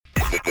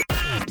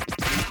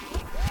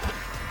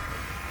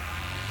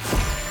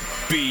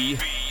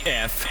BFT.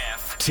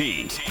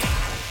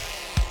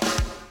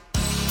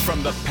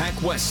 From the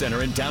Pac West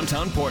Center in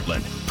downtown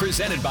Portland,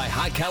 presented by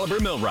High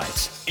Caliber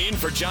Millwrights. In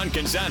for John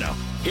Canzano,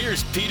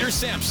 here's Peter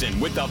Sampson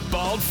with the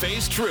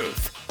Bald-Faced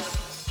Truth.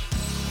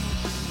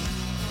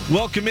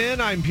 Welcome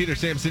in. I'm Peter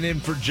Sampson in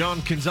for John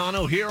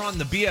Canzano here on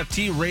the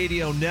BFT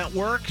Radio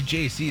Network.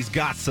 JC's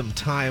got some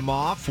time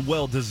off,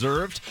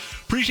 well-deserved.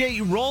 Appreciate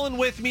you rolling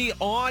with me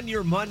on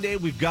your Monday.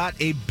 We've got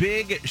a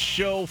big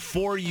show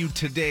for you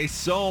today.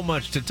 So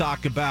much to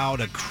talk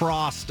about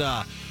across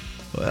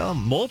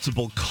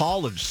multiple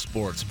college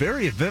sports.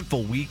 Very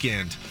eventful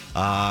weekend.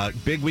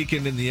 Big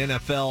weekend in the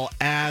NFL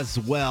as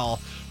well.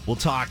 We'll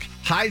talk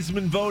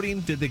Heisman voting.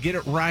 Did they get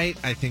it right?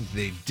 I think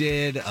they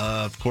did.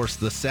 Of course,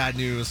 the sad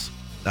news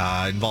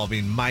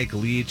involving Mike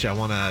Leach. I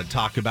want to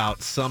talk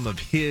about some of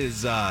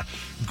his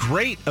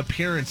great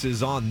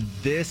appearances on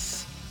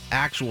this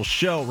actual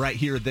show right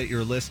here that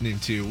you're listening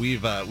to.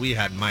 We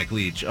had Mike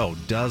Leach,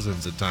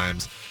 dozens of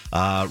times,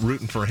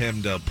 rooting for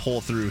him to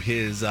pull through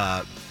his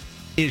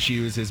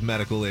issues, his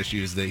medical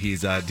issues that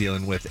he's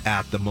dealing with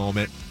at the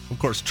moment. Of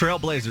course,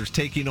 Trailblazers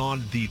taking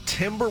on the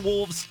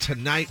Timberwolves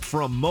tonight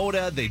from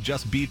Moda. They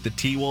just beat the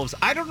T-Wolves.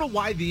 I don't know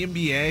why the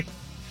NBA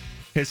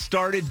has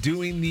started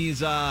doing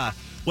these,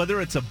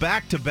 whether it's a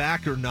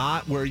back-to-back or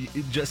not, where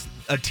just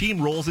a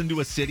team rolls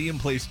into a city and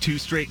plays 2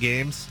 straight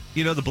games.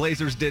 You know, the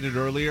Blazers did it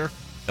earlier,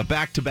 a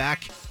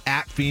back-to-back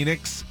at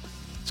Phoenix.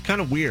 It's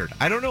kind of weird.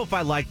 I don't know if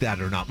I like that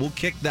or not. We'll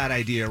kick that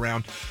idea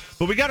around.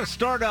 But we got to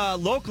start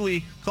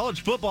locally,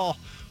 college football,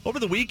 over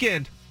the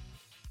weekend.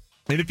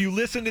 And if you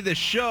listen to this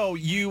show,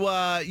 you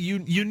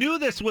knew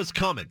this was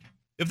coming.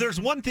 If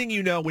there's one thing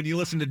you know when you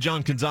listen to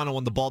John Canzano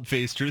on the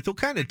Bald-Faced Truth, he'll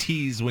kind of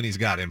tease when he's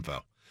got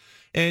info.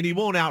 And he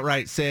won't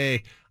outright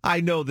say,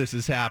 I know this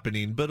is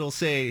happening, but he'll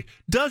say,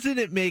 doesn't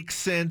it make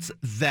sense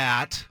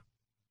that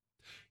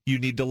you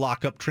need to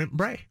lock up Trent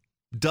Bray?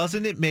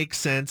 Doesn't it make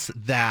sense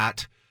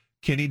that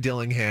Kenny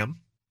Dillingham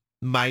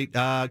might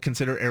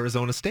consider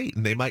Arizona State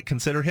and they might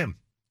consider him?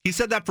 He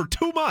said that for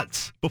 2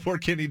 months before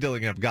Kenny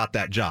Dillingham got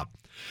that job.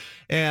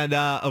 And,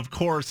 of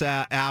course,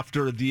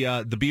 after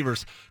the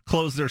Beavers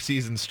closed their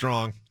season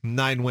strong,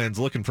 9 wins,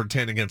 looking for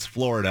 10 against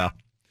Florida,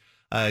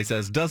 he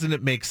says, doesn't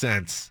it make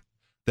sense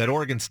that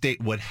Oregon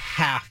State would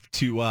have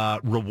to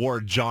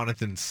reward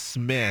Jonathan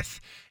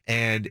Smith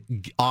and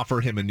offer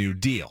him a new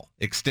deal,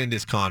 extend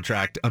his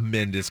contract,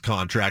 amend his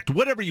contract,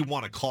 whatever you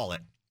want to call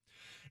it.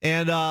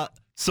 And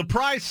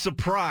surprise,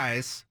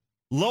 surprise,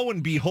 lo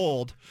and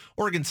behold,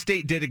 Oregon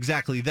State did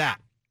exactly that.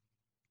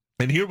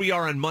 And here we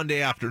are on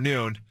Monday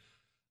afternoon.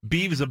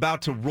 Beavs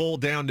about to roll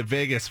down to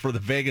Vegas for the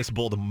Vegas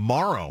Bowl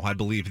tomorrow. I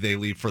believe they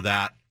leave for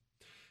that.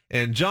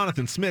 And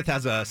Jonathan Smith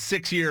has a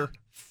 6-year,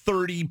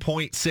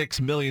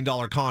 $30.6 million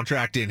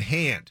contract in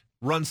hand.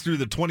 Runs through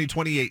the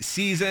 2028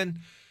 season.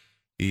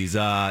 He's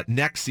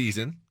next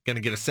season going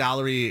to get a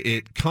salary.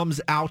 It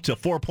comes out to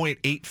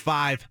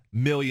 $4.85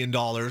 million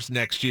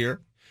next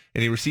year.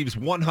 And he receives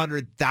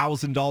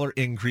 $100,000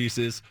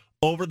 increases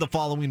over the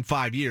following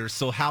 5 years.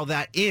 So how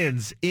that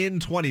ends in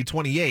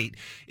 2028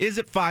 is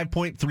at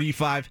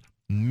 $5.35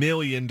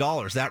 million.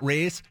 That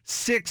raise,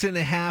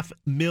 $6.5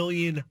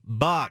 million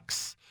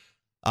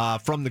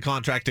from the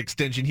contract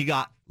extension he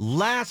got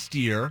last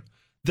year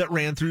that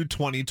ran through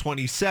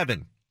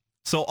 2027.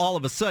 So all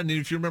of a sudden,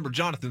 if you remember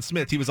Jonathan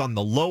Smith, he was on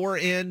the lower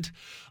end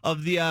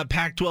of the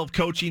Pac-12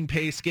 coaching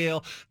pay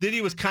scale. Then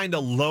he was kind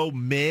of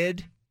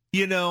low-mid,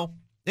 you know.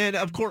 And,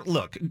 of course,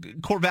 look,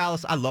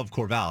 Corvallis, I love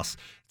Corvallis.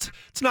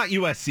 It's not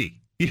USC.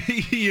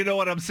 You know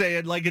what I'm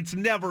saying? Like, it's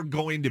never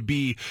going to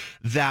be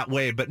that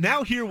way. But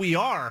now here we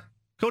are.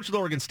 Coach of the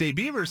Oregon State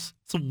Beavers.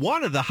 It's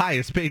one of the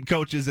highest paid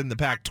coaches in the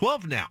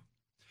Pac-12 now.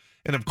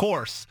 And, of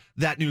course,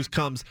 that news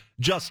comes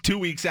just 2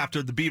 weeks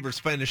after the Beavers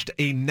finished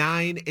a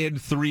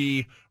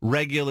 9-3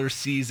 regular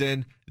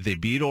season. They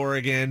beat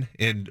Oregon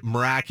in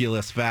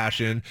miraculous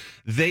fashion.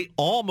 They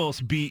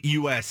almost beat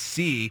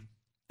USC,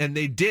 and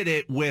they did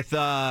it with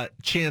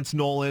Chance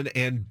Nolan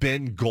and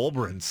Ben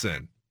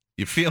Goldbrinson.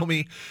 You feel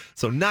me?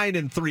 So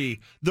 9-3,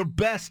 their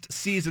best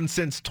season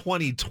since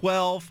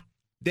 2012.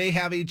 They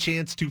have a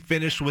chance to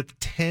finish with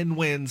 10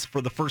 wins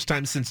for the first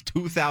time since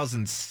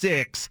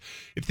 2006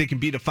 if they can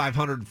beat a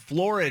 500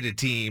 Florida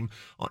team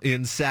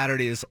in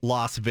Saturday's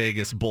Las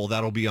Vegas Bowl.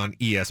 That'll be on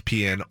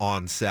ESPN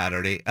on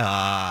Saturday.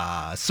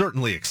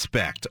 Certainly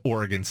expect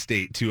Oregon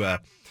State to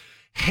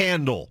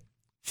handle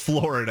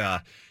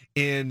Florida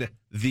in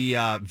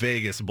the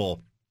Vegas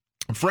Bowl.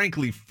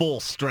 Frankly,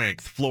 full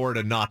strength.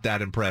 Florida, not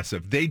that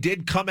impressive. They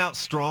did come out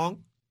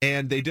strong.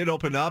 And they did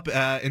open up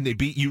and they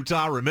beat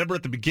Utah. Remember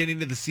at the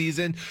beginning of the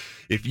season,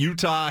 if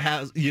Utah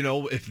has,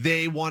 if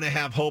they want to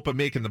have hope of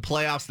making the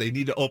playoffs, they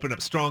need to open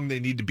up strong. They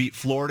need to beat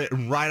Florida.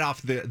 And right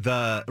off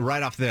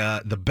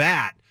the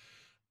bat,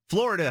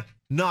 Florida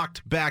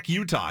knocked back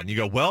Utah. And you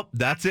go, well,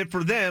 that's it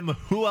for them.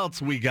 Who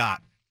else we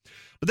got?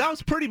 But that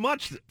was pretty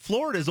much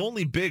Florida's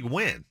only big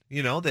win.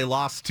 They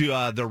lost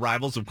to their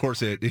rivals. Of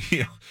course,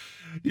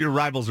 Your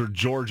rivals are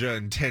Georgia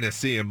and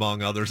Tennessee,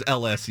 among others.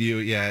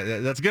 LSU, yeah,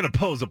 that's going to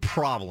pose a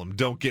problem,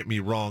 don't get me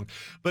wrong.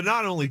 But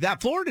not only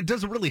that, Florida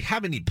doesn't really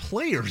have any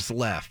players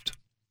left.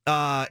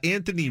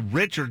 Anthony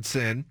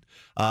Richardson,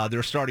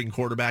 their starting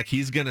quarterback,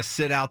 he's going to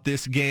sit out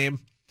this game.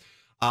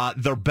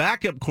 Their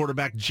backup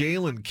quarterback,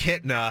 Jalen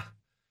Kitna,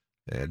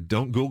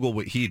 don't Google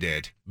what he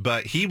did,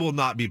 but he will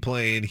not be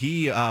playing.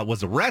 He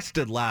was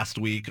arrested last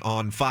week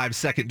on 5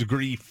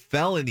 second-degree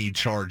felony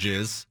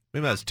charges.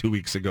 Maybe that was 2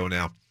 weeks ago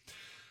now.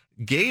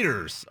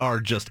 Gators are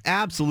just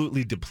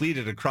absolutely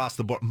depleted across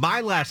the board.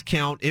 My last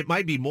count, it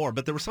might be more,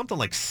 but there was something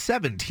like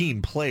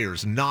 17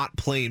 players not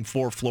playing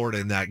for Florida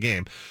in that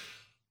game.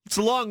 It's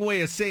a long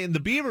way of saying the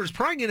Beavers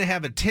probably going to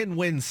have a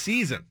 10-win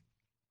season.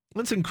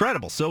 That's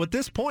incredible. So at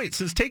this point,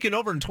 since taking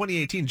over in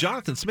 2018,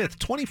 Jonathan Smith,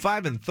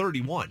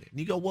 25-31. And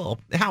you go, well,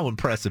 how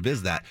impressive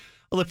is that?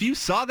 Well, if you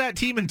saw that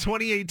team in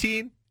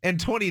 2018 and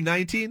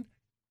 2019,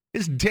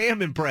 it's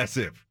damn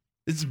impressive.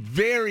 It's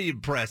very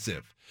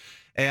impressive.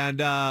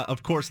 And,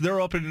 of course, they're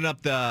opening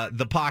up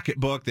the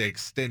pocketbook. They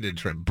extended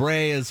Trent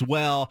Bray as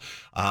well.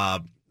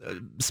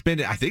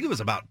 Spending, I think it was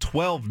about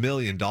 $12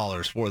 million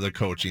for the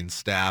coaching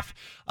staff.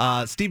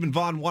 Stephen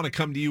Vaughn, want to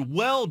come to you.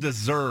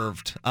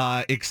 Well-deserved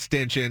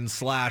extension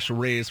 /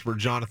 raise for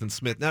Jonathan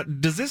Smith. Now,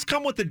 does this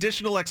come with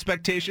additional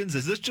expectations?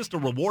 Is this just a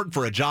reward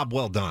for a job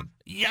well done?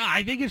 Yeah,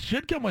 I think it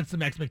should come with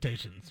some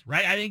expectations,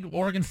 right? I think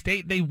Oregon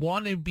State, they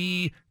want to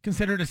be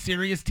considered a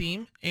serious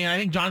team, and I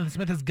think Jonathan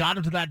Smith has got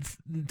him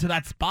to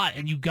that spot,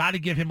 and you got to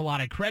give him a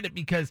lot of credit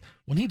because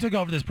when he took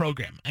over this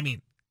program, I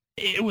mean,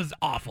 it was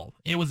awful.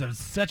 It was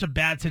such a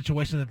bad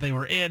situation that they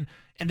were in,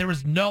 and there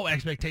was no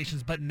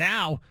expectations. But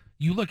now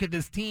you look at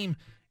this team,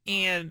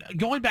 and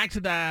going back to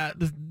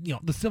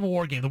the Civil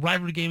War game, the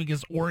rivalry game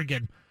against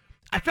Oregon,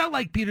 I felt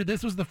like, Peter,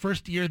 this was the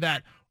first year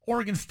that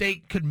Oregon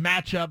State could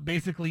match up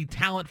basically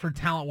talent for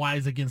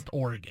talent-wise against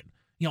Oregon.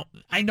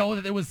 I know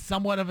that it was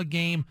somewhat of a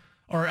game,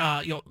 or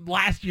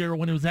last year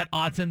when it was at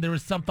Autzen, there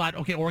was some thought,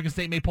 okay, Oregon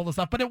State may pull this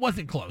off, but it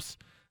wasn't close.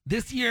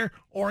 This year,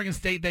 Oregon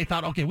State, they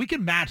thought, okay, we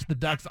can match the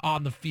Ducks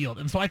on the field.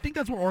 And so I think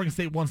that's where Oregon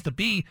State wants to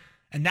be.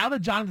 And now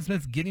that Jonathan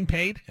Smith's getting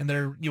paid and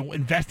they're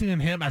investing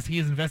in him as he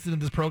is invested in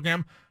this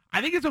program,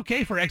 I think it's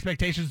okay for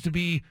expectations to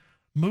be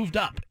moved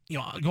up.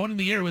 Going into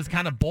the year, it was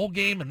kind of bowl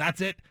game and that's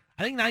it.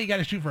 I think now you got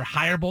to shoot for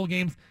higher bowl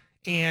games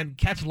and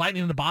catch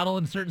lightning in the bottle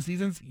in certain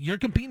seasons. You're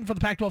competing for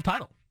the Pac-12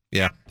 title.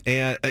 Yeah,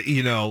 and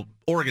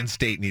Oregon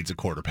State needs a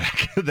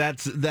quarterback.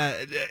 That's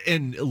that.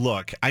 And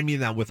look, I mean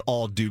that with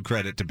all due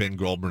credit to Ben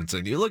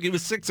Goldbrinson. Look, he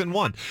was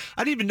 6-1.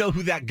 I didn't even know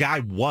who that guy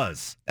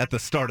was at the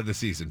start of the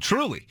season,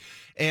 truly.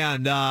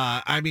 And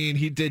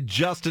he did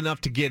just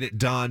enough to get it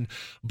done.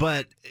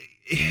 But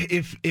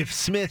if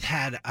Smith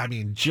had,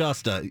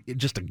 just a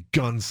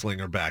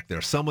gunslinger back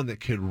there, someone that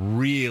could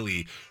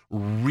really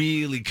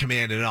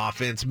command an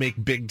offense,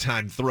 make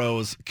big-time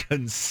throws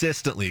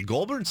consistently.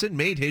 Goldbrinson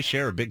made his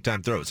share of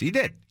big-time throws. He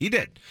did.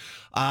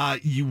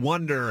 You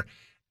wonder,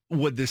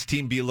 would this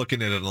team be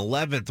looking at an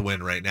 11th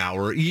win right now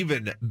or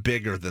even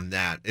bigger than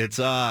that? It's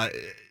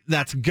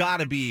that's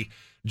got to be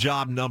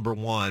job number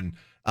one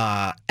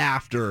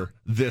after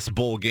this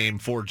bowl game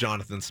for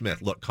Jonathan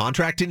Smith. Look,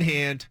 contract in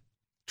hand.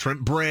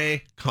 Trent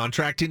Bray,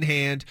 contract in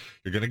hand.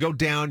 You're going to go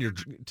down. You're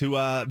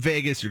to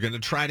Vegas. You're going to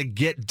try to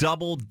get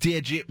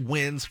double-digit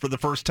wins for the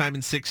first time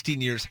in 16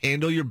 years.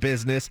 Handle your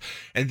business,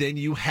 and then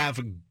you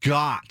have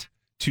got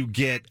to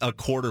get a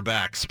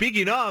quarterback.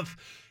 Speaking of,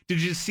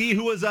 did you see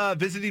who was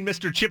visiting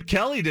Mr. Chip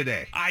Kelly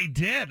today? I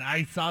did.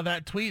 I saw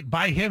that tweet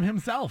by him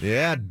himself.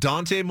 Yeah,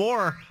 Dante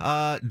Moore,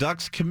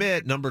 Ducks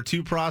commit, number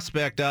 2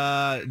 prospect,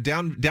 down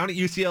at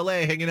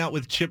UCLA, hanging out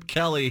with Chip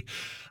Kelly.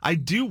 I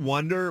do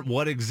wonder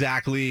what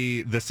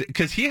exactly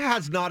because he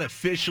has not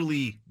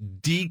officially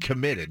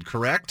decommitted,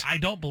 correct? I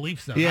don't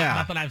believe so. Yeah.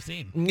 Not that I've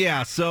seen.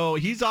 Yeah, so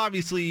he's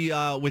obviously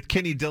with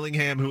Kenny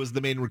Dillingham, who was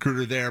the main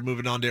recruiter there,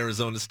 moving on to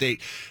Arizona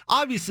State.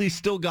 Obviously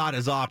still got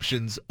his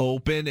options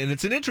open, and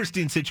it's an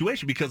interesting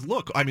situation because,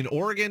 look,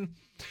 Oregon,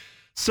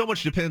 so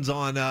much depends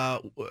on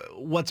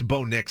what's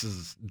Bo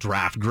Nix's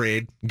draft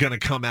grade going to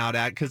come out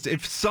at. Because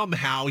if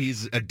somehow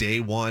he's a day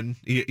one,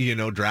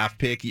 draft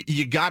pick,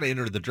 you got to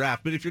enter the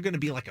draft. But if you're going to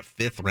be like a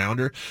 5th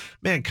rounder,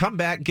 man, come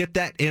back, get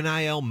that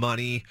NIL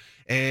money,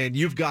 and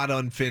you've got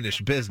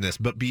unfinished business.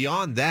 But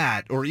beyond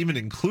that, or even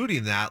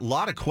including that, a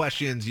lot of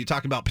questions. You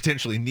talk about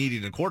potentially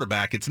needing a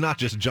quarterback. It's not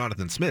just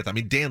Jonathan Smith.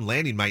 Dan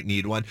Lanning might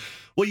need one.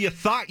 Well, you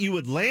thought you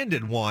had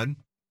landed one,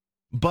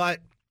 but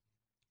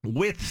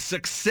with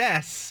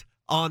success,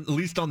 at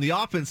least on the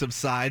offensive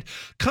side,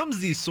 comes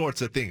these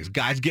sorts of things.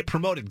 Guys get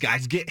promoted.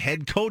 Guys get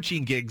head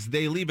coaching gigs.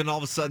 They leave, and all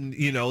of a sudden,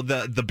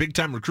 the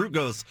big-time recruit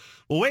goes,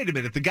 well, wait a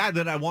minute. The guy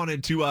that I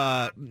wanted to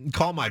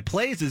call my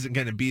plays isn't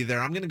going to be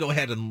there. I'm going to go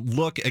ahead and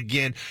look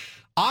again.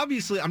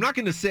 Obviously, I'm not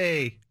going to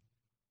say,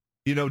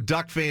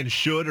 Duck fans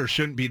should or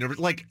shouldn't be nervous.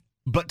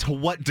 But to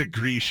what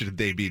degree should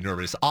they be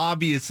nervous?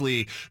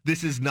 Obviously,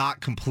 this is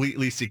not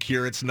completely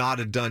secure. It's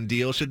not a done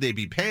deal. Should they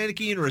be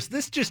panicking, or is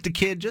this just a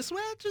kid just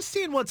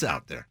seeing what's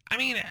out there?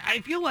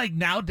 I feel like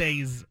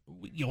nowadays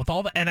with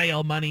all the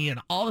NIL money and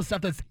all the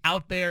stuff that's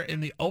out there in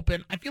the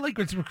open, I feel like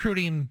it's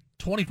recruiting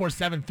 24/7,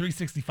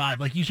 365.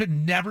 Like, you should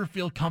never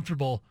feel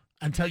comfortable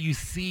until you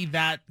see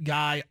that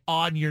guy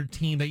on your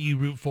team that you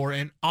root for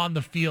and on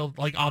the field,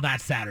 like on that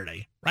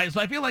Saturday, right?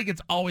 So I feel like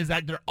it's always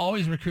that they're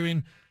always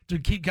recruiting to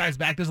keep guys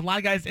back. There's a lot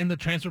of guys in the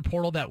transfer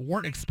portal that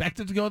weren't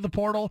expected to go to the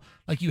portal.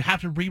 Like, you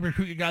have to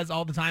re-recruit your guys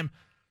all the time.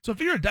 So if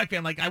you're a Duck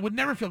fan, like, I would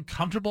never feel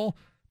comfortable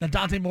that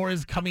Dante Moore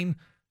is coming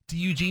to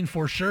Eugene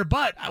for sure.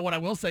 But what I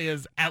will say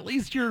is at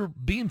least you're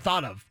being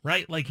thought of,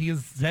 right? Like, he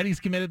has said he's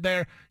committed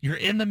there. You're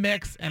in the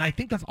mix, and I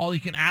think that's all you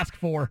can ask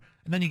for.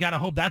 And then you got to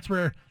hope that's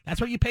where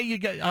you pay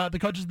the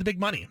coaches the big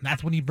money. And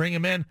that's when you bring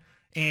him in.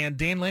 And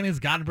Dan Lanning's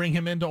got to bring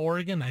him into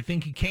Oregon. I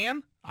think he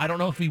can. I don't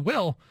know if he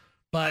will,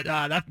 but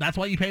that's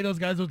why you pay those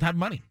guys that have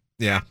money.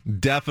 Yeah,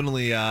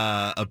 definitely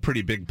a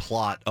pretty big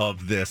plot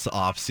of this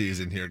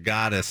offseason here.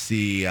 Gotta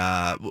see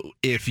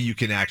if you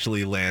can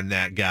actually land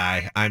that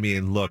guy. I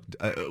mean, look,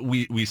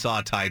 we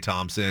saw Ty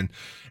Thompson.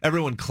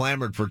 Everyone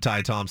clamored for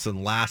Ty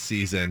Thompson last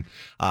season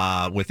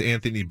with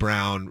Anthony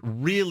Brown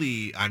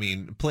really, I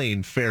mean,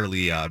 playing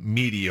fairly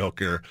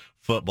mediocre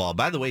football.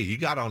 By the way, he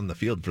got on the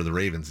field for the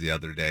Ravens the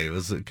other day. It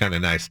was kind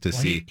of nice to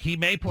see. He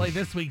may play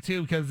this week,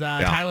 too, because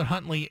Tyler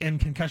Huntley in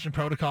concussion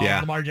protocol,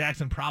 Lamar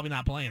Jackson probably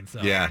not playing.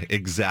 So yeah,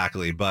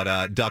 exactly.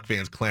 But Duck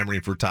fans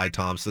clamoring for Ty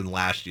Thompson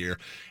last year,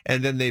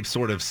 and then they've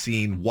sort of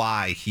seen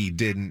why he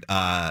didn't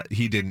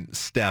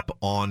step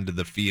onto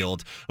the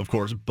field. Of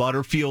course,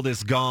 Butterfield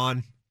is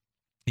gone.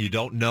 You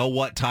don't know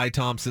what Ty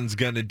Thompson's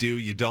going to do.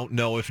 You don't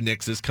know if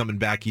Nix is coming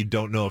back. You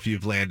don't know if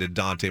you've landed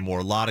Dante Moore.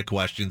 A lot of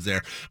questions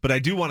there. But I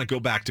do want to go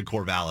back to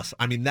Corvallis.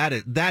 I mean,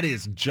 that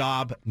is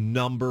job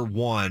number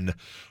one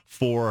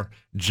for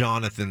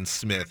Jonathan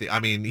Smith.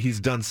 I mean, he's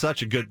done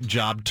such a good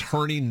job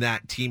turning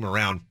that team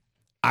around.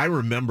 I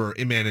remember,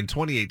 man, in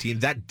 2018,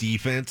 that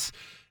defense,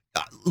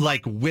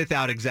 like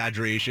without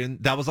exaggeration,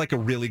 that was like a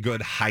really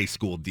good high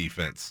school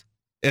defense.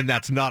 And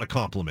that's not a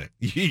compliment.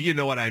 You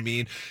know what I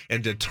mean?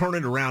 And to turn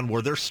it around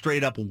where they're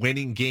straight up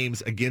winning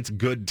games against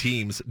good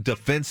teams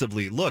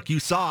defensively. Look, you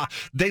saw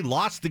they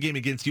lost the game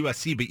against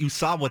USC, but you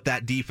saw what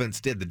that defense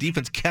did. The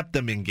defense kept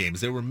them in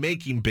games. They were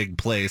making big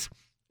plays.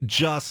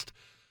 Just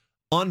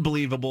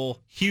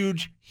unbelievable.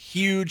 Huge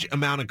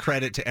amount of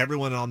credit to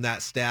everyone on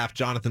that staff.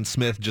 Jonathan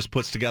Smith just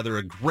puts together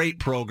a great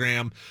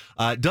program.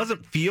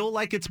 Doesn't feel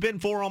like it's been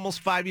for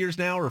almost 5 years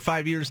now,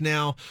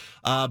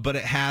 but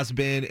it has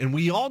been. And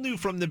we all knew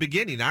from the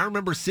beginning. I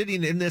remember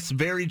sitting in this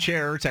very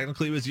chair,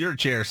 technically it was your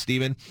chair,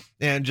 Steven,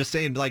 and just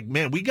saying, like,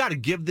 man, we got to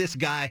give this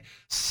guy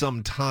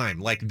some time.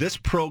 Like, this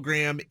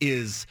program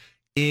is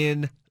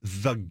in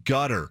the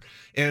gutter.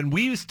 And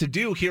we used to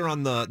do here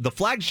on the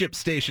flagship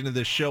station of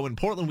this show in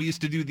Portland, we used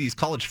to do these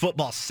college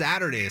football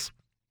Saturdays.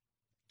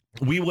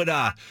 We would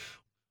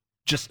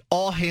just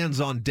all hands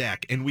on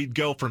deck, and we'd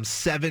go from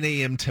 7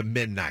 a.m. to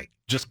midnight.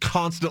 Just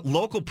constant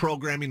local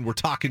programming. We're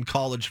talking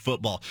college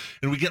football,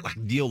 and we get like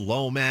Neil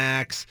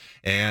Lomax,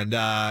 and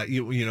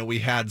you know, we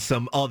had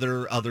some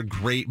other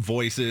great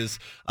voices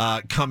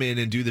come in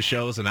and do the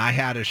shows. And I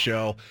had a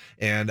show,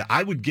 and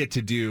I would get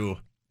to do.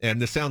 And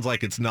this sounds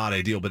like it's not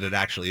ideal, but it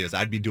actually is.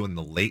 I'd be doing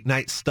the late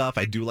night stuff.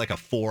 I do like a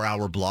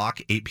 4-hour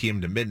block, 8 p.m.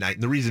 to midnight.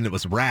 And the reason it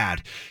was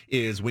rad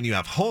is when you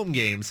have home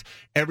games,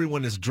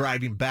 everyone is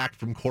driving back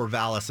from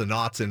Corvallis and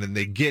Autzen, and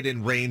they get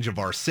in range of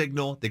our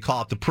signal. They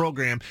call up the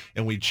program,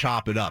 and we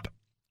chop it up.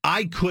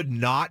 I could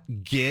not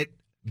get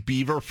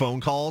Beaver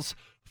phone calls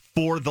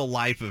for the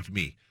life of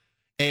me.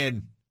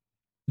 And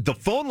the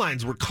phone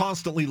lines were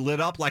constantly lit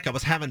up like I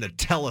was having a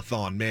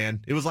telethon,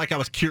 man. It was like I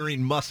was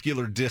curing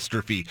muscular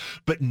dystrophy,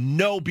 but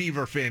no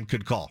Beaver fan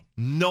could call.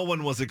 No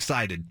one was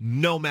excited,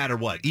 no matter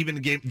what. Even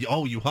the game,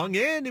 you hung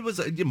in. It was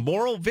a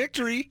moral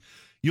victory.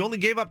 You only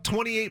gave up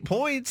 28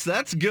 points.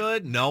 That's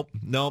good. Nope.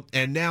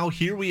 And now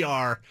here we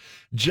are,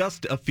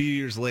 just a few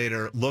years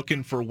later,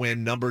 looking for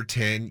win number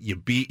 10. You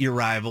beat your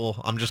rival.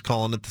 I'm just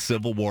calling it the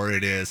Civil War.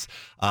 It is.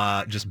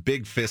 Just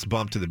big fist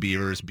bump to the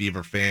Beavers,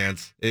 Beaver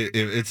fans.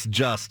 It's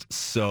just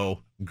so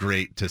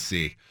great to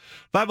see.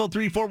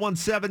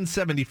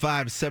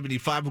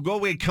 503-417-7575. We'll go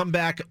away and come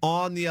back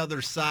on the other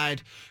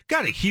side.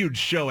 Got a huge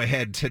show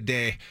ahead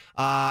today.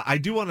 I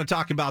do want to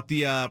talk about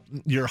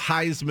your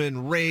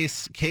Heisman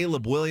race.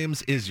 Caleb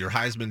Williams is your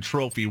Heisman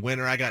Trophy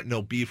winner. I got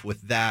no beef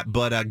with that.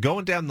 But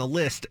going down the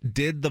list,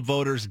 did the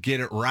voters get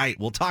it right?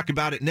 We'll talk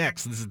about it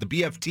next. This is the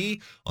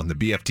BFT on the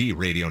BFT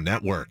Radio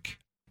Network.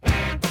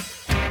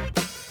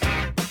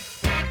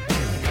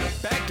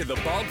 To the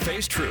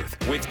Bald-Faced Truth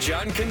with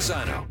John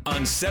Canzano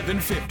on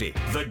 750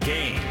 The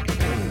Game.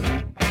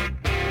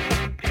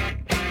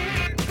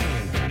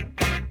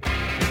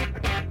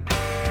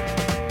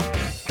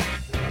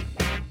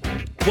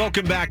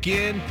 Welcome back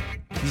in.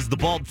 This is the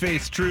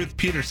Bald-Faced Truth.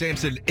 Peter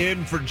Sampson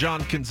in for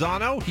John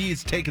Canzano.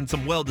 He's taken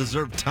some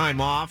well-deserved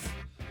time off.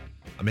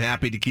 I'm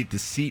happy to keep the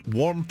seat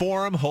warm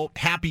for him.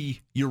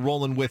 Happy you're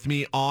rolling with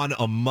me on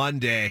a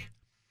Monday.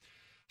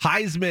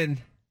 Heisman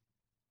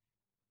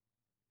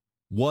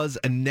was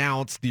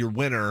announced, your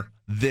winner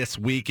this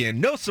weekend.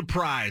 No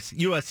surprise,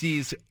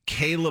 USC's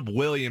Caleb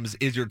Williams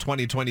is your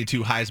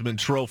 2022 Heisman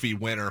Trophy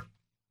winner.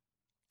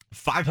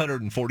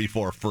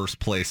 544 first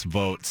place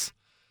votes.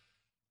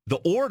 The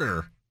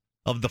order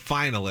of the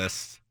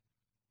finalists: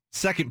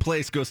 second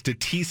place goes to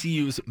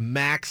TCU's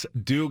Max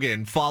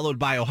Duggan, followed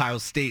by Ohio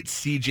State's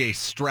CJ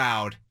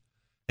Stroud,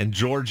 and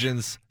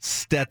Georgia's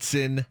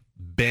Stetson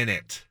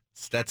Bennett.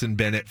 Stetson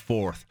Bennett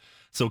fourth.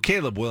 So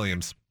Caleb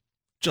Williams,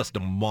 just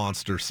a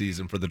monster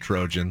season for the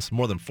Trojans.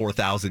 More than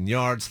 4,000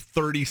 yards,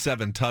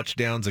 37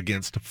 touchdowns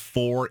against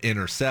 4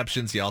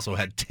 interceptions. He also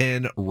had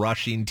 10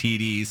 rushing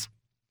TDs.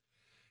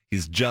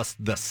 He's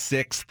just the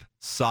 6th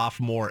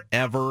sophomore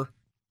ever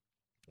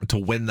to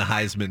win the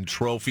Heisman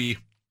Trophy.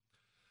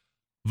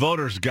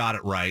 Voters got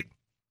it right.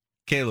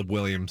 Caleb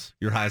Williams,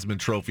 your Heisman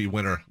Trophy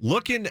winner.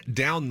 Looking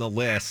down the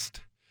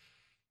list,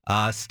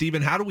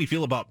 Stephen, how do we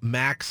feel about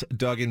Max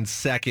Duggan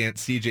second,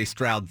 CJ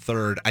Stroud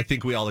third? I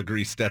think we all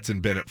agree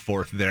Stetson Bennett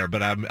fourth there,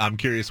 but I'm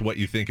curious what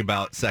you think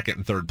about second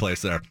and third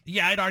place there.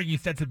 Yeah, I'd argue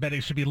Stetson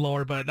Bennett should be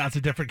lower, but that's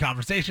a different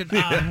conversation.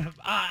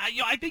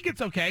 I think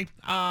it's okay.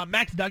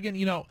 Max Duggan,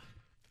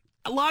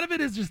 a lot of it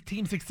is just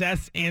team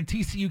success, and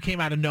TCU came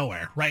out of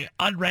nowhere, right?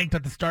 Unranked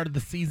at the start of the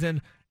season,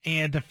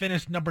 and to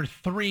finish number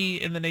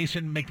 3 in the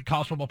nation, make the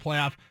college football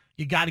playoff,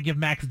 you got to give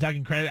Max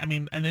Duggan credit. I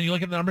mean, and then you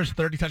look at the numbers: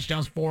 30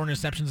 touchdowns, 4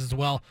 interceptions as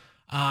well.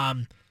 I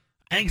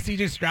think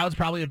CJ Stroud's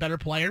probably a better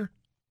player.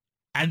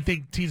 I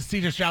think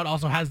CJ Stroud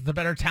also has the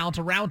better talent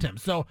around him.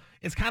 So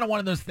it's kind of one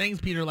of those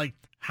things, Peter, like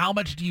how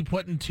much do you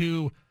put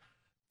into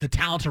the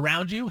talent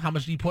around you? How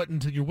much do you put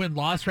into your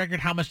win-loss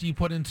record? How much do you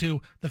put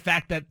into the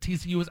fact that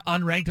TCU was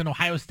unranked and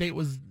Ohio State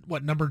was,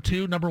 number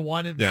 2, number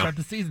 1 at the start of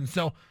the season?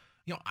 So,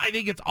 I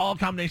think it's all a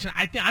combination.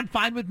 I'm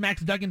fine with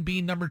Max Duggan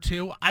being number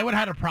 2. I would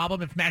have had a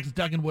problem if Max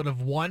Duggan would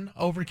have won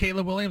over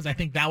Caleb Williams. I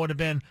think that would have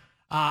been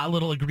a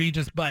little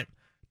egregious, but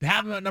to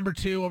have him at number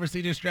 2 over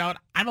CJ Stroud,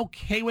 I'm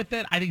okay with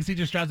it. I think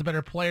CJ Stroud's a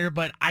better player,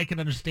 but I can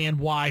understand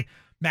why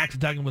Max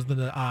Duggan was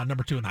the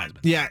number 2 in Heisman.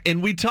 Yeah,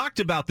 and we talked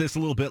about this a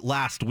little bit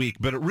last week,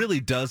 but it really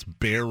does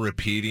bear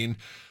repeating.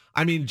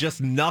 I mean, just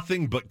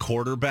nothing but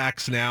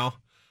quarterbacks now.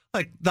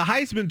 Like, the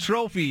Heisman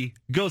Trophy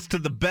goes to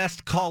the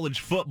best college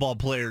football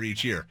player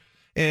each year.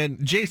 And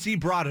JC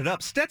brought it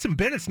up. Stetson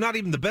Bennett's not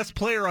even the best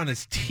player on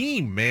his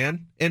team,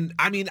 man. And,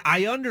 I mean,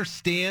 I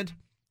understand.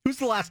 Who's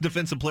the last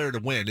defensive player to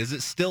win? Is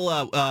it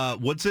still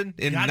Woodson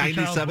in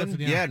 97?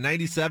 Yeah,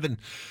 97.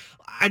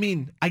 I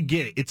mean, I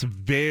get it. It's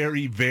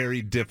very,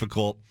 very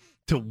difficult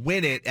to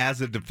win it as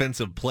a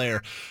defensive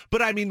player.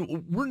 But, I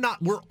mean,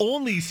 we're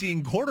only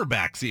seeing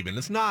quarterbacks even.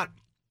 It's not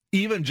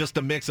even just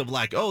a mix of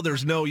like, oh,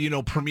 there's no,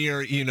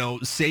 premier,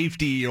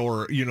 safety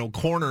or,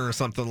 corner or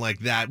something like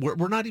that.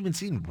 We're not even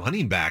seeing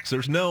running backs.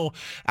 There's no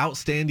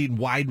outstanding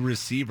wide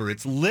receiver.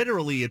 It's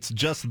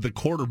just the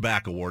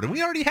quarterback award. And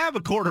we already have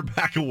a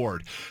quarterback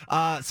award.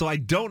 So I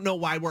don't know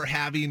why we're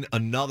having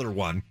another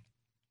one.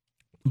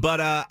 But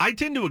I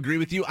tend to agree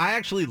with you. I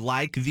actually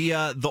like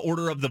the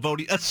order of the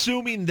voting,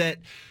 assuming that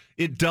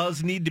it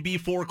does need to be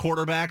 4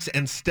 quarterbacks,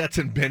 and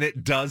Stetson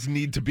Bennett does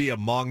need to be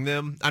among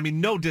them. I mean,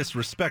 no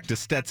disrespect to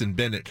Stetson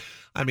Bennett.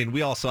 I mean,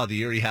 we all saw the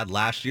year he had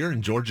last year,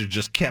 and Georgia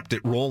just kept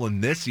it rolling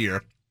this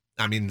year.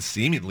 I mean,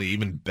 seemingly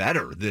even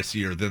better this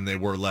year than they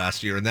were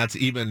last year, and that's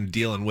even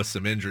dealing with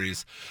some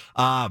injuries.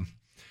 But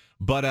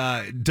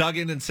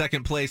Duggan in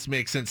second place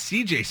makes sense.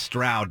 CJ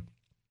Stroud,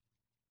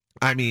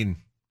 I mean,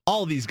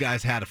 all these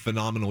guys had a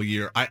phenomenal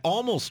year. I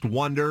almost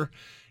wonder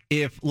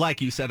if,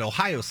 like you said,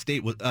 Ohio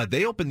State,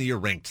 they opened the year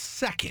ranked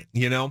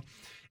 2nd,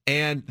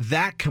 and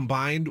that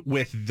combined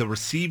with the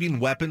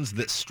receiving weapons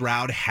that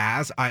Stroud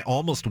has, I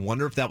almost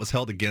wonder if that was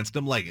held against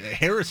him. Like,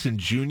 Harrison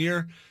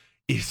Jr.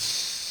 is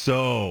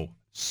so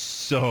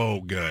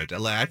good.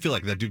 I feel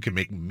like that dude can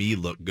make me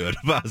look good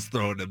if I was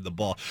throwing him the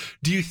ball.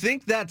 Do you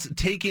think that's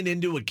taken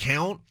into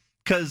account?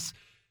 Because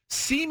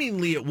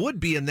seemingly it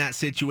would be in that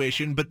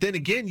situation, but then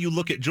again, you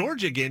look at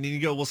Georgia again and you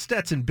go, well,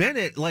 Stetson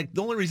Bennett, like,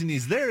 the only reason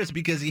he's there is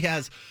because he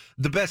has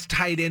the best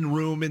tight end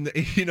room in the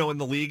in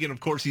the league, and of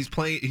course he's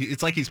playing.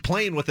 It's like he's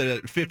playing with a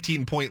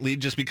 15-point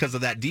lead just because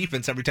of that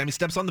defense every time he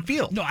steps on the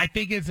field. No, I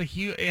think it's a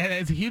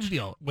huge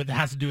deal. What it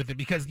has to do with it,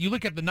 because you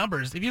look at the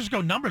numbers. If you just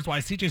go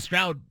numbers-wise, C.J.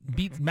 Stroud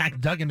beats Max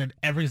Duggan in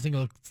every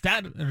single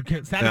stat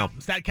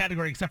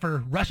category except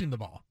for rushing the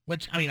ball.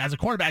 Which, I mean, as a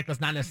quarterback,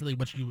 that's not necessarily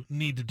what you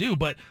need to do,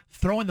 but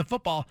throwing the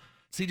football,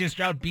 C.J.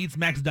 Stroud beats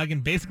Max Duggan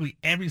basically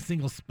every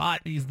single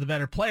spot. He's the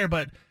better player,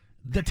 but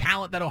the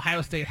talent that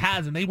Ohio State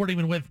has, and they weren't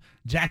even with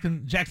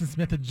Jackson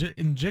Smith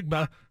and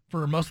Jigba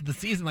for most of the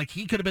season. Like,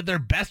 he could have been their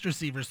best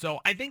receiver. So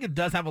I think it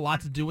does have a lot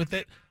to do with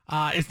it.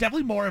 It's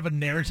definitely more of a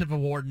narrative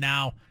award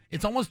now.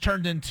 It's almost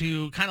turned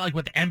into kind of like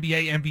what the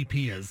NBA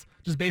MVP is,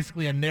 just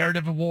basically a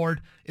narrative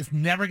award. It's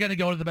never going to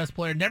go to the best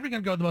player, never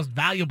going to go to the most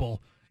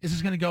valuable. It's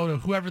just going to go to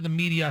whoever the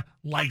media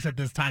likes at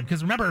this time.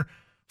 Because remember,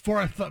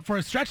 for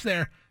a stretch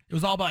there, it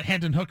was all about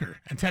Hendon Hooker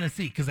and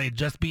Tennessee because they had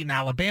just beaten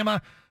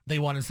Alabama. They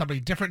wanted somebody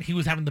different. He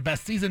was having the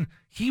best season.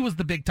 He was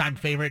the big-time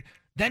favorite.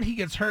 Then he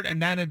gets hurt,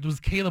 and then it was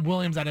Caleb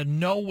Williams out of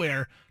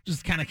nowhere,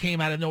 just kind of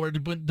came out of nowhere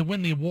to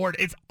win the award.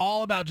 It's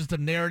all about just a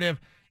narrative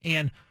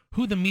and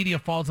who the media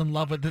falls in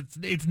love with.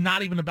 It's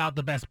not even about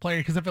the best player,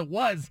 because if it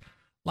was,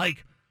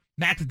 like,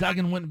 Max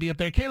Duggan wouldn't be up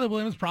there. Caleb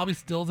Williams probably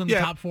still's in the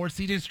top 4.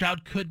 C.J.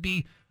 Stroud could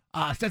be.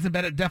 Stetson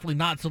Bennett definitely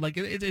not. So, like,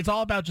 it's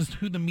all about just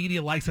who the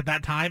media likes at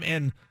that time.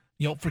 And,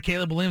 you know, for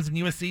Caleb Williams and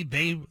USC,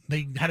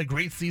 they had a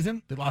great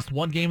season. They lost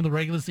one game in the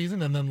regular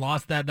season and then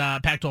lost that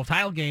Pac-12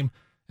 title game.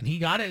 And he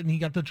got it, and he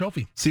got the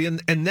trophy. See, and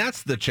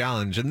that's the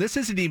challenge. And this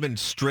isn't even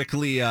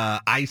strictly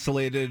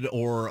isolated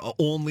or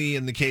only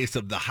in the case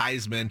of the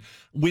Heisman.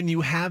 When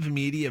you have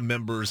media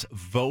members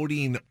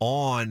voting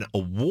on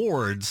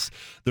awards,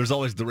 there's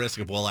always the risk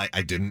of, well,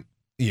 I didn't.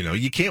 You know,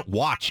 you can't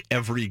watch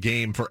every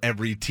game for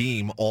every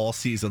team all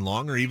season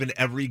long, or even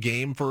every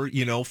game for,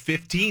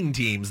 15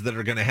 teams that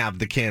are going to have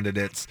the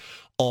candidates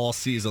all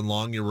season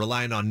long. You're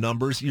relying on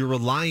numbers. You're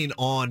relying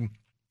on,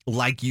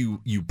 like you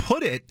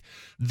put it,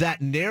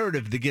 that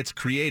narrative that gets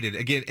created.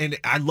 Again, and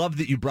I love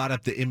that you brought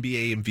up the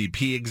NBA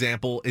MVP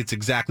example. It's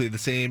exactly the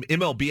same.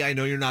 MLB, I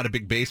know you're not a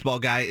big baseball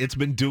guy. It's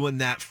been doing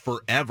that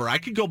forever. I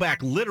could go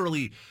back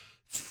literally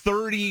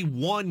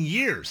 31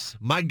 years.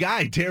 My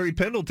guy, Terry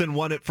Pendleton,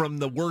 won it from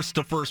the worst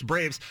to first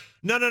Braves.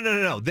 No.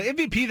 The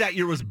MVP that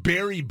year was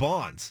Barry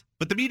Bonds.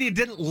 But the media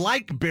didn't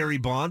like Barry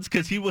Bonds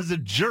because he was a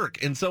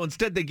jerk. And so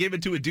instead they gave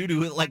it to a dude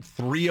who hit like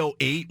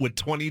 308 with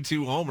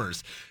 22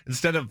 homers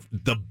instead of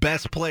the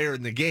best player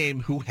in the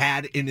game who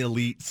had an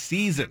elite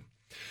season.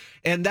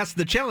 And that's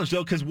the challenge,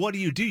 though, because what do?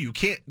 You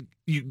can't,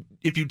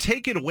 if you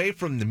take it away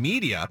from the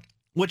media,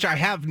 which I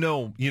have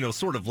no,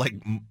 sort of like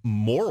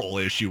moral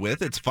issue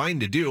with. It's fine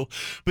to do.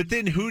 But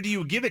then who do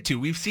you give it to?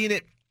 We've seen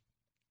it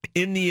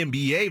in the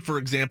NBA, for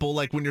example,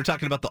 like when you're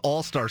talking about the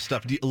All-Star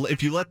stuff.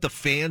 If you let the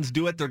fans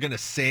do it, they're going to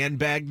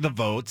sandbag the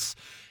votes.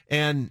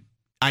 And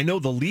I know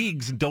the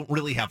leagues don't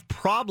really have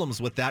problems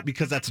with that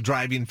because that's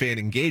driving fan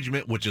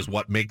engagement, which is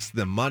what makes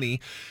them money.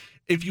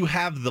 If you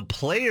have the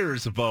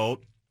players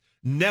vote,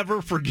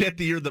 never forget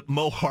the year that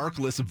Mo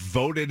Harkless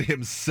voted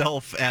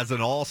himself as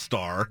an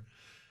All-Star.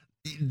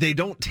 They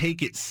don't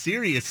take it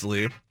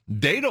seriously.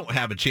 They don't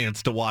have a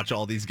chance to watch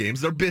all these games.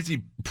 They're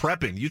busy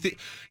prepping. You think,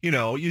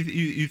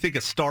 you think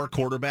a star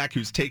quarterback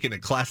who's taking a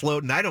class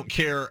load, and I don't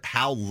care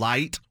how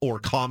light or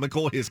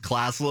comical his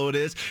class load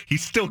is,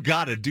 he's still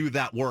got to do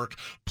that work,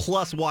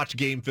 plus watch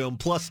game film,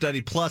 plus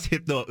study, plus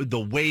hit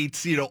the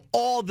weights,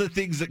 all the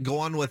things that go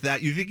on with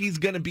that. You think he's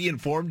going to be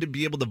informed to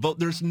be able to vote?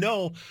 There's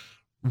no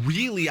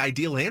really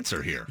ideal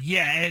answer here.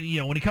 Yeah,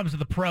 and when it comes to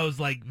the pros,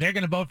 like, they're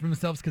going to vote for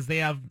themselves because they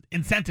have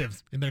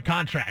incentives in their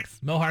contracts.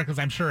 Mo Harkless,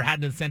 I'm sure, had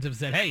an incentive,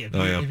 said, hey,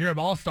 if you're an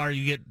all-star,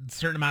 you get a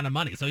certain amount of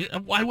money. So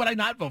why would I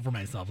not vote for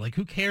myself? Like,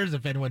 who cares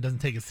if anyone doesn't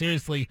take it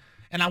seriously?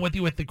 And I'm with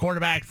you with the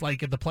quarterbacks,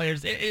 like, if the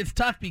players. It's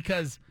tough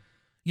because,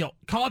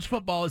 college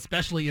football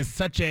especially is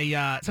such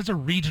a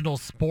regional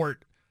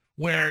sport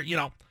where, you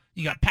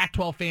got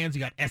Pac-12 fans,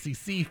 you got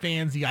SEC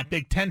fans, you got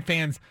Big Ten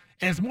fans.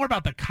 And it's more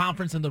about the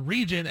conference and the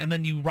region, and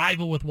then you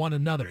rival with one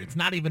another. It's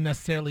not even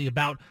necessarily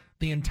about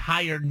the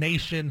entire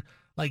nation.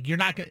 Like, you're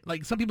not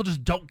like, some people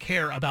just don't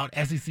care about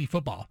SEC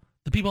football.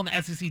 The people in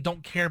the SEC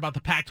don't care about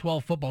the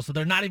Pac-12 football, so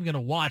they're not even going to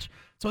watch.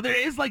 So there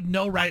is like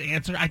no right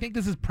answer. I think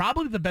this is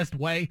probably the best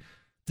way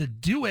to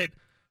do it,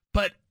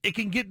 but it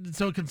can get it's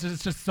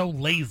just so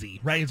lazy,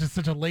 right? It's just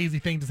such a lazy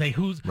thing to say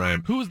who's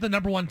the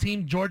number one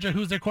team. Georgia,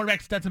 who's their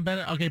quarterback? Stetson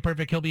Bennett. Okay,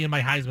 perfect. He'll be in my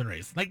Heisman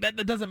race. Like, that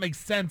doesn't make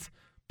sense.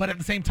 But at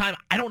the same time,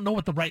 I don't know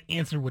what the right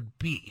answer would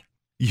be.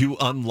 You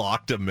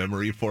unlocked a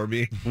memory for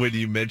me when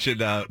you mentioned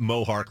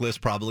Mo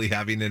Harkless probably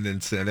having an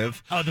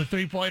incentive. Oh, the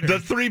three-pointers. The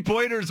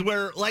three-pointers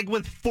where, like,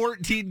 with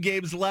 14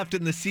 games left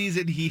in the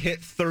season, he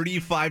hit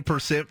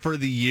 35% for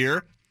the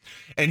year.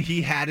 And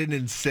he had an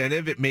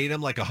incentive. It made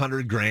him like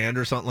 $100,000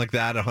 or something like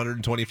that,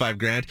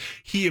 $125,000.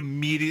 He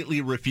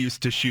immediately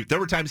refused to shoot. There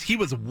were times he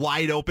was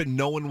wide open,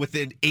 no one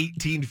within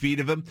 18 feet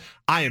of him.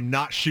 I am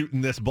not shooting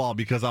this ball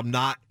because I'm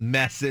not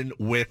messing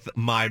with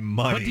my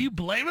money. But do you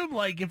blame him?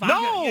 Like, if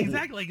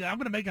exactly, like, I'm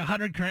going to make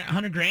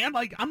 $100,000.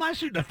 Like, I'm not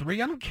shooting a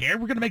three. I don't care.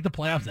 We're going to make the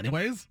playoffs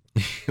anyways.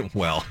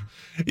 Well,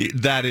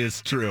 that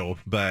is true.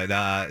 But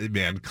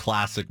man,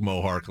 classic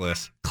Mo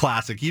Harkless.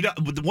 Classic.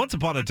 Once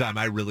upon a time,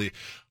 I really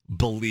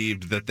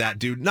believed that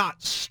dude,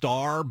 not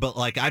star, but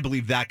like, I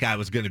believe that guy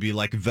was going to be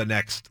like the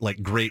next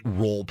like great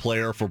role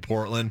player for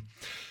Portland.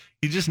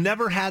 He just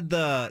never had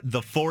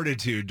the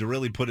fortitude to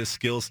really put his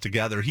skills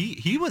together.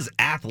 He was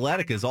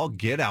athletic as all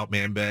get out,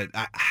 man, but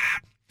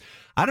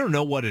I don't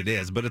know what it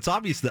is, but it's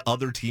obvious that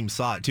other teams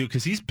saw it too,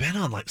 because he's been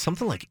on like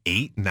something like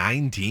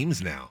 8-9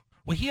 teams now.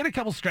 Well, he had a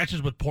couple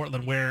stretches with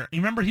Portland where, you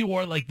remember he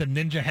wore like the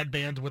ninja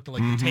headband with the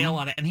the tail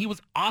on it, and he was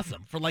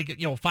awesome for like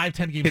 5-10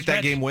 games. Hit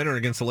that game winner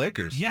against the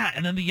Lakers. Yeah,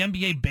 and then the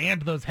NBA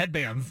banned those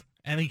headbands,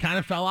 and he kind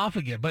of fell off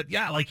again. But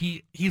yeah, like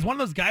he's one of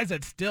those guys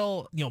that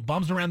still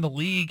bums around the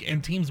league,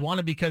 and teams want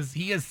him because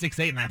he is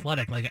 6'8" and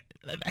athletic. Like,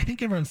 I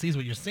think everyone sees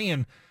what you're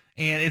seeing,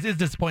 and it is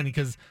disappointing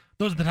because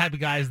those are the type of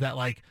guys that,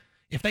 like,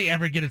 if they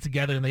ever get it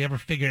together and they ever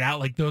figure it out,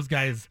 like, those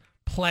guys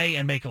play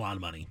and make a lot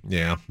of money.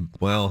 Yeah,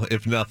 well,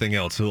 if nothing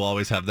else, he'll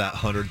always have that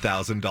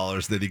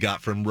 $100,000 that he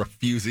got from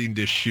refusing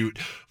to shoot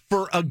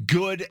for a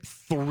good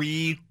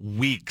 3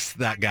 weeks,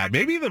 that guy.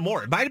 Maybe even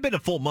more. It might have been a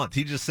full month.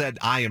 He just said,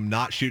 I am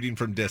not shooting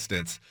from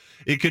distance.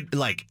 It could,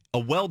 like, a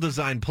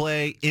well-designed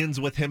play ends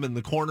with him in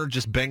the corner,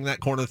 just bang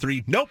that corner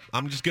three. Nope,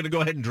 I'm just going to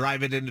go ahead and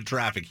drive it into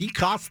traffic. He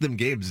cost them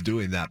games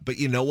doing that. But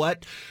you know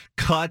what?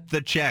 Cut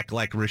the check,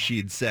 like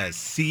Rashid says.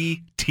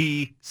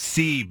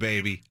 CTC,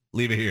 baby.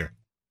 Leave it here.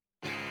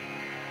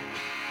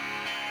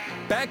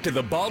 Back to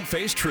the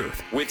Bald-Faced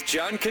Truth with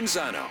John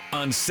Canzano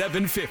on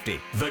 750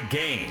 The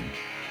Game.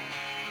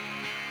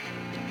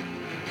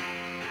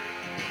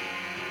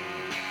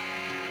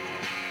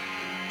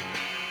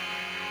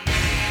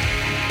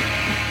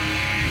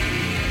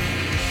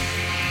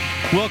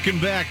 Welcome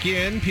back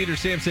in. Peter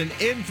Sampson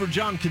in for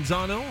John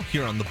Canzano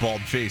here on the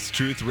Bald-Faced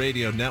Truth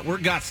Radio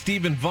Network. Got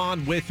Stephen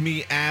Vaughn with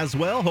me as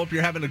well. Hope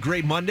you're having a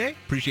great Monday.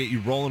 Appreciate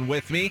you rolling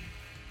with me.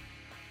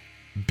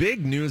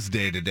 Big news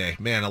day today.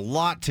 Man, a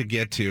lot to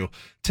get to.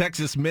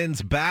 Texas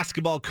men's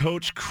basketball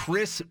coach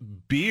Chris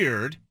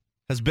Beard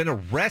has been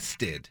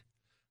arrested.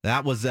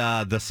 That was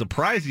the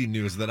surprising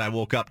news that I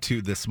woke up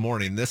to this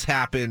morning. This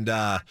happened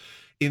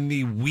in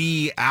the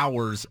wee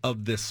hours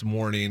of this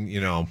morning.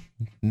 You know,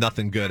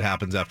 nothing good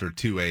happens after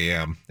 2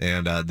 a.m.,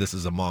 and this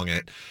is among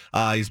it.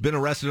 He's been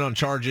arrested on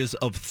charges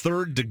of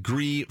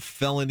third-degree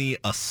felony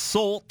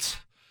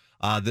assault.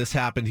 This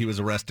happened. He was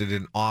arrested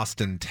in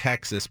Austin,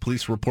 Texas.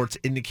 Police reports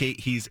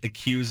indicate he's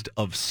accused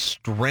of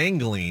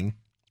strangling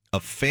a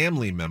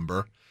family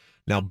member.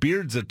 Now,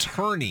 Beard's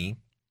attorney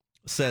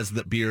says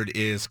that Beard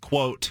is,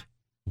 quote,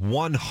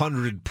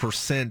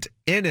 100%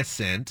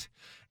 innocent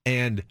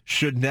and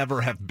should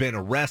never have been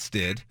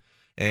arrested.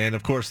 And,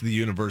 of course, the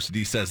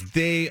university says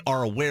they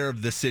are aware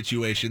of the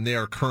situation. They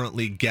are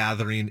currently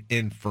gathering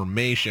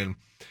information.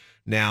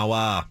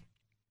 Now,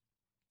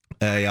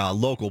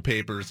 local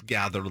papers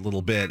gathered a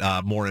little bit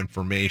more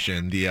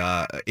information.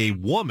 A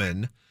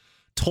woman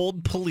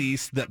told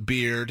police that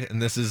Beard,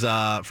 and this is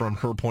from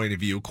her point of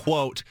view,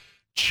 quote,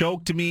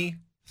 choked me,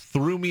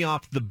 threw me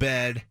off the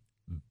bed,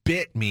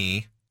 bit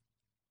me,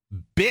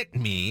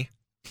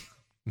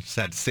 just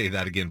had to say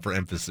that again for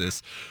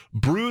emphasis,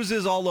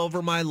 bruises all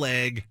over my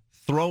leg,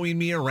 throwing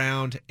me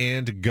around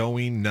and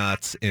going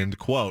nuts, end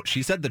quote.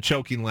 She said the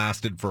choking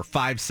lasted for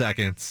 5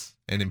 seconds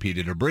and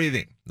impeded her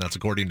breathing. That's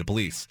according to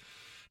police.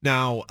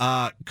 Now,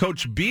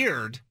 Coach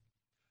Beard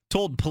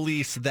told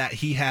police that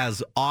he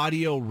has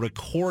audio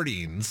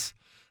recordings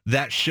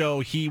that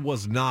show he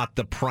was not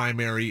the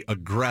primary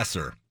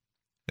aggressor.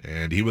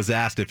 And he was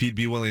asked if he'd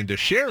be willing to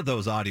share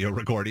those audio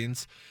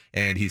recordings,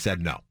 and he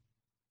said no.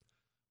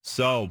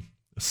 So,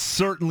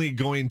 certainly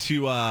going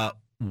to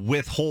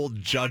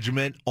withhold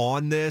judgment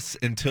on this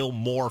until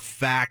more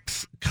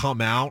facts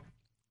come out.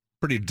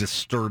 Pretty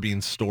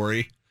disturbing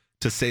story,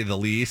 to say the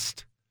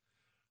least.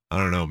 I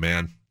don't know,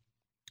 man.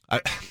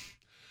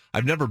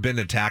 I've never been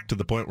attacked to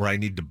the point where I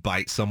need to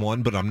bite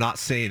someone, but I'm not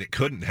saying it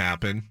couldn't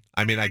happen.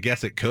 I mean, I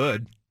guess it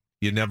could.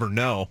 You never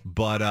know.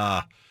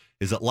 But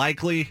is it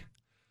likely?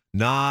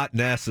 Not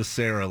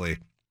necessarily.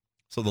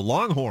 So the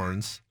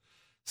Longhorns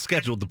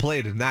scheduled to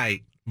play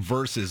tonight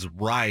versus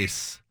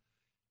Rice.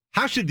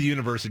 How should the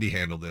university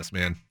handle this,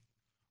 man?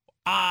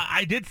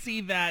 I did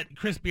see that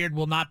Chris Beard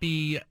will not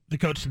be the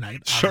coach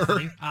tonight.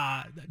 Sure.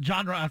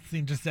 John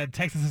Rothstein just said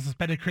Texas has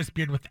suspended Chris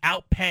Beard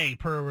without pay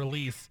per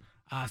release.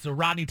 So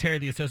Rodney Terry,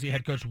 the associate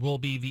head coach, will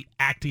be the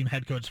acting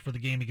head coach for the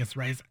game against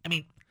Rice. I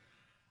mean,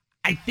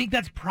 I think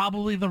that's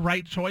probably the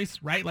right choice,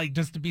 right? Like,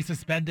 just to be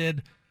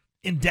suspended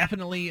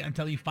indefinitely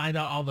until you find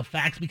out all the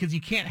facts, because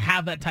you can't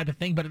have that type of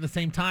thing. But at the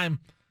same time,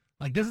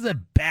 like, this is a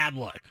bad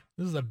look.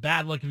 This is a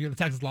bad look if you're the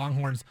Texas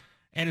Longhorns.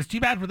 And it's too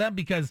bad for them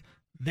because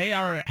they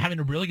are having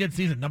a really good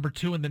season, number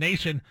 2 in the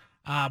nation.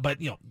 But,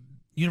 you know,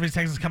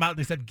 University of Texas come out,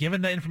 they said,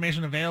 given the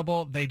information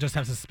available, they just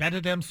have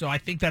suspended him. So I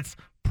think that's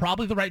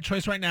probably the right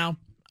choice right now.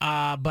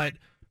 But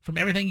from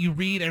everything you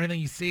read, everything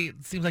you see,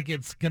 it seems like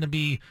it's going to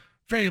be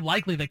very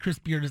likely that Chris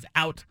Beard is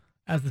out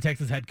as the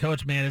Texas head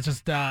coach, man. It's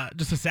just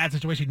a sad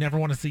situation. You never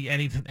want to see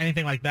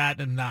anything like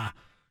that. And,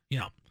 you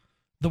know,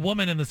 the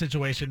woman in the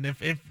situation,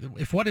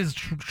 if what is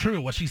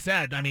true, what she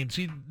said, I mean,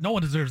 no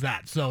one deserves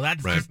that. So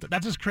that's right.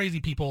 that's just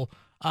crazy people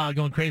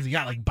going crazy.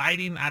 Yeah, like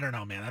biting. I don't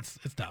know, man. It's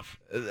tough.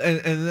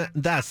 And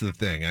that's the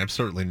thing. I've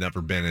certainly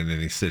never been in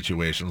any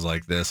situations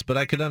like this, but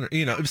I could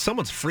if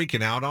someone's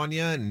freaking out on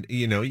you, and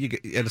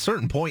at a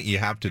certain point you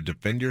have to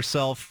defend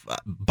yourself.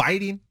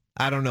 Biting,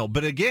 I don't know,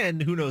 but again,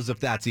 who knows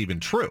if that's even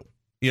true?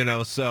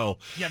 So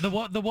yeah,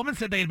 the woman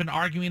said they had been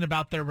arguing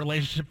about their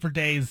relationship for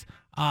days.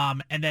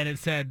 And then it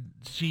said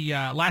she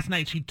last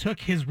night she took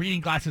his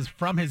reading glasses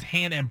from his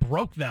hand and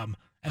broke them,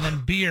 and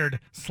then Beard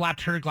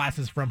slapped her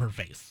glasses from her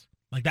face.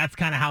 Like, that's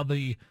kind of how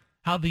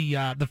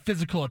the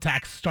physical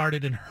attack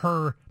started in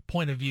her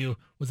point of view,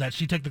 was that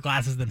she took the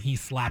glasses, then he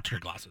slapped her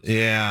glasses.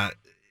 Yeah.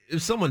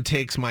 If someone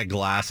takes my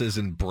glasses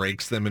and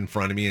breaks them in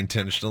front of me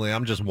intentionally,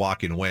 I'm just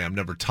walking away. I'm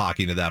never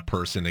talking to that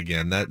person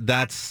again.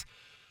 That's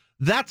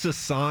a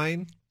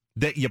sign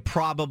that you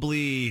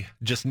probably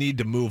just need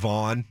to move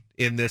on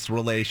in this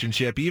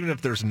relationship, even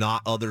if there's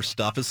not other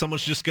stuff, is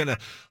someone's just going to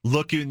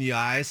look you in the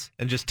eyes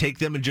and just take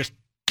them and just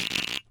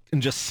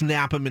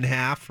snap them in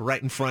half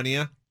right in front of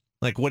you.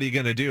 Like, what are you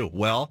going to do?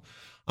 Well,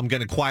 I'm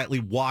going to quietly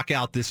walk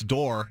out this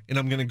door, and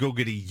I'm going to go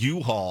get a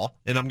U-Haul,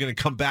 and I'm going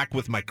to come back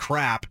with my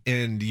crap,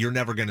 and you're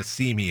never going to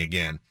see me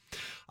again.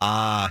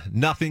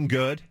 Nothing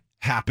good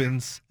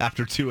happens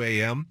after 2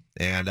 a.m.,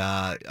 and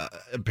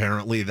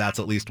apparently that's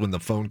at least when the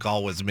phone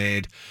call was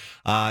made.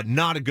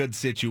 Not a good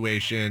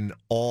situation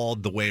all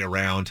the way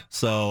around.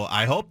 So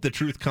I hope the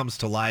truth comes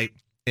to light,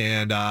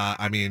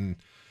 and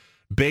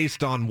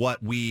based on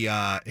what we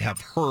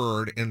have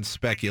heard in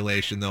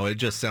speculation, though, it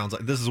just sounds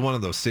like this is one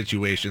of those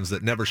situations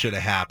that never should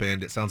have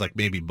happened. It sounds like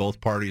maybe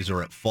both parties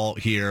are at fault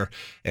here,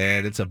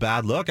 and it's a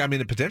bad look. I mean,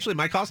 it potentially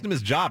might cost him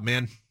his job,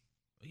 man.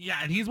 Yeah,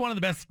 and he's one of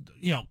the best,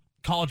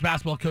 college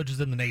basketball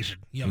coaches in the nation.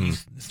 He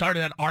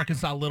started at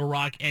Arkansas Little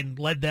Rock and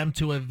led them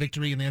to a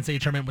victory in the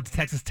NCAA tournament with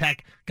Texas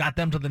Tech, got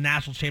them to the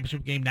national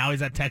championship game. Now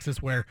he's at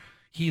Texas, where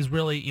he's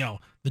really,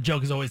 the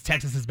joke is always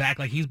Texas is back.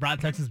 Like, he's brought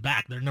Texas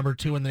back. They're number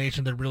 2 in the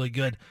nation. They're really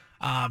good.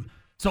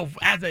 So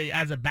as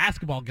a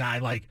basketball guy,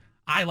 like,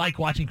 I like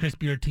watching Chris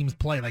Beard teams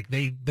play. Like,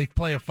 they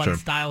play a fun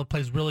style,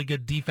 plays really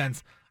good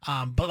defense.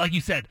 But like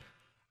you said,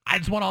 I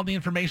just want all the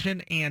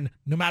information, and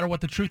no matter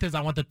what the truth is,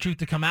 I want the truth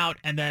to come out,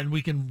 and then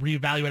we can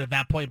reevaluate at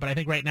that point. But I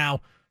think right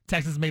now,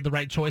 Texas made the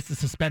right choice to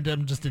suspend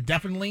him just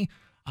indefinitely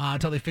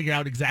until they figure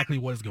out exactly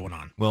what is going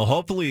on. Well,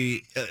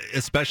 hopefully,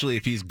 especially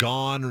if he's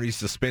gone or he's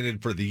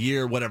suspended for the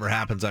year, whatever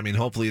happens,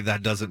 hopefully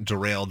that doesn't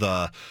derail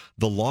the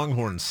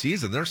Longhorns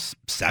season. They're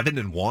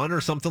 7-1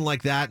 or something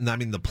like that.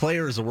 And the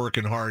players are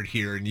working hard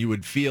here, and you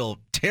would feel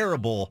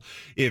terrible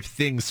if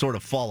things sort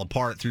of fall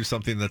apart through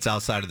something that's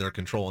outside of their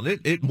control.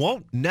 And it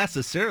won't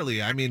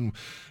necessarily,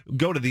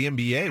 go to the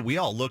NBA. We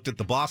all looked at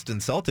the Boston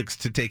Celtics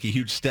to take a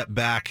huge step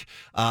back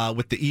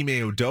with the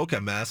Ime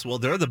Udoka mess. Well,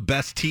 they're the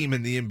best team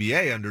in the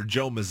NBA under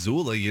Joe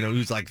Mazzulla,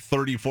 who's like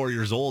 34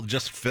 years old,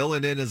 just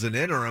filling in as an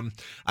interim.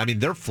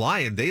 They're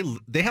flying.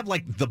 They have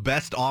like the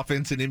best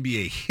offense in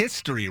NBA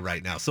history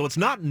right now. So it's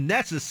not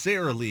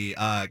necessarily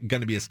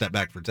going to be a step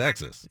back for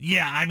Texas.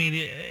 Yeah,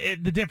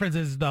 the difference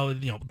is, though,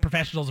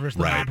 professionals versus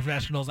the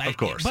non-professionals. Of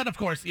course. But of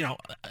course,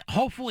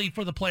 hopefully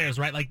for the players,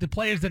 right? Like, the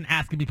players didn't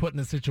ask to be put in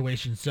this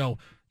situation, so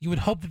you would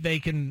hope that they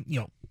can,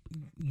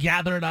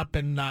 gather it up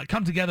and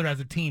come together as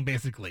a team,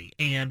 basically,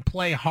 and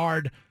play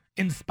hard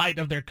in spite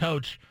of their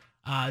coach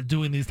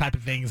doing these type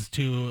of things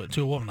to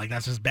a woman. Like,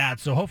 that's just bad.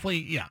 So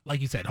hopefully, like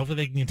you said, hopefully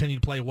they can continue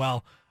to play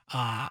well.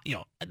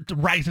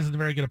 Rice isn't a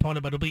very good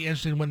opponent, but it'll be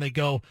interesting when they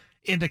go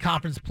into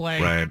conference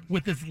play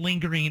with this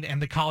lingering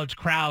and the college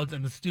crowds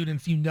and the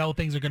students.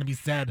 Things are going to be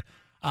said.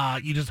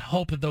 You just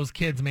hope that those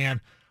kids,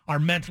 man, are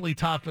mentally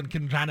tough and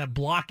can kind of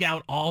block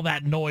out all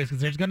that noise, because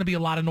there's going to be a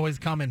lot of noise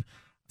coming,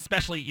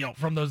 especially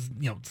from those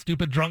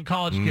stupid drunk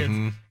college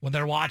kids when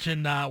they're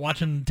watching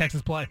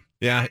Texas play.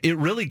 Yeah, it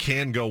really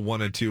can go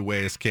one of two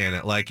ways, can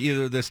it? Like,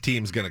 either this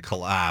team's going to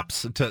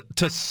collapse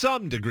to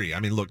some degree.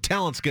 Look,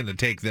 talent's going to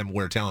take them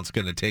where talent's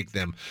going to take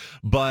them.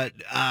 But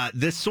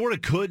this sort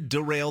of could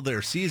derail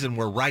their season,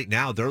 where right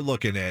now they're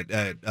looking at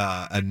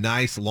a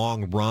nice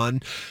long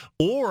run.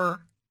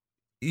 Or,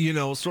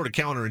 sort of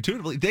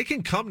counterintuitively, they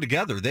can come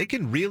together. They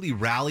can really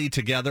rally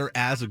together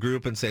as a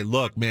group and say,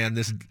 look, man,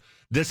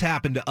 this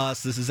happened to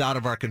us. This is out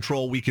of our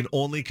control. We can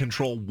only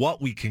control what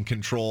we can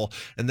control,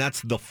 and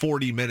that's the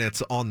 40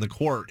 minutes on the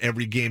court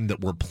every game that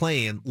we're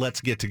playing.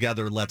 Let's get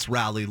together. Let's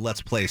rally.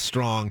 Let's play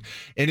strong.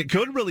 And it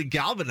could really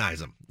galvanize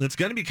them. It's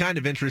going to be kind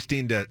of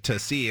interesting to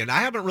see. And I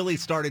haven't really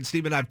started,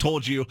 Stephen, I've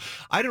told you,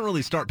 I didn't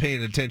really start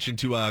paying attention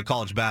to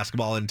college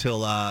basketball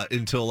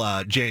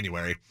until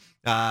January.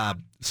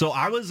 So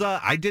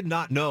I did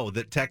not know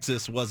that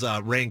Texas was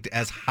ranked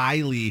as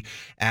highly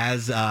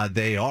as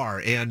they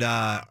are. And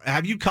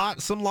have you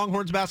caught some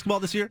Longhorns basketball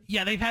this year?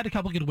 Yeah, they've had a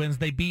couple good wins.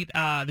 They beat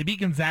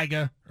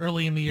Gonzaga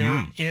early in the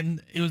year.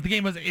 And the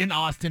game was in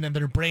Austin, and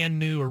their brand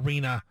new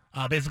arena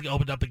basically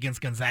opened up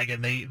against Gonzaga,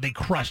 and they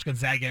crushed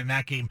Gonzaga in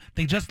that game.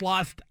 They just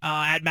lost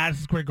at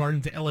Madison Square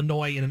Garden to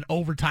Illinois in an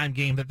overtime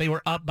game that they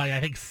were up by, I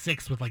think,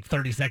 6 with like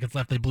 30 seconds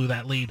left. They blew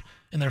that lead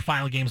in their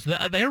final game. So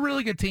they're a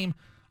really good team.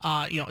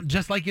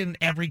 Just like in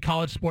every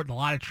college sport, a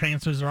lot of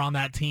transfers are on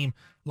that team,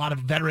 a lot of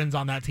veterans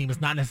on that team.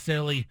 It's not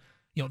necessarily,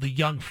 the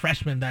young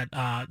freshmen that,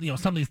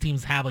 some of these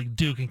teams have, like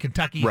Duke and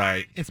Kentucky.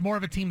 Right. It's more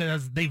of a team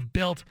they've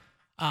built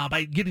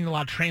by getting a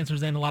lot of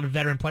transfers in, a lot of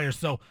veteran players.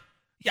 So,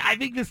 yeah, I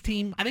think this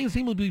team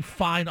will be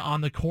fine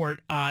on the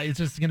court. It's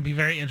just going to be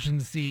very interesting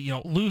to see,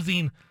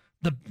 losing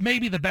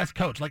maybe the best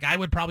coach. Like, I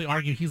would probably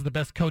argue he's the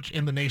best coach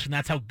in the nation.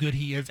 That's how good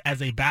he is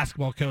as a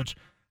basketball coach.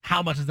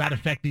 How much does that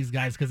affect these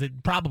guys? Because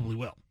it probably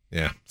will.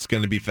 Yeah, it's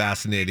going to be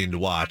fascinating to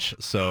watch.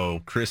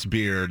 So Chris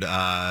Beard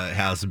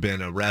has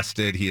been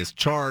arrested. He is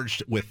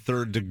charged with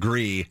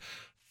third-degree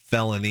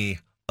felony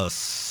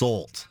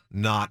assault.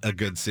 Not a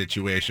good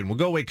situation. We'll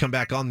go away, come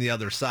back on the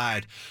other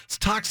side. Let's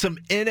talk some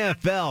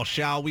NFL,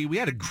 shall we? We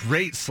had a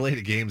great slate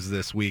of games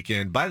this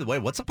weekend. By the way,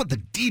 what's up with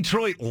the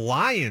Detroit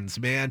Lions,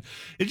 man?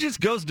 It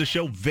just goes to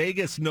show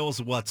Vegas knows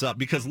what's up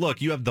because,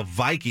 look, you have the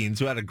Vikings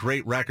who had a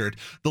great record.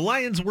 The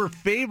Lions were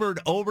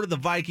favored over the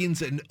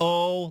Vikings, and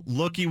oh,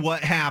 looky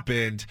what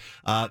happened.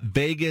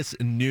 Vegas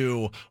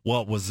knew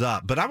what was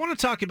up. But I want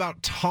to talk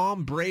about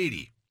Tom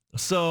Brady.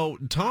 So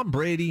Tom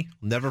Brady,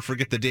 never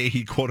forget the day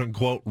he quote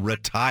unquote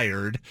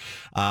retired.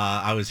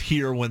 I was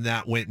here when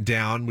that went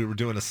down. We were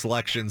doing a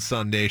Selection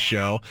Sunday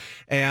show,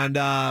 and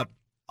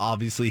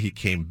obviously he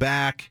came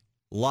back.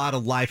 A lot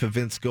of life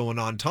events going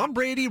on. Tom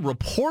Brady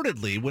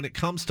reportedly, when it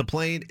comes to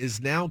playing, is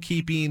now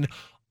keeping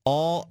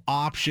all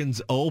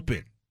options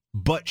open.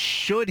 But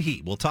should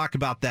he? We'll talk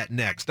about that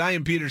next. I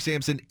am Peter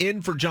Sampson,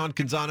 in for John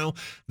Canzano.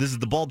 This is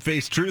the Bald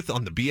Faced Truth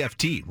on the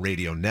BFT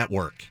Radio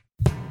Network.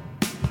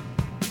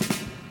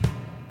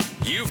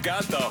 You've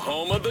got the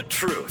home of the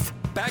truth.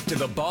 Back to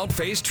the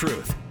Bald-Faced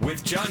Truth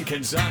with John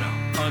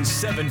Canzano on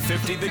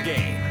 750 The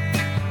Game.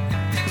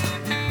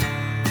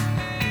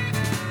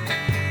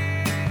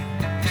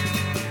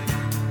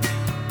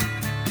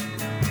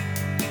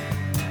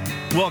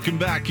 Welcome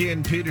back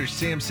in. Peter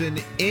Sampson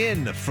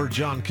in for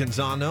John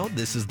Canzano.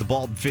 This is the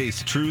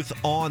Bald-Faced Truth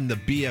on the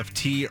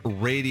BFT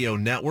Radio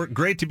Network.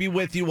 Great to be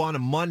with you on a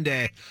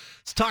Monday.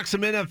 Let's talk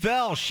some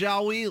NFL,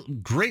 shall we?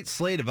 Great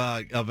slate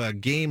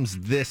of games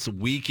this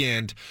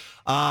weekend.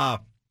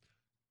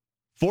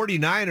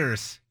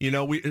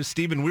 49ers,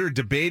 Stephen, we were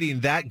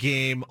debating that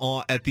game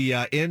at the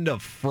end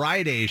of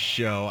Friday's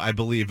show, I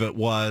believe it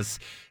was.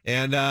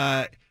 And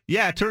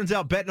it turns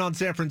out betting on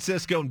San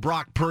Francisco and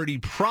Brock Purdy,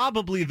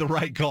 probably the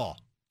right call.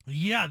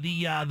 Yeah,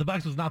 the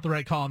Bucs was not the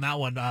right call on that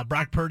one.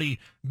 Brock Purdy,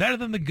 better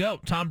than the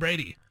GOAT, Tom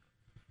Brady.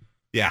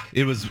 Yeah,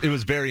 it was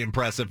very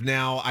impressive.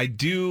 Now, I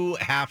do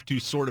have to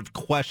sort of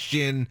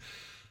question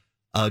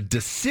a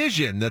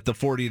decision that the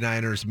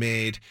 49ers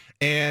made,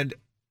 and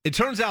it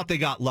turns out they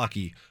got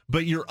lucky,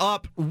 but you're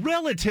up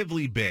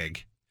relatively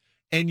big,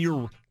 and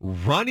you're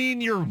running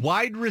your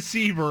wide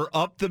receiver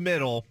up the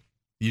middle.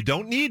 You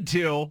don't need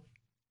to,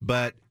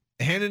 but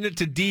handing it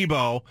to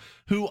Debo,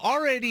 who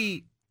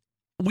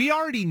we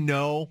already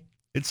know,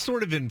 it's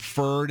sort of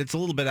inferred, it's a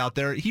little bit out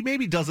there, he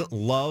maybe doesn't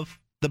love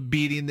the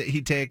beating that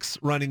he takes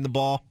running the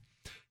ball.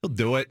 He'll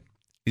do it.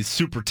 He's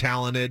super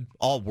talented,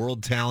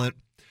 all-world talent.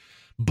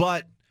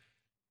 But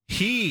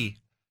he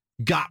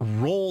got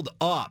rolled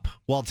up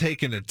while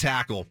taking a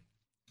tackle,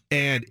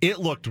 and it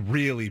looked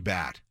really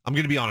bad. I'm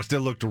going to be honest. It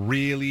looked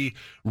really,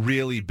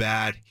 really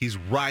bad. He's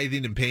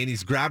writhing in pain.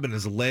 He's grabbing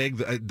his leg,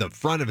 the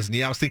front of his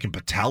knee. I was thinking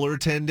patellar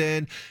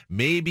tendon,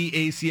 maybe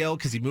ACL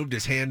because he moved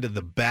his hand to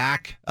the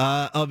back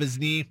of his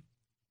knee.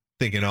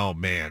 Thinking, oh,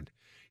 man.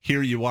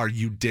 Here you are.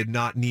 You did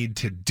not need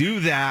to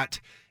do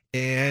that,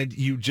 and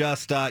you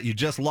just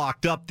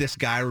locked up this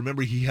guy.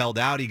 Remember, he held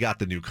out. He got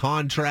the new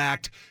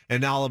contract,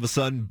 and now all of a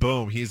sudden,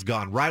 boom, he's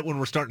gone. Right when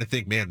we're starting to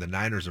think, man, the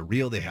Niners are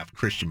real. They have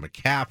Christian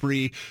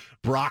McCaffrey,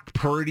 Brock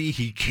Purdy.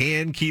 He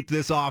can keep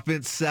this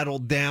offense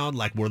settled down.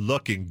 Like, we're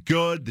looking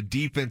good. The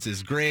defense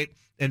is great,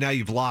 and now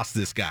you've lost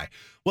this guy.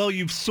 Well,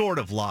 you've sort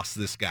of lost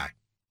this guy.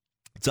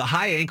 It's a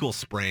high ankle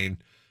sprain.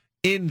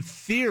 In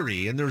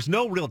theory, and there's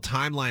no real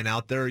timeline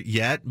out there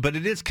yet, but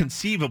it is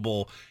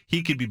conceivable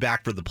he could be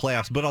back for the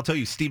playoffs. But I'll tell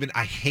you, Steven,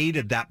 I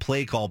hated that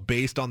play call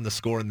based on the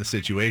score and the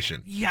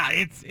situation. Yeah,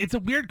 it's a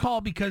weird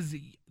call because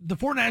the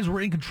 49ers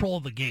were in control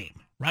of the game,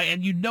 right?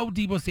 And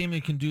Deebo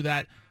Samuel can do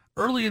that.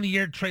 Early in the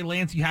year, Trey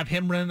Lance, you have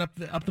him running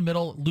up the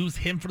middle, lose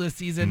him for the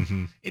season.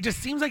 Mm-hmm. It just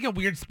seems like a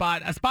weird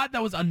spot, a spot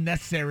that was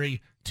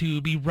unnecessary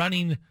to be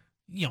running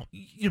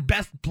your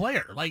best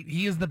player. Like,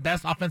 he is the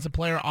best offensive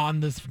player on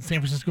this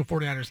San Francisco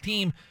 49ers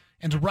team,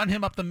 and to run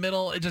him up the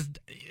middle,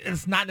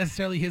 it's not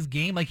necessarily his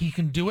game. Like, he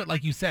can do it,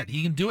 like you said.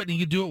 He can do it, and he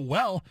can do it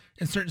well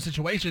in certain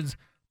situations,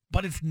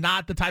 but it's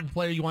not the type of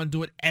player you want to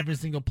do it every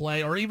single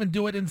play, or even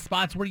do it in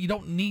spots where you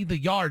don't need the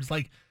yards.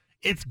 Like,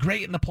 it's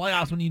great in the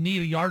playoffs when you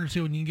need a yard or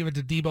two, and you can give it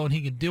to Debo, and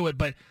he can do it,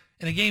 but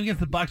in a game against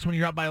the Bucs when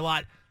you're up by a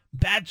lot,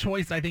 bad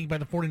choice, I think, by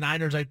the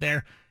 49ers right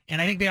there,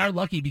 and I think they are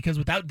lucky because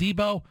without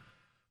Debo,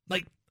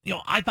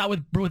 I thought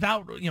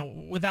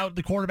without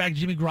the quarterback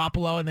Jimmy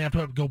Garoppolo, and they have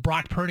to go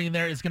Brock Purdy in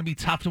there, it's going to be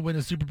tough to win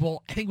a Super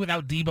Bowl. I think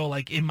without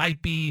Debo, it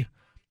might be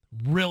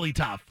really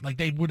tough. Like,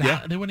 they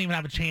wouldn't even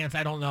have a chance.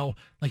 I don't know.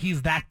 Like,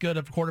 he's that good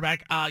of a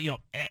quarterback. Like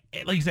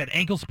you said,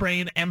 ankle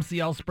sprain,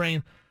 MCL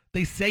sprain.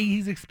 They say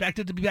he's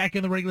expected to be back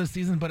in the regular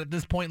season, but at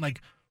this point,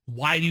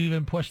 why do you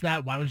even push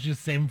that? Why would you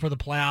just save him for the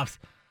playoffs?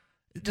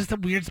 Just a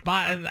weird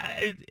spot. And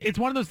it's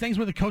one of those things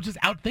where the coaches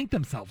outthink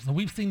themselves. And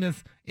we've seen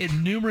this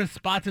in numerous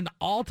spots in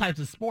all types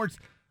of sports.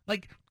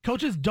 Like,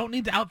 coaches don't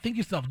need to outthink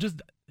yourself.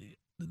 Just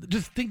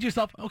think to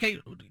yourself, okay,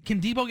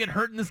 can Debo get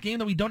hurt in this game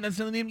that we don't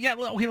necessarily need him? Yeah,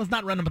 okay, let's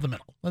not run him up the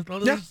middle.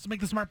 Let's just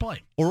make the smart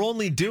play. Or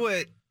only do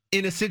it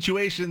in a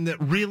situation that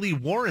really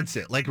warrants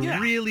it,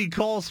 really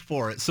calls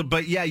for it. So,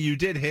 but yeah, you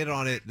did hit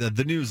on it.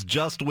 The news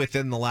just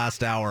within the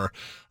last hour,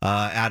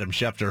 Adam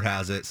Schefter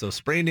has it. So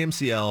sprained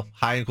MCL,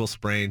 high ankle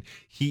sprain.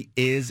 He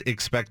is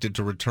expected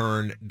to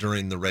return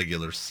during the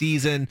regular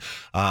season.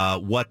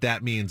 What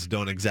that means,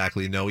 don't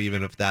exactly know,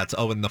 even if that's,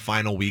 in the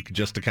final week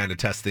just to kind of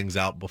test things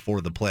out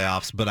before the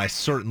playoffs. But I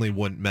certainly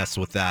wouldn't mess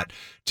with that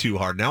too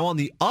hard. Now, on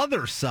the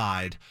other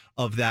side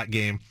of that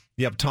game,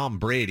 you have Tom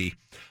Brady.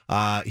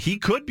 He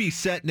could be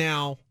set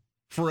now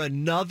for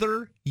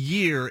another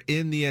year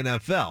in the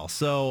NFL.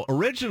 So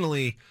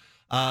originally,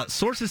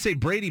 sources say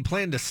Brady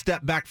planned to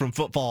step back from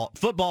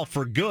football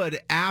for good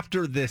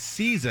after this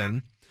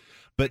season.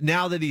 But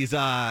now that he's,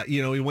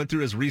 he went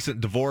through his recent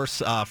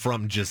divorce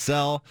from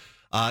Giselle,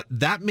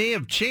 that may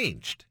have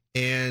changed.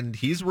 And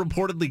he's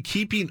reportedly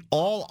keeping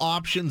all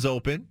options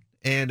open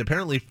and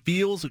apparently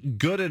feels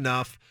good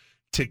enough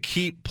to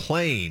keep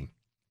playing.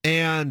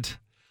 And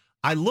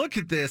I look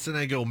at this and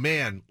I go,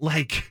 man,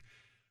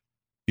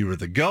 you were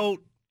the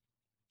GOAT.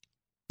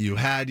 You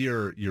had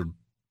your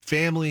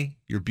family,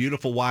 your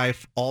beautiful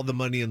wife, all the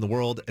money in the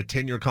world, a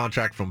 10-year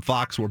contract from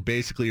Fox where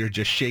basically you're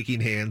just shaking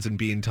hands and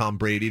being Tom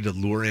Brady to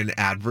lure in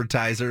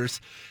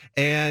advertisers.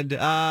 And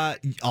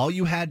all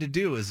you had to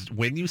do is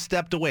when you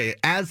stepped away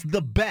as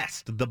the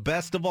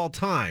best of all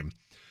time,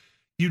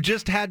 you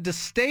just had to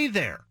stay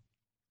there.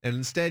 And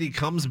instead he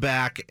comes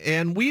back,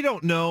 and we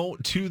don't know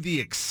to the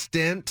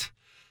extent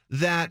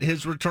that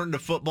his return to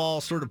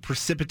football sort of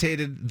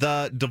precipitated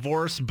the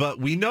divorce, but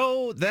we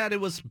know that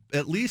it was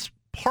at least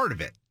part of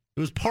it. It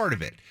was part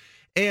of it.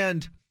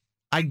 And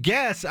I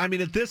guess, at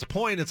this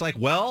point, it's like,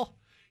 well,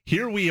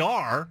 here we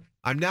are.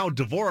 I'm now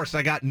divorced.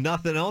 I got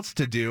nothing else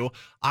to do.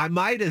 I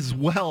might as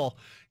well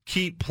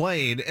keep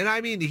playing.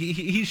 And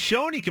he's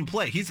shown he can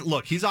play. He's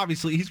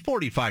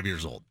 45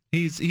 years old.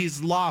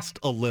 He's lost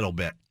a little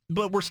bit.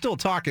 But we're still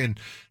talking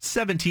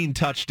 17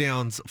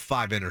 touchdowns,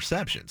 5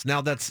 interceptions. Now,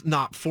 that's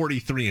not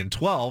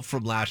 43-12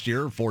 from last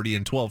year, or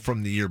 40-12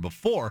 from the year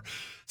before.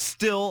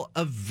 Still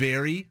a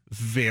very,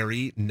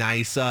 very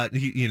nice,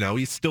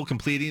 he's still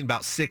completing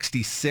about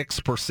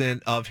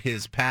 66% of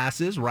his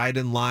passes, right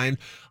in line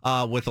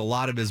with a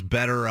lot of his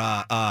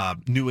better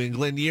New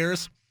England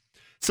years.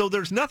 So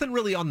there's nothing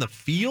really on the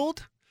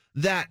field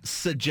that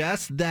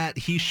suggests that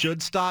he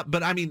should stop.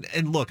 But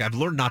and look, I've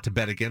learned not to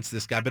bet against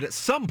this guy, but at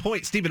some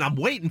point, Steven, I'm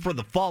waiting for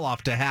the fall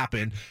off to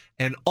happen.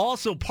 And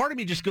also part of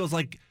me just goes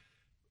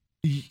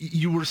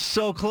you were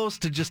so close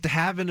to just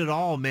having it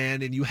all,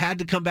 man. And you had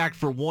to come back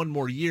for one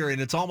more year.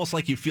 And it's almost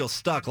like you feel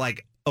stuck.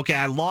 Okay,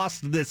 I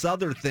lost this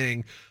other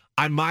thing.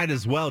 I might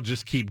as well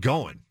just keep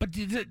going. But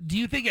do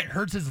you think it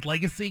hurts his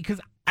legacy? Because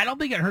I don't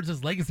think it hurts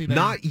his legacy.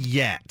 Not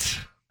yet.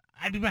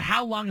 But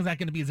how long is that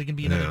going to be? Is it going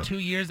to be another 2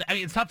 years?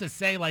 It's tough to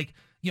say.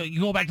 You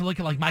go back to look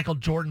at Michael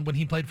Jordan when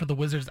he played for the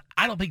Wizards.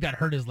 I don't think that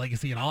hurt his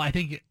legacy at all. I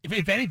think,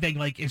 if anything,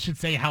 it should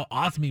say how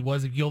awesome he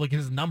was. If you look at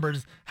his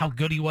numbers, how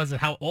good he was and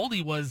how old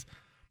he was.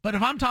 But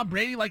if I'm Tom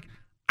Brady,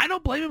 I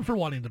don't blame him for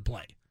wanting to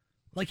play.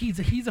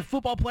 He's a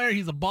football player.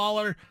 He's a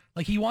baller.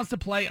 He wants to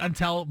play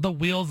until the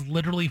wheels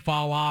literally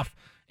fall off.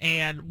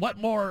 And what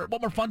more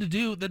fun to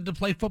do than to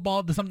play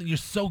football to something you're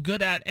so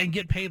good at and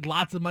get paid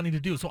lots of money to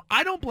do. So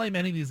I don't blame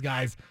any of these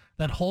guys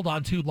that hold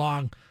on too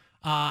long.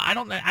 I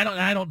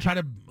don't try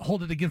to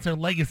hold it against their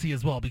legacy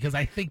as well, because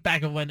I think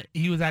back of when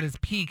he was at his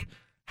peak,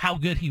 how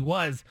good he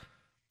was.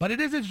 But it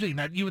is interesting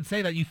that you would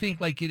say that you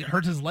think it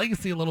hurts his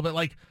legacy a little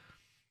bit.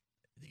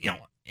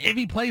 If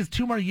he plays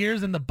 2 more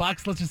years and the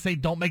Bucs, let's just say,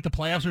 don't make the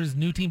playoffs, or his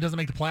new team doesn't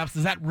make the playoffs,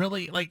 is that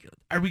really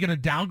are we going to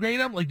downgrade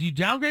him? Do you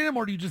downgrade him,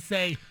 or do you just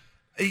say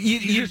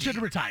you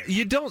should retire?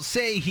 You don't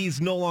say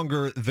he's no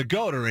longer the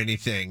GOAT or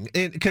anything.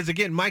 Because,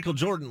 again, Michael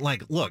Jordan,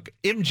 look,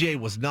 MJ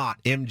was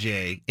not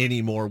MJ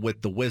anymore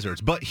with the Wizards,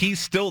 but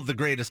he's still the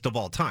greatest of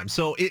all time.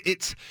 So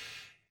it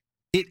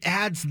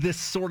adds this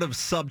sort of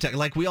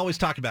subtext. We always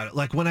talk about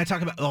it. When I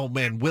talk about, oh,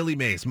 man, Willie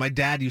Mays. My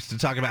dad used to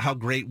talk about how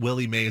great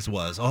Willie Mays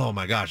was. Oh,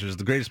 my gosh, he was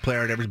the greatest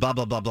player at every blah,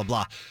 blah, blah, blah,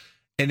 blah.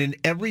 And in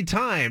every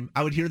time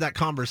I would hear that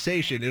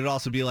conversation, it would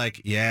also be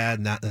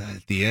at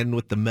the end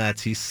with the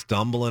Mets, he's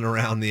stumbling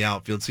around the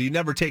outfield. So you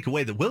never take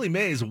away that Willie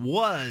Mays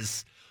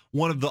was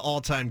one of the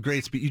all-time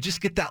greats, but you just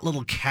get that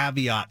little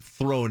caveat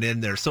thrown in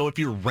there. So if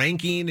you're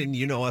ranking, and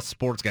us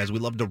sports guys, we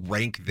love to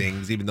rank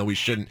things, even though we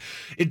shouldn't.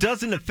 It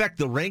doesn't affect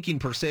the ranking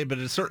per se, but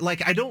it's certain.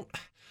 I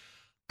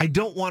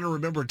don't want to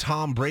remember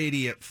Tom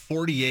Brady at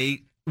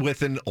 48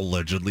 with an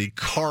allegedly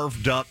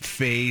carved up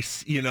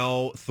face,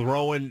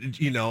 throwing,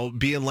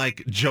 being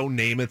like Joe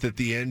Namath at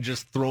the end,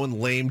 just throwing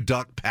lame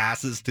duck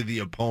passes to the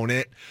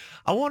opponent.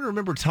 I want to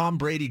remember Tom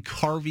Brady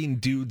carving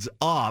dudes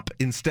up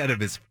instead of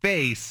his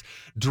face,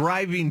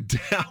 driving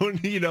down,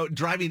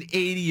 driving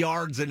 80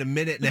 yards in a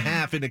minute and a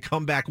half in a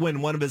comeback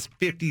win, one of his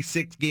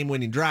 56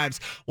 game-winning drives,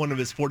 one of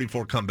his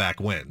 44 comeback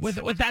wins.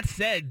 With that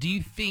said, do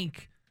you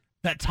think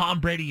that Tom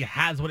Brady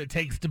has what it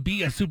takes to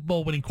be a Super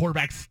Bowl winning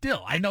quarterback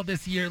still? I know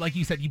this year, like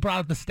you said, you brought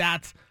up the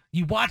stats.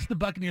 You watch the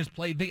Buccaneers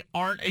play. They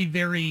aren't a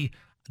very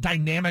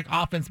dynamic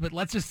offense, but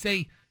let's just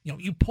say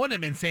you put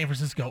him in San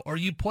Francisco or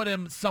you put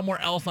him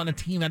somewhere else on a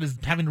team that is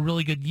having a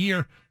really good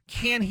year,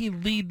 can he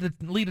lead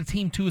a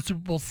team to a Super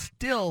Bowl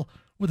still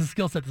with the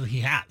skill set that he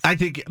has? I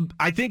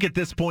think at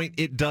this point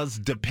it does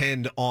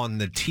depend on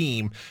the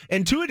team.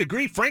 And to a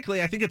degree,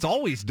 frankly, I think it's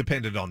always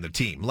dependent on the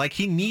team. Like,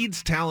 he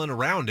needs talent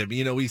around him.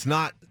 He's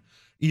not,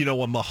 a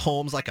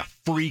Mahomes, like a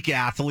freak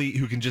athlete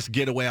who can just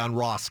get away on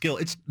raw skill.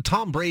 It's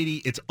Tom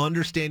Brady. It's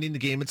understanding the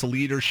game. It's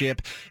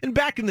leadership. And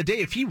back in the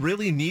day, if he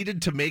really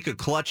needed to make a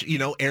clutch,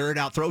 air it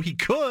out throw, he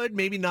could.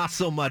 Maybe not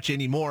so much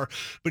anymore.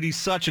 But he's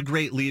such a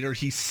great leader.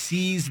 He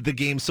sees the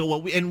game so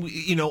well.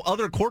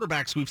 Other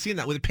quarterbacks, we've seen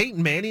that with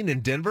Peyton Manning in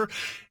Denver.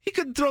 He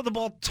couldn't throw the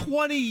ball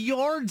 20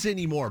 yards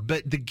anymore.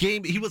 But the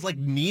game, he was like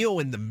Neo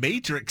in the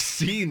Matrix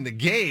seeing the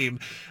game.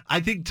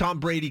 I think Tom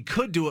Brady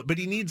could do it, but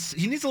he needs a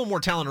little more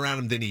talent around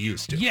him than he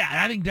used to. Yeah,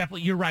 I think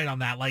definitely you're right on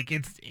that. Like,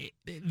 it's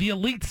the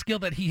elite skill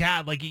that he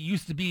had. Like, it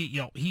used to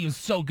be, he was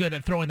so good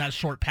at throwing that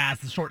short pass,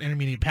 the short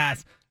intermediate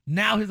pass.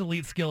 Now his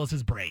elite skill is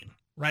his brain,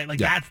 right? Like,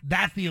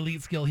 that's the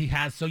elite skill he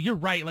has. So you're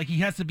right. Like, he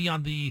has to be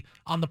on the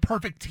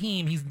perfect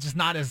team. He's just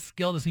not as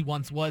skilled as he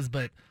once was.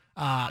 But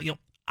I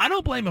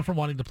don't blame him for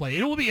wanting to play.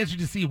 It will be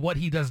interesting to see what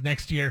he does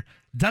next year.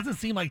 Doesn't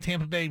seem like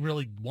Tampa Bay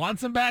really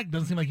wants him back.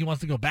 Doesn't seem like he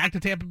wants to go back to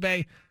Tampa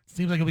Bay.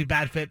 Seems like he'll be a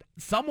bad fit.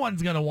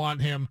 Someone's going to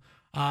want him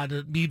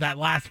to be that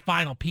last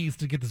final piece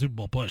to get the Super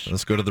Bowl push.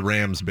 Let's go to the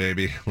Rams,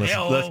 baby.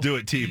 Let's do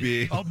it,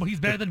 TB. Oh,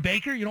 he's better than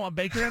Baker? You don't want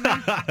Baker in there?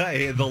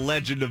 Hey, the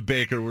legend of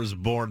Baker was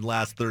born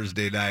last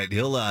Thursday night.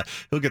 He'll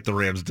get the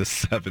Rams to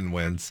 7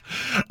 wins.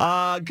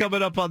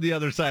 Coming up on the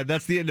other side,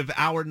 that's the end of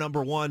hour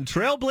number 1.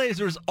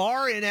 Trailblazers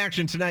are in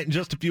action tonight in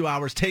just a few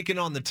hours, taking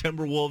on the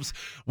Timberwolves.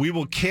 We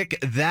will kick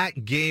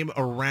that game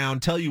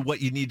around, tell you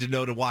what you need to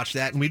know to watch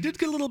that. And we did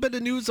get a little bit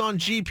of news on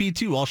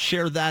GP2. I'll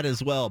share that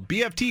as well.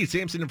 BFT,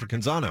 Sampson in for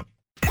Canzano.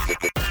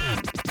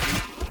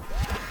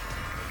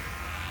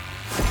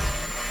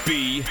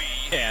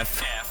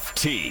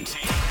 BFT.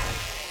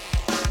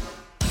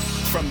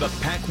 From the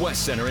Pac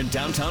West Center in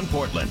downtown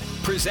Portland,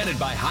 presented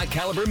by High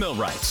Caliber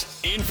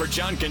Millwrights. In for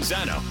John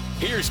Canzano,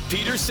 here's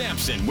Peter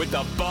Sampson with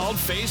the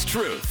Bald-Faced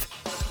Truth.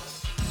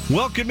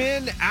 Welcome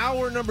in,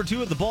 hour number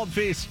 2 of the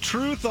Bald-Faced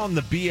Truth on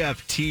the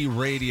BFT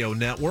Radio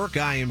Network.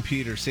 I am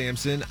Peter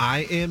Sampson.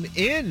 I am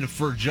in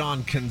for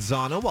John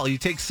Canzano while you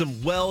take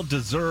some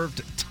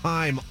well-deserved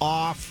time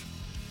off.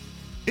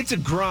 It's a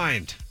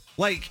grind.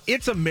 Like,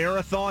 it's a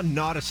marathon,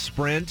 not a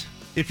sprint,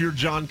 if you're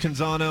John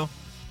Canzano.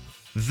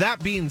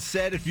 That being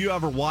said, if you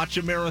ever watch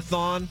a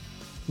marathon,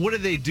 what do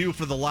they do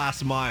for the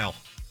last mile?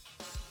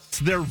 It's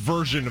their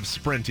version of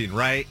sprinting,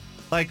 right?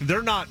 Like,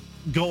 they're not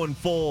going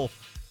full,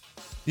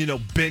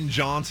 Ben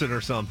Johnson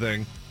or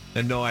something.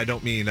 And no, I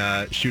don't mean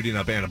shooting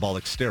up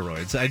anabolic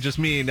steroids. I just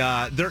mean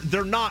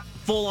they're not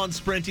full-on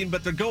sprinting,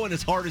 but they're going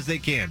as hard as they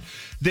can.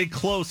 They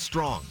close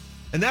strong.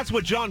 And that's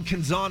what John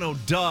Canzano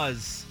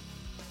does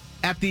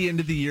at the end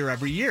of the year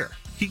every year.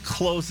 He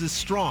closes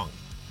strong.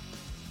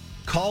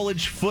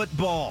 College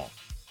football.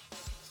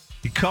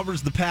 He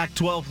covers the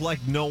Pac-12 like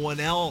no one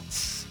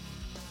else.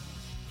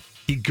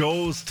 He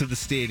goes to the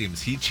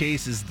stadiums. He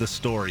chases the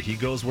story. He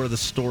goes where the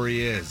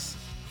story is.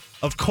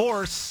 Of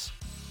course,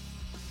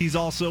 he's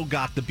also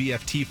got the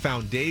BFT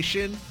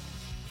Foundation.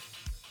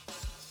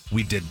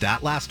 We did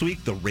that last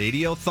week, the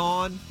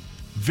Radiothon.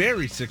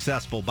 Very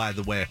successful, by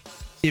the way.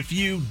 If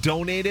you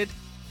donated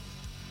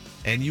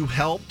and you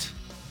helped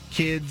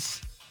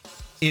kids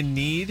in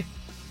need,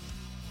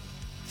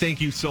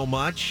 thank you so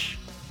much.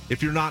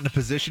 If you're not in a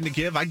position to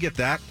give, I get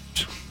that.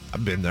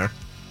 I've been there.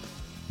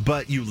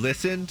 But you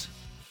listened,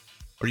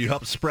 or you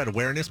helped spread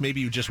awareness.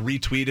 Maybe you just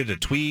retweeted a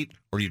tweet,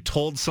 or you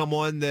told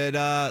someone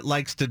that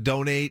likes to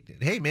donate.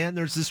 Hey, man,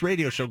 there's this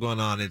radio show going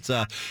on. It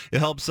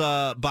helps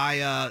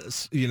buy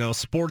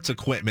sports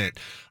equipment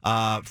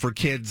for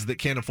kids that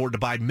can't afford to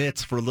buy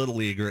mitts for Little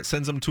League, or it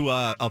sends them to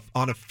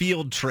on a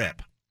field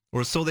trip,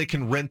 or so they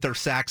can rent their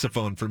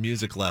saxophone for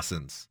music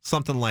lessons,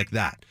 something like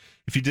that.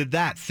 If you did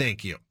that,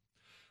 thank you.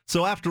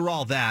 So after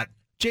all that,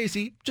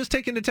 JC, just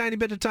taking a tiny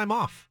bit of time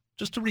off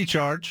just to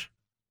recharge.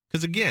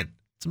 Because again,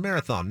 it's a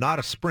marathon, not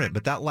a sprint,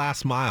 but that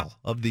last mile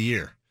of the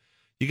year,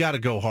 you got to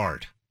go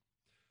hard.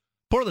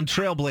 Portland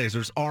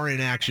Trailblazers are in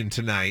action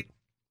tonight,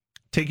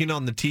 taking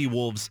on the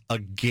T-Wolves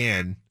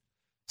again.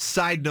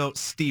 Side note,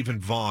 Stephen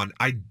Vaughn,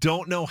 I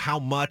don't know how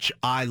much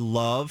I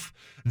love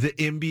the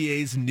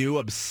NBA's new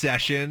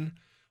obsession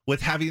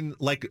with having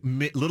like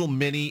little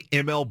mini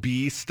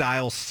MLB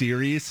style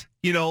series,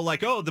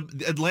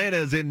 the Atlanta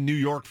is in New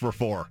York for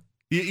 4.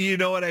 You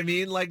know what I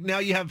mean? Like now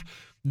you have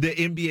the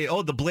NBA.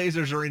 Oh, the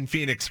Blazers are in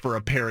Phoenix for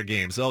a pair of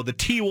games. Oh, the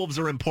T-Wolves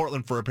are in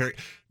Portland for a pair.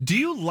 Do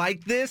you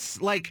like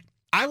this? Like,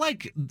 I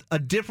like a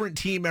different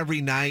team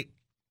every night.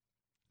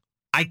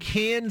 I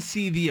can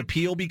see the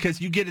appeal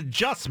because you get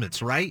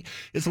adjustments, right?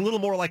 It's a little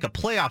more like a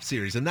playoff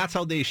series, and that's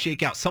how they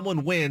shake out.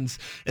 Someone wins,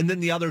 and then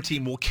the other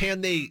team, well,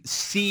 can they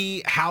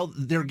see how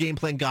their game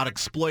plan got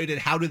exploited?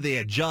 How do they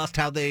adjust?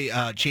 How they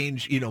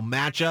change,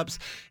 matchups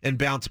and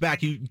bounce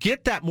back? You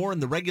get that more in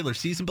the regular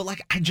season, but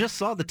I just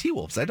saw the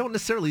T-Wolves. I don't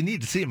necessarily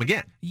need to see them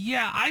again.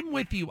 Yeah, I'm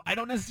with you. I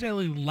don't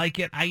necessarily like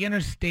it. I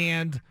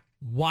understand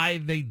why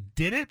they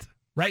did it.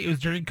 Right? It was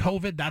during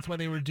COVID. That's why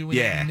they were doing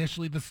it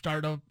initially, the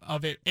start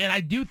of it. And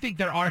I do think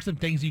there are some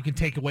things you can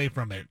take away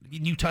from it.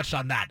 You touched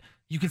on that.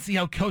 You can see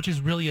how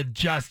coaches really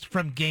adjust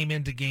from game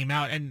in to game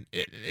out. And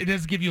it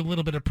does give you a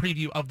little bit of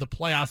preview of the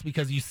playoffs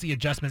because you see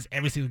adjustments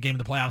every single game in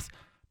the playoffs.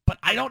 But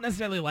I don't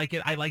necessarily like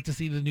it. I like to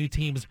see the new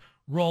teams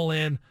roll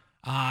in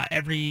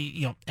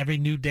every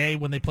new day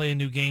when they play a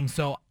new game.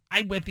 So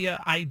I'm with you.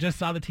 I just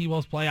saw the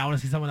T-Wolves play. I want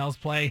to see someone else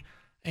play.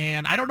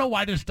 And I don't know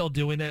why they're still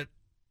doing it.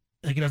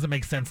 It doesn't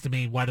make sense to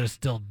me why they're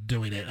still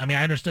doing it. I mean,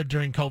 I understood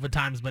during COVID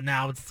times, but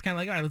now it's kind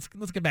of all right,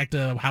 let's get back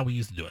to how we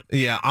used to do it.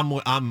 Yeah, I'm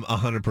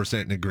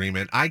 100% in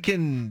agreement. I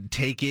can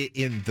take it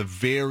in the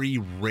very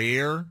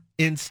rare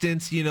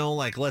instance,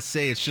 let's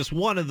say it's just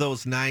one of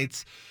those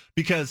nights,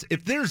 because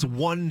if there's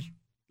one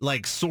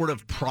sort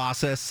of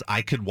process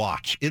I could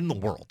watch in the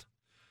world,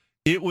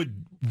 it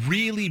would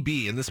really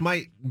be, and this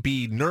might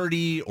be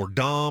nerdy or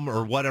dumb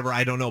or whatever,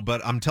 I don't know,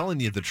 but I'm telling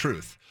you the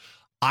truth.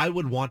 I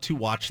would want to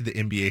watch the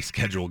NBA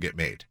schedule get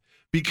made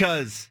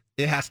because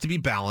it has to be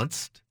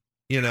balanced.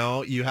 You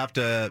have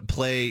to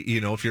play,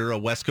 if you're a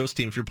West Coast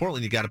team, if you're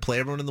Portland, you got to play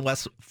everyone in the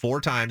West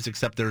 4 times,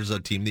 except there's a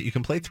team that you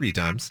can play 3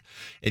 times.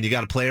 And you got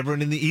to play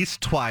everyone in the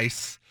East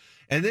twice.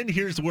 And then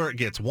here's where it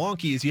gets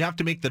wonky is you have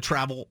to make the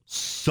travel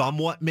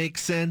somewhat make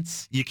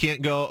sense. You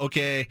can't go,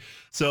 okay,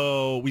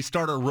 so we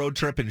start our road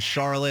trip in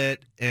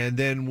Charlotte, and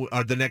then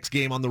the next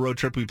game on the road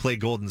trip we play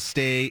Golden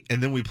State,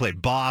 and then we play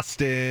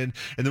Boston,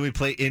 and then we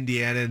play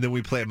Indiana, and then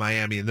we play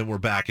Miami, and then we're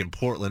back in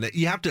Portland.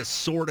 You have to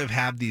sort of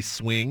have these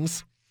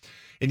swings,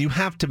 and you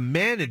have to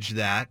manage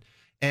that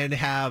and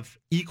have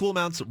equal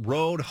amounts of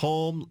road,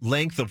 home,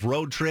 length of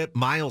road trip,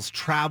 miles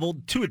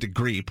traveled to a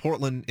degree.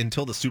 Portland,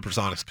 until the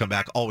Supersonics come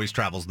back, always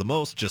travels the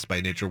most just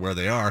by nature where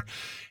they are.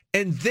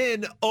 And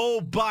then, oh,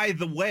 by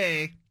the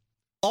way,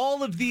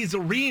 all of these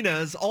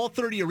arenas, all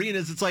 30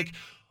 arenas, it's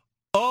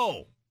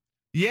oh,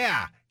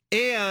 yeah,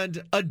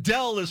 and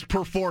Adele is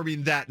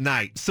performing that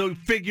night, so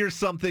figure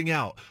something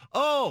out.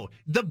 Oh,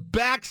 the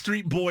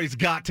Backstreet Boys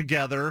got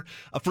together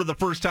for the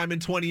first time in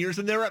 20 years,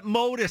 and they're at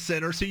Moda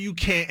Center, so you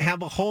can't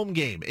have a home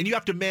game. And you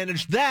have to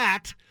manage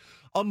that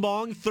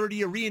among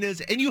 30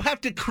 arenas, and you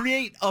have to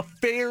create a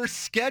fair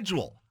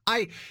schedule.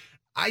 I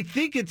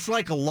think it's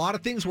like a lot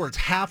of things where it's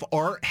half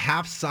art,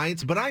 half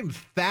science, but I'm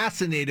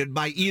fascinated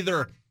by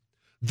either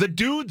the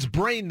dude's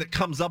brain that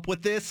comes up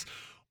with this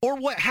or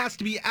what has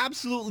to be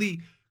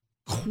absolutely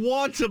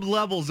quantum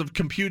levels of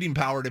computing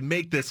power to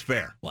make this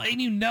fair. Well,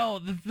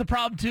 and the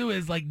problem too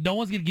is no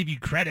one's going to give you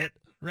credit,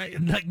 right?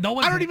 No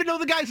one. I don't even know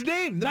the guy's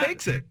name that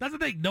makes it. That's the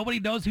thing. Nobody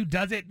knows who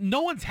does it.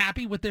 No one's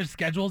happy with their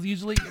schedules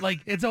usually.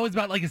 It's always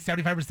about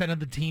 75% of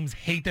the teams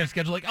hate their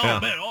schedule.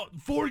 Man,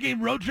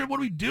 4-game road trip. What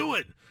are we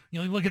doing?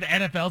 You look at the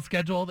NFL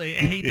schedule. They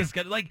hate the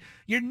schedule.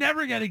 You're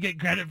never going to get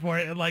credit for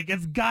it. And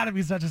it's got to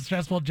be such a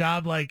stressful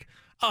job.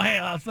 Oh,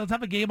 hey, let's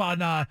have a game on,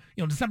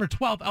 December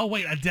 12th. Oh,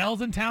 wait, Adele's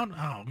in town?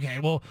 Oh,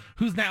 okay. Well,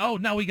 who's now? Oh,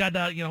 now we got,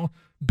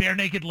 Bare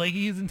Naked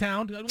Ladies in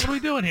town. What are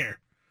we doing here?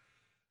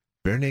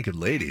 Bare Naked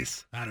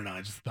Ladies? I don't know.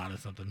 I just thought of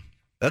something.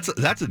 That's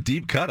a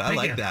deep cut. I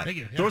like that. Thank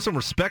you. Yeah. Throw some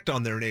respect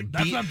on their name.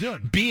 That's what I'm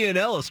doing.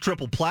 B&L is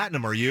triple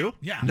platinum. Are you?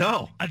 Yeah.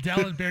 No.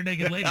 Adele and Bare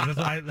Naked Ladies. That's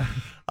why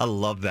I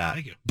love that.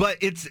 Thank you. But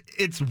it's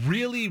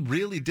really,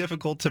 really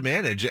difficult to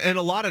manage. And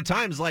a lot of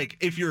times,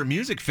 if you're a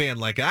music fan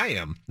like I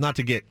am, not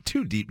to get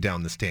too deep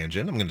down this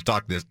tangent, I'm going to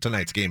talk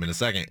tonight's game in a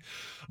second,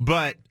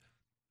 but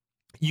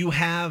you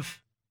have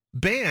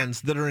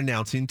bands that are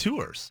announcing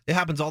tours. It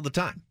happens all the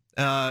time.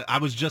 I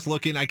was just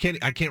looking. I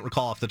can't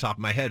recall off the top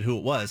of my head who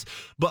it was,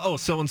 but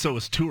so-and-so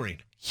is touring.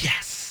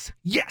 Yes,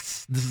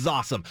 this is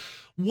awesome.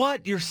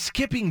 What? You're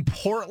skipping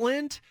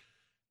Portland?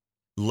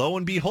 Lo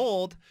and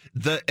behold,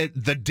 the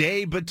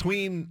day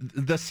between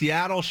the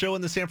Seattle show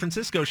and the San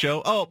Francisco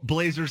show,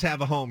 Blazers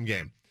have a home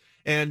game.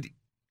 And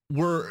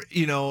we're,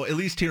 at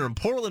least here in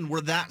Portland,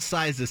 we're that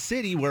size of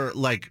city where,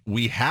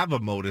 we have a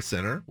Moda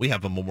Center, we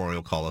have a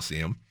Memorial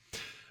Coliseum,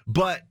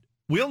 but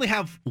we only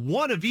have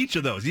one of each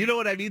of those. You know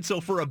what I mean?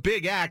 So for a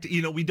big act,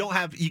 we don't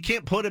have, you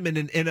can't put them in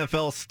an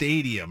NFL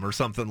stadium or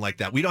something like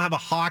that. We don't have a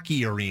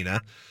hockey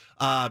arena.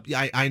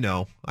 I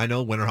know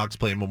Winterhawks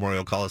play in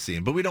Memorial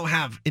Coliseum, but we don't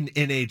have an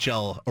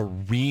NHL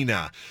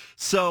arena.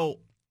 So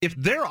if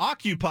they're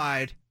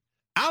occupied,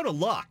 out of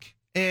luck.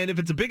 And if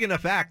it's a big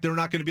enough act, they're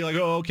not going to be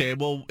okay,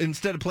 well,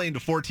 instead of playing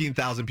to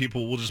 14,000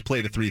 people, we'll just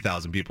play to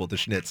 3,000 people at the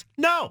Schnitz.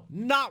 No,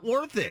 not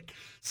worth it.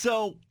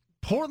 So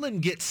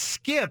Portland gets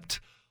skipped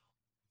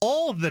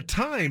all the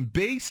time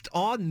based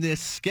on this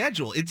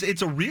schedule.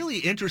 It's a really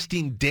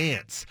interesting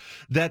dance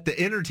that the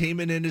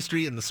entertainment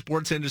industry and the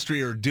sports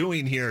industry are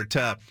doing here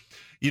to,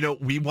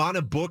 we want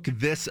to book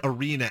this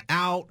arena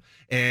out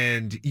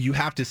and you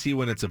have to see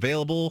when it's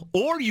available,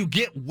 or you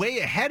get way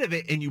ahead of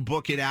it and you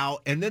book it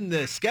out, and then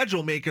the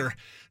schedule maker,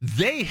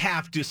 they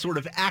have to sort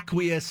of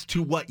acquiesce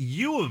to what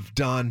you have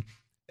done.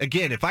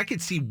 Again, if I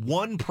could see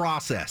one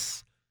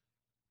process,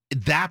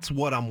 that's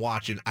what I'm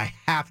watching. I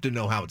have to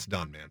know how it's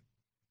done, man.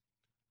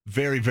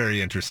 Very,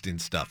 very interesting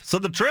stuff. So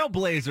the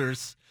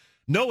Trailblazers,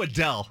 no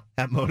Adele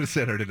at Moda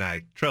Center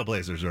tonight.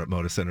 Trailblazers are at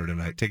Moda Center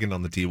tonight, taking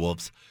on the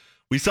T-Wolves.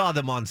 We saw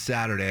them on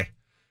Saturday.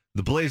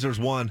 The Blazers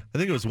won. I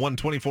think it was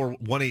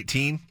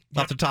 124-118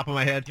 off the top of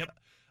my head. Yep.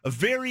 A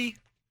very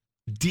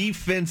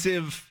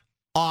defensive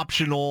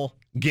optional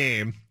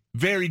game.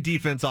 Very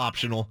defense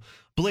optional.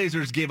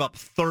 Blazers gave up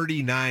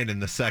 39 in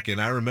the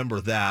second. I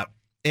remember that.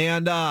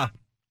 And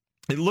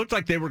it looked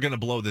like they were going to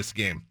blow this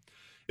game.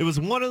 It was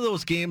one of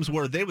those games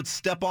where they would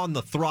step on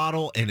the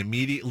throttle and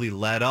immediately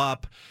let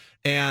up.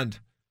 And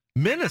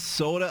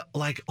Minnesota,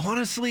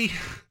 honestly,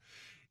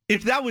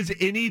 if that was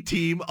any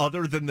team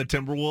other than the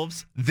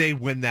Timberwolves, they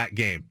win that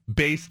game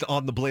based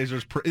on the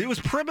Blazers. It was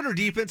perimeter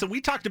defense, and we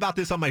talked about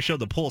this on my show,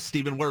 The Pulse,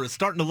 Stephen, where it's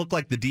starting to look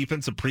like the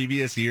defense of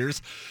previous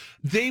years.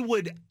 They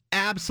would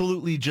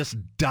absolutely just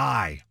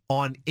die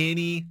on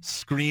any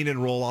screen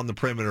and roll on the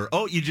perimeter.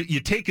 Oh, you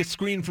take a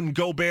screen from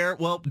Gobert,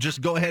 well,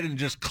 just go ahead and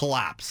just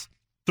collapse.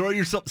 Throw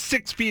yourself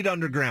 6 feet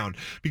underground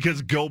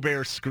because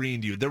Gobert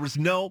screened you. There was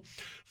no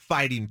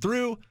fighting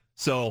through,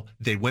 so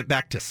they went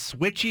back to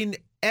switching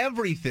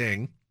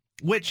everything,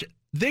 which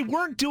they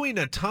weren't doing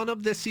a ton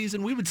of this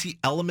season. We would see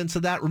elements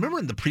of that. Remember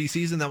in the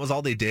preseason, that was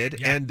all they did,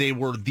 yeah. And they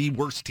were the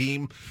worst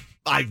team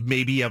I've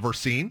maybe ever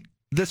seen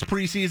this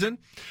preseason.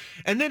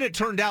 And then it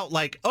turned out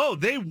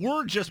they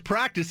were just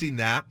practicing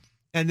that,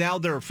 and now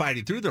they're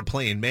fighting through. They're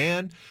playing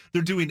man.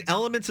 They're doing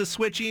elements of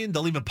switching.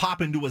 They'll even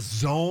pop into a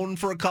zone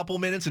for a couple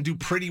minutes and do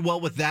pretty well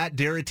with that.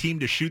 Dare a team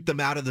to shoot them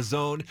out of the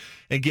zone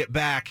and get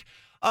back.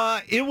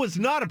 It was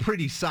not a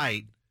pretty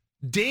sight.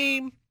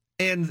 Dame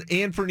and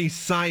Anthony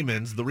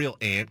Simons, the real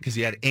Ant, because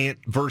you had Ant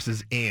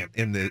versus Ant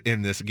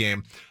in this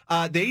game.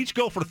 They each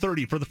go for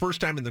 30 for the first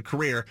time in their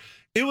career.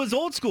 It was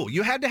old school.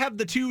 You had to have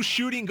the two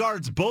shooting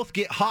guards both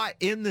get hot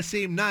in the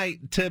same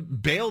night to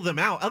bail them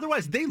out.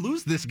 Otherwise, they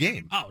lose this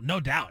game. Oh, no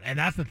doubt. And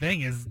that's the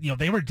thing is,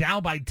 they were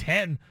down by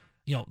 10,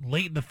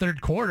 late in the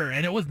third quarter,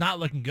 and it was not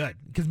looking good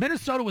because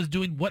Minnesota was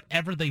doing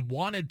whatever they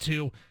wanted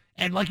to.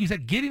 And like you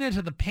said, getting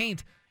into the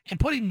paint and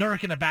putting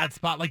Nurk in a bad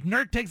spot.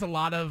 Nurk takes a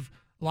lot of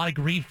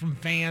grief from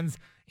fans,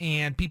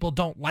 and people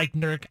don't like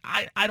Nurk.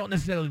 I don't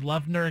necessarily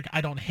love Nurk.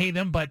 I don't hate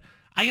him, but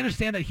I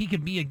understand that he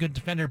can be a good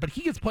defender, but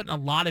he gets put in a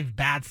lot of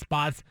bad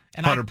spots.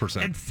 And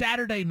 100%. And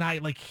Saturday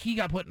night, he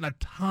got put in a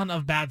ton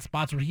of bad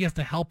spots where he has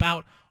to help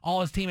out all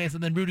his teammates,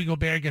 and then Rudy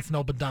Gobert gets an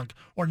open dunk,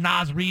 or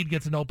Naz Reid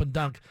gets an open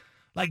dunk.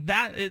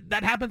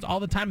 That happens all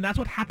the time, and that's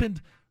what happened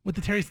with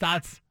the Terry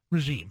Stotts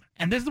regime.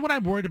 And this is what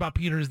I'm worried about,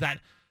 Peter, is that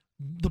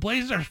the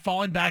Blazers are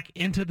falling back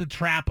into the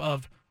trap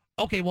of,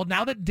 okay, well,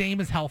 now that Dame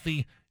is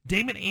healthy,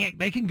 Dame and Ant,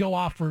 they can go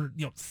off for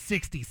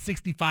 60,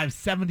 65,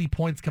 70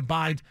 points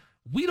combined.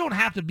 We don't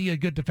have to be a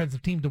good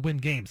defensive team to win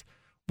games.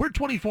 We're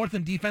 24th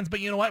in defense, but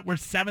you know what? We're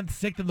 7th,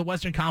 6th in the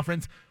Western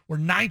Conference. We're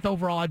 9th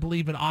overall, I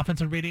believe, in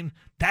offensive rating.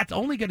 That's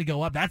only going to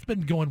go up. That's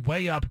been going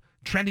way up,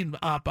 trending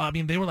up. I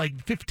mean, they were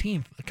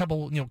 15th a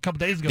couple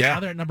days ago. Yeah. Now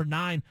they're at number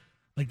 9.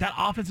 That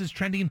offense is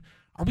trending.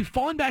 Are we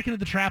falling back into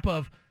the trap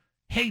of,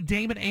 hey,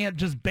 Dame and Ant,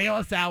 just bail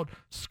us out,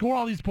 score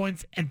all these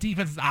points, and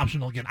defense is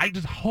optional again? I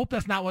just hope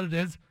that's not what it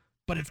is,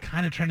 but it's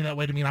kind of trending that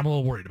way to me, and I'm a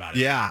little worried about it.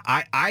 Yeah,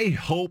 I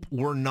hope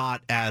we're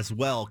not as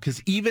well,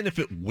 because even if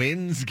it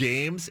wins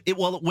games, it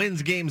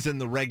wins games in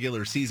the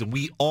regular season.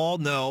 We all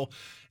know,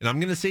 and I'm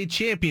going to say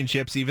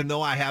championships, even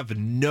though I have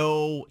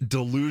no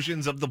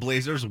delusions of the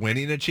Blazers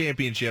winning a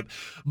championship,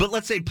 but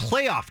let's say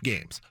playoff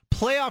games.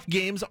 Playoff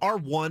games are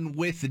won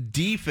with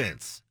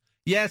defense.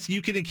 Yes,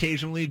 you can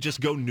occasionally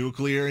just go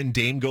nuclear and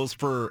Dame goes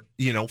for,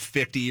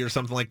 50 or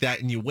something like that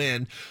and you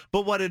win.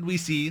 But what did we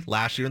see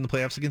last year in the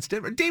playoffs against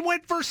Denver? Dame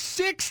went for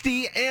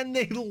 60 and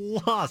they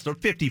lost, or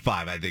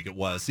 55, I think it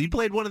was. So he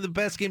played one of the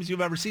best games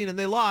you've ever seen and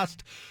they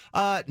lost.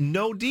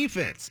 No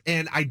defense.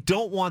 And I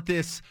don't want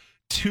this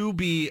to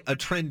be a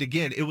trend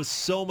again. It was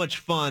so much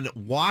fun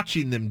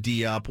watching them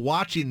D up,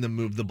 watching them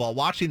move the ball,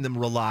 watching them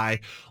rely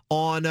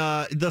on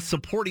the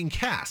supporting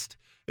cast.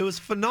 It was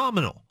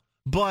phenomenal.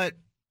 But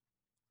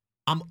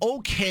I'm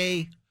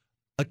okay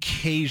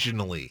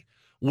occasionally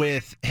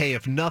with, hey,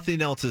 if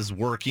nothing else is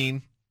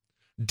working,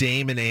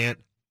 Dame and Ant,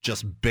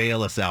 just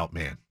bail us out,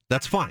 man.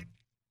 That's fine.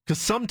 Because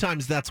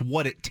sometimes that's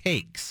what it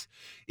takes,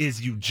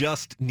 is you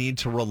just need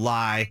to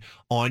rely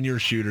on your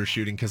shooter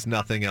shooting because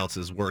nothing else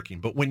is working.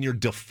 But when you're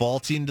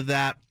defaulting to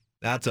that,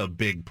 that's a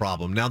big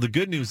problem. Now, the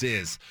good news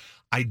is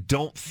I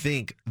don't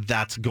think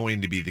that's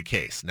going to be the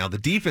case. Now, the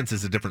defense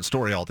is a different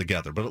story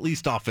altogether, but at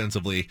least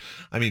offensively,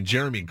 I mean,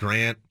 Jeremy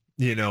Grant,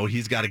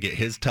 he's got to get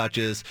his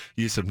touches.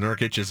 Yusuf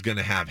Nurkic is going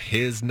to have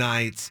his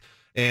nights,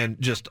 and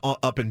just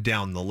up and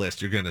down the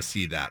list, you're going to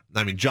see that.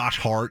 I mean, Josh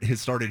Hart has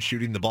started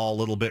shooting the ball a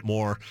little bit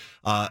more,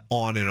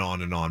 on and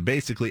on and on.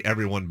 Basically,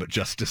 everyone but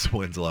Justice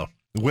Winslow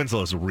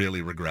Winslow's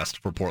really regressed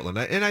for Portland,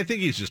 and I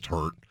think he's just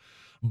hurt.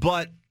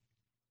 But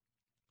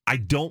I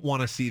don't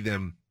want to see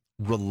them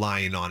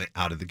relying on it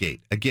out of the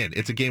gate. Again,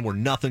 it's a game where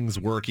nothing's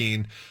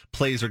working.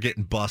 Plays are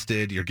getting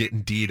busted. You're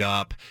getting D'd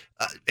up.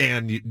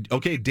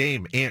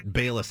 Dame, Ant,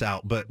 bail us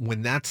out. But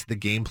when that's the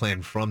game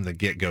plan from the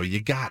get-go,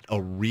 you got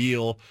a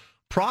real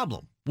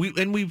problem.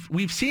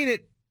 We've seen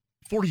it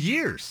for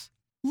years.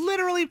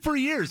 Literally for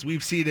years,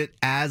 we've seen it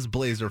as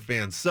Blazer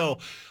fans. So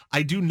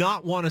I do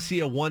not want to see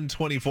a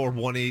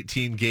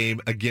 124-118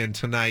 game again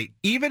tonight.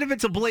 Even if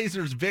it's a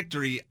Blazers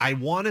victory, I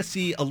want to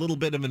see a little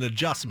bit of an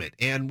adjustment.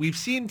 And we've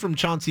seen from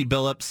Chauncey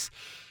Billups,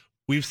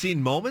 we've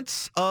seen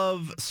moments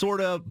of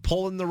sort of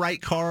pulling the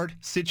right card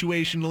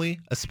situationally,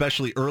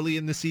 especially early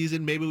in the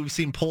season. Maybe we've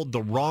seen pulled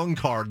the wrong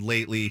card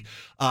lately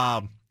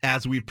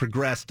as we've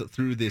progressed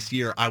through this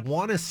year. I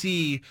want to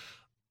see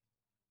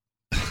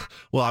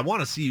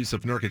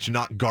Yusuf Nurkic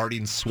not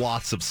guarding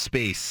swaths of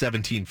space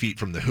 17 feet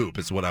from the hoop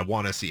is what I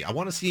want to see. I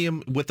want to see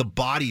him with the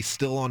body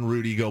still on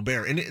Rudy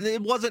Gobert. And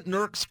it wasn't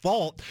Nurk's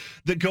fault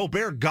that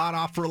Gobert got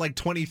off for like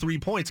 23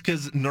 points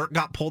because Nurk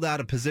got pulled out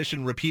of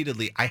position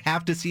repeatedly. I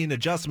have to see an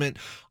adjustment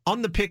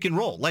on the pick and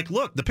roll. Like,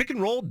 look, the pick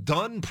and roll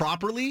done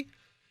properly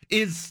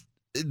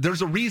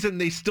there's a reason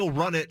they still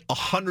run it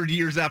 100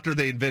 years after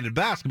they invented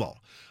basketball.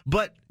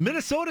 But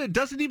Minnesota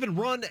doesn't even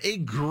run a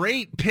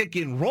great pick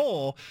and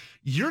roll.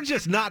 You're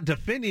just not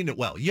defending it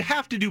well. You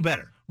have to do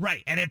better.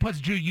 Right, and it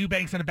puts Drew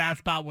Eubanks in a bad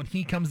spot when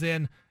he comes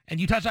in. And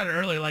you touched on it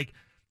earlier, like,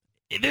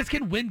 this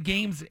can win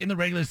games in the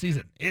regular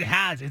season. It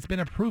has. It's been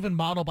a proven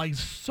model by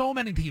so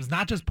many teams,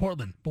 not just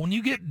Portland. But when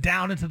you get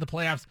down into the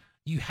playoffs,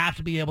 you have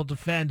to be able to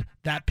defend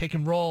that pick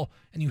and roll,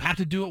 and you have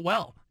to do it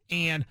well.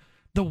 And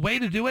the way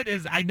to do it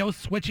is, I know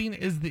switching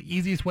is the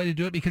easiest way to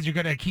do it because you're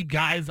going to keep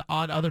guys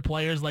on other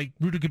players. Like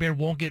Rudy Gobert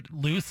won't get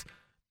loose,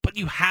 but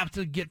you have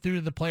to get through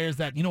to the players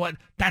that, you know what,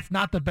 that's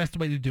not the best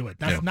way to do it.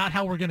 That's not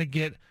how we're going to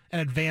get an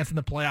advance in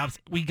the playoffs.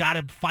 We got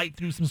to fight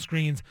through some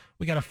screens.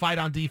 We got to fight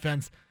on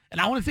defense. And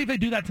I want to see if they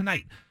do that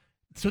tonight.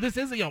 So this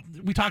is,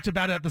 we talked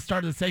about it at the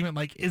start of the segment,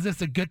 like, is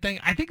this a good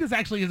thing? I think this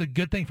actually is a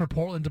good thing for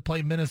Portland to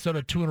play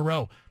Minnesota 2 in a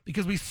row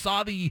because we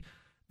saw the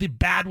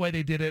bad way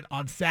they did it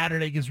on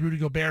Saturday against Rudy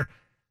Gobert.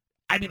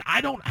 I mean,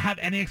 I don't have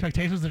any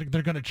expectations that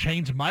they're going to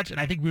change much, and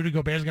I think Rudy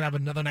Gobert is going to have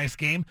another nice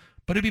game,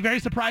 but it'd be very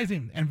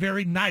surprising and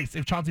very nice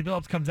if Chauncey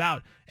Billups comes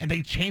out and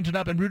they change it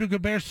up and Rudy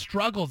Gobert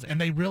struggles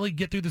and they really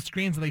get through the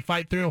screens and they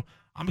fight through.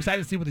 I'm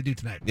excited to see what they do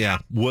tonight. Yeah,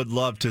 would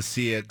love to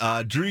see it.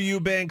 Drew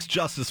Eubanks,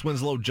 Justice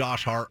Winslow,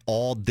 Josh Hart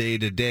all day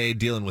today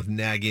dealing with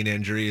nagging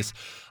injuries.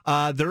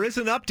 There is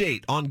an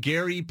update on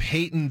Gary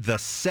Payton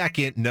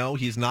II. No,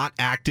 he's not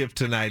active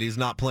tonight. He's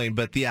not playing,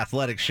 but the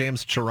Athletic,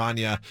 Shams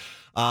Charania,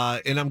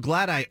 and I'm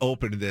glad I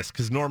opened this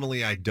because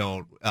normally I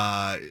don't.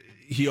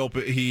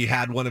 He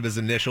had one of his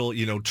initial,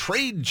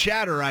 trade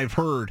chatter, I've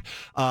heard,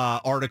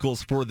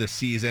 articles for the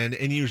season.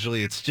 And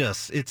usually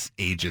it's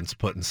agents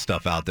putting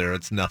stuff out there.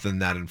 It's nothing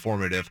that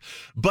informative.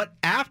 But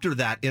after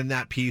that, in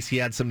that piece, he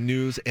had some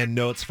news and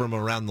notes from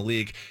around the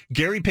league.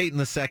 Gary Payton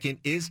II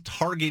is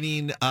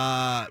targeting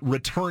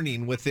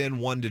returning within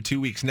 1 to 2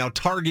 weeks. Now,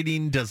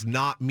 targeting does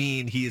not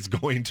mean he is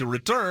going to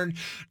return,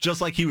 just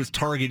like he was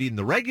targeting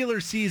the regular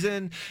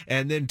season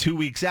and then 2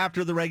 weeks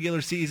after the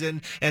regular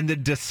season and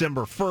then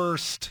December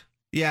 1st.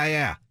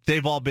 Yeah.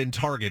 They've all been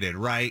targeted,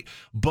 right?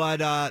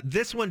 But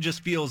this one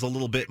just feels a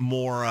little bit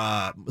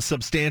more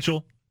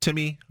substantial to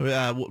me.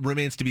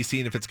 Remains to be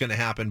seen if it's going to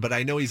happen. But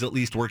I know he's at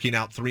least working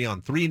out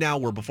 3-on-3 now,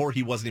 where before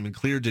he wasn't even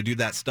cleared to do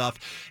that stuff.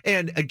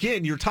 And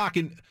again, you're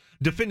talking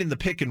defending the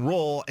pick and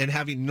roll and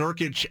having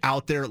Nurkic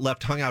out there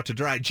left hung out to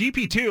dry.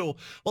 GP2,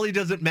 while he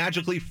doesn't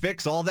magically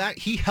fix all that,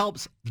 he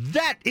helps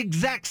that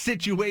exact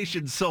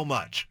situation so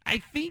much.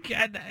 I think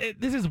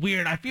this is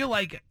weird. I feel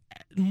like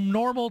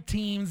normal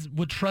teams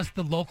would trust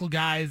the local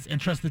guys and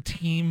trust the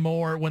team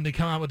more when they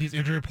come out with these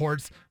injury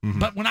reports. Mm-hmm.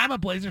 But when I'm a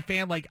Blazer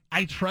fan, like,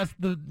 I trust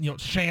the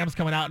Shams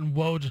coming out and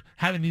Woj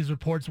having these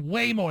reports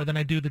way more than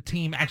I do the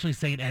team actually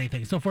saying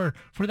anything. So for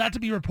that to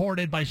be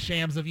reported by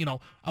Shams of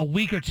a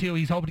week or two,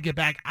 he's hoping to get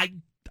back.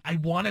 I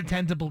want to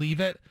tend to believe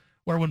it.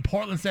 Where when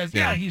Portland says,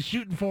 he's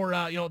shooting for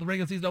the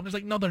regular season opener, it's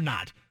like, no, they're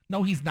not.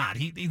 No, he's not.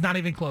 He's not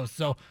even close.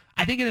 So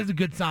I think it is a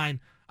good sign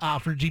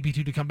for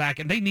GP2 to come back,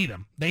 and they need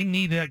him. They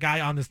need that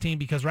guy on this team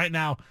because right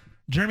now,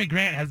 Jeremy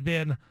Grant has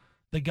been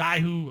the guy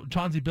who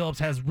Chauncey Billups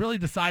has really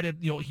decided,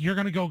 you're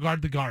going to go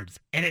guard the guards,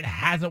 and it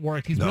hasn't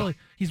worked.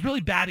 He's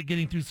really bad at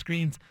getting through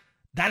screens.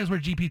 That is where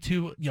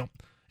GP2,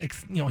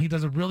 he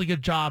does a really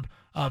good job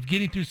of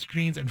getting through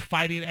screens and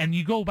fighting. And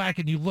you go back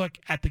and you look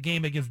at the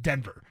game against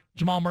Denver.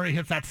 Jamal Murray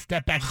hits that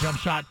step back jump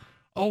shot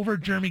over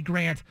Jeremy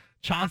Grant.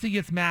 Chauncey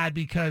gets mad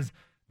because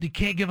they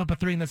can't give up a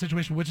three in that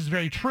situation, which is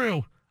very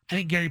true. I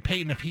think Gary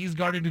Payton, if he's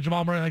guarding to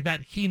Jamal Murray like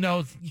that, he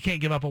knows you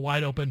can't give up a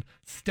wide open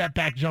step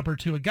back jumper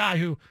to a guy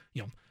who,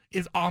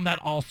 is on that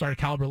all-star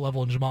caliber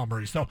level in Jamal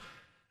Murray. So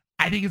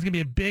I think it's going to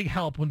be a big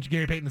help when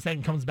Gary Payton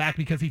II comes back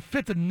because he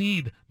fits a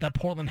need that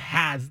Portland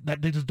has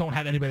that they just don't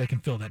have anybody that can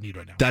fill that need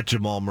right now. That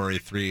Jamal Murray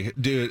three,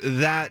 dude,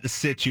 that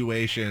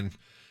situation.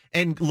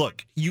 And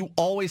look, you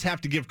always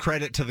have to give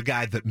credit to the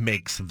guy that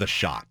makes the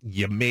shot.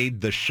 You made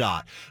the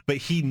shot, but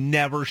he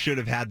never should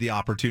have had the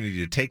opportunity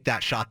to take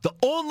that shot. The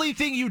only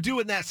thing you do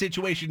in that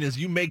situation is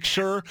you make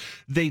sure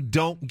they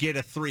don't get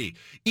a three.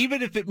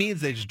 Even if it means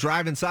they just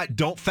drive inside,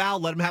 don't foul,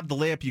 let them have the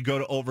layup, you go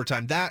to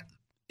overtime. That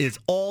is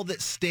all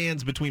that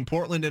stands between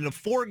Portland and a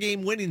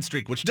 4-game winning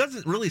streak, which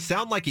doesn't really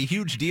sound like a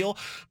huge deal,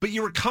 but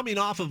you were coming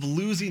off of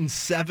losing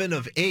 7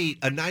 of 8.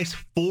 A nice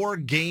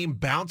 4-game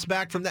bounce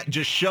back from that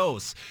just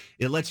shows.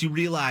 It lets you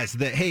realize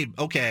that, hey,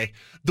 okay,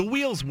 the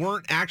wheels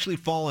weren't actually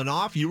falling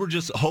off. You were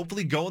just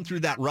hopefully going through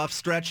that rough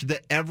stretch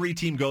that every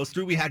team goes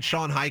through. We had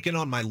Sean Highkin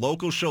on my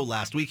local show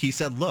last week. He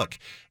said, look,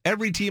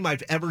 every team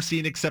I've ever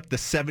seen except the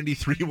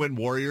 73-win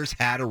Warriors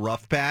had a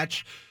rough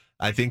patch.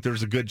 I think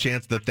there's a good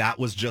chance that that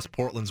was just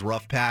Portland's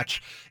rough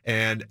patch.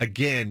 And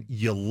again,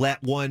 you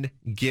let one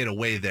get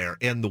away there.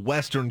 And the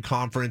Western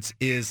Conference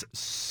is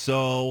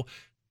so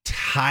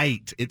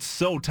tight. It's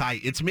so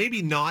tight. It's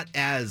maybe not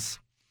as,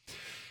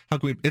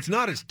 it's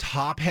not as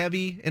top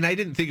heavy. And I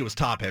didn't think it was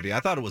top heavy. I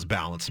thought it was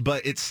balanced,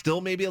 but it's still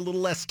maybe a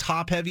little less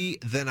top heavy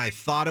than I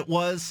thought it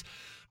was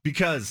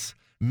because,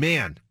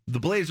 man, the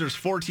Blazers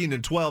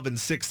 14-12 in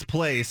 6th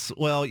place.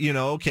 Well,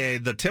 okay,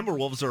 the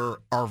Timberwolves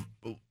are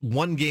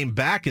 1 game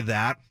back of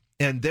that,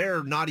 and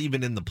they're not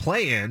even in the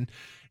play-in.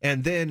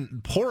 And then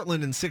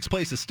Portland in 6th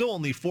place is still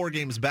only 4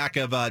 games back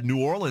of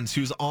New Orleans,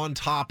 who's on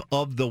top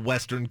of the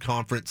Western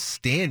Conference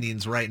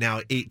standings right now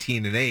at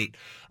 18-8.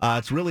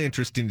 It's really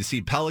interesting to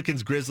see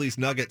Pelicans, Grizzlies,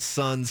 Nuggets,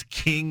 Suns,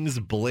 Kings,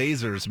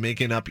 Blazers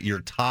making up your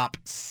top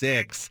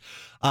 6.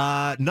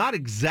 Not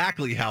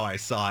exactly how I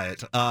saw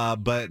it,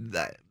 but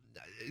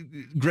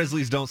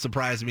Grizzlies don't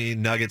surprise me.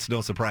 Nuggets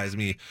don't surprise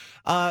me.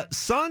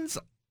 Suns,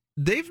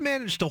 they've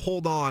managed to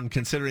hold on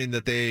considering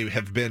that they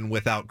have been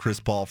without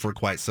Chris Paul for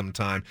quite some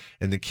time,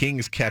 and the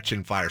Kings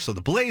catching fire. So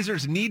the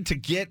Blazers need to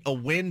get a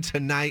win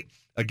tonight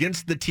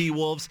against the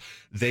T-Wolves.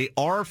 They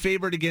are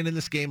favored again in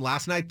this game.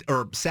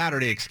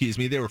 Saturday,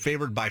 they were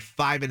favored by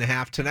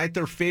 5.5. Tonight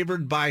they're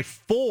favored by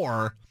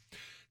 4.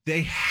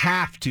 They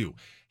have to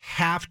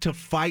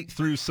fight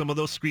through some of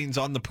those screens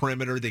on the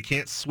perimeter. They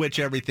can't switch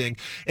everything.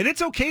 And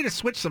it's okay to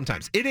switch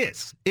sometimes. It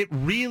is. It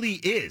really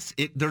is.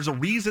 There's a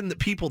reason that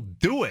people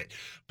do it.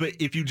 But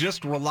if you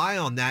just rely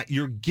on that,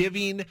 you're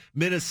giving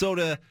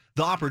Minnesota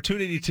the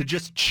opportunity to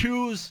just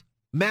choose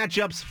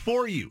matchups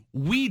for you.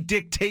 We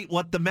dictate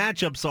what the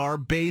matchups are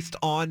based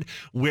on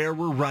where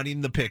we're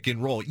running the pick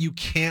and roll. You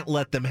can't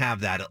let them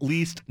have that, at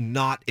least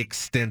not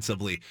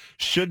extensively.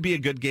 Should be a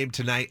good game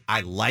tonight.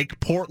 I like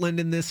Portland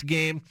in this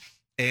game.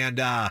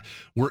 And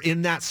we're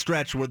in that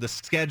stretch where the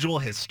schedule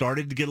has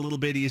started to get a little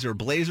bit easier.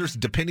 Blazers,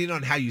 depending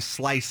on how you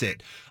slice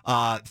it,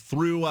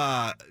 through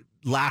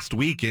last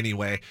week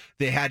anyway,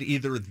 they had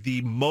either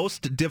the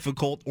most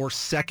difficult or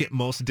second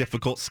most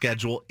difficult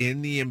schedule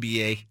in the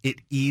NBA. It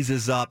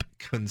eases up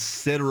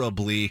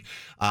considerably,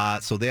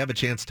 so they have a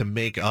chance to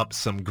make up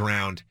some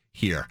ground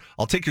here.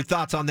 I'll take your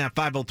thoughts on that.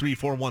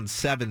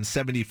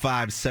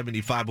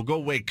 503-417-7575. We'll go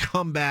away,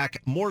 come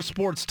back. More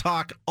sports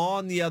talk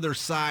on the other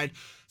side.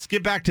 Let's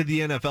get back to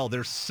the NFL.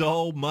 There's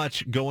so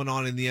much going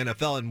on in the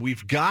NFL, and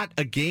we've got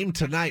a game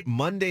tonight,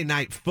 Monday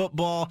Night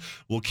Football.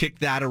 We'll kick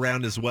that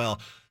around as well.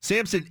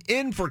 Sampson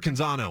in for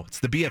Canzano. It's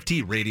the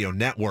BFT Radio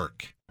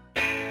Network.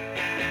 Back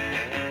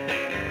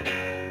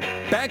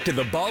to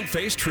the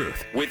Bald-Faced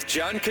Truth with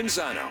John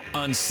Canzano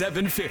on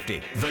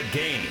 750 The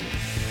Game.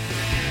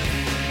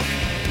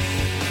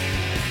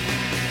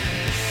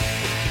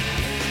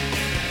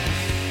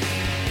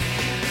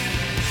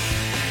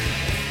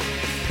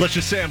 Let's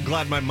just say I'm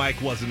glad my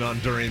mic wasn't on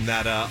during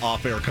that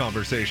off-air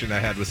conversation I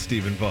had with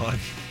Stephen Vaughn.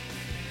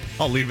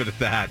 I'll leave it at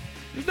that.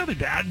 There's nothing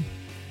bad.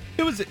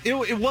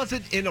 It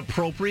wasn't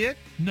inappropriate.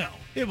 No.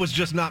 It was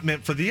just not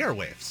meant for the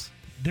airwaves.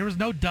 There was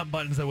no dump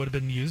buttons that would have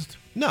been used.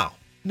 No.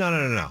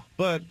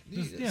 But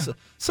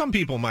some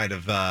people might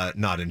have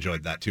not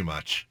enjoyed that too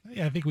much.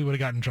 Yeah, I think we would have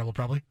gotten in trouble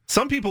probably.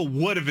 Some people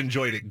would have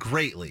enjoyed it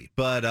greatly,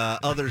 but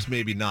others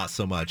maybe not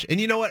so much.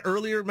 And you know what?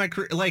 Earlier in my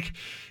career, like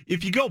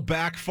if you go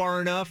back far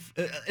enough,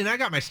 and I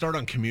got my start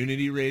on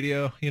community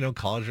radio,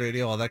 college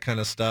radio, all that kind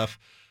of stuff.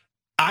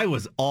 I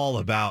was all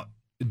about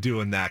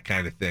doing that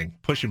kind of thing,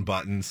 pushing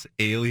buttons,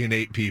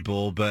 alienate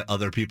people, but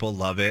other people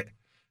love it.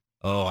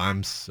 Oh,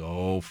 I'm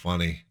so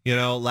funny.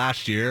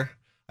 Last year,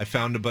 I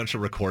found a bunch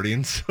of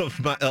recordings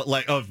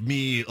of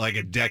me like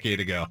a decade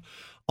ago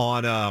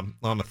on a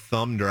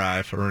thumb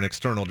drive or an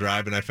external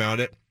drive, and I found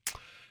it.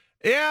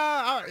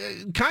 Yeah,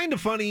 kind of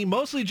funny,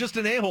 mostly just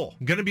an a-hole.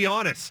 I'm gonna be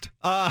honest.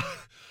 I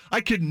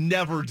could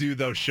never do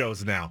those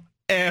shows now,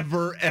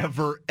 ever,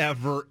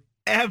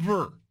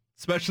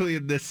 especially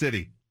in this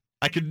city.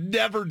 I could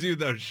never do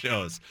those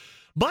shows,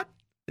 but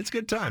it's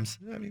good times.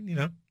 I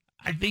mean,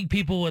 I think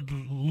people would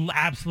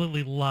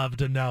absolutely love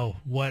to know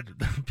what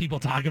people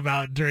talk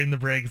about during the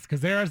breaks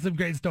because there are some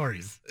great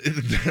stories.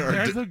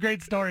 There are some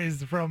great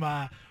stories from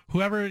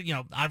whoever,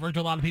 I've worked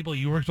with a lot of people.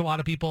 You worked with a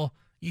lot of people.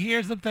 You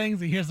hear some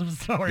things, you hear some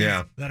stories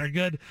that are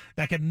good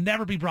that can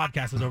never be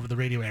broadcasted over the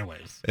radio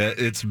airwaves.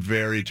 It's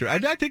very true. I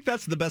think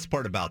that's the best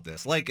part about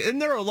this.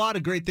 And there are a lot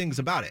of great things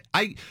about it.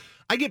 I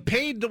get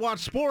paid to watch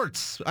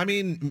sports. I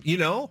mean,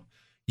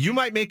 you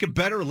might make a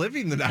better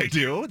living than I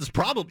do.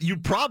 You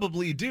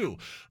probably do.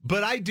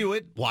 But I do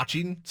it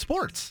watching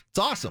sports. It's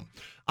awesome.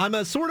 I'm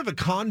a sort of a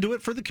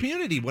conduit for the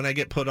community when I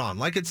get put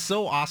on. It's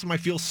so awesome. I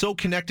feel so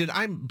connected.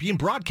 I'm being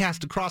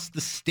broadcast across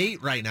the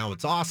state right now.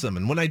 It's awesome.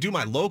 And when I do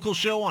my local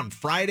show on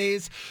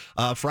Fridays,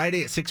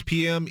 Friday at 6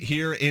 p.m.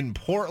 here in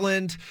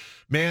Portland,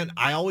 man,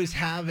 I always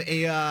have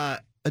a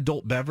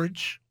adult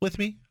beverage with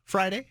me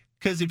Friday.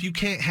 Because if you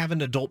can't have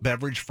an adult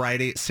beverage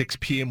Friday at 6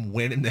 p.m.,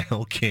 when in the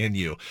hell can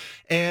you?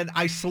 And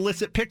I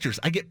solicit pictures.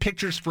 I get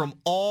pictures from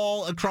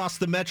all across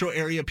the metro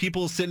area.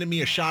 People sending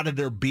me a shot of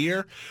their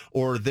beer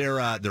or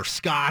their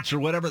scotch or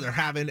whatever they're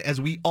having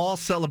as we all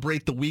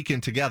celebrate the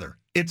weekend together.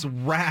 It's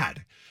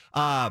rad.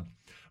 But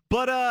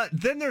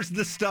then there's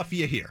the stuff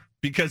you hear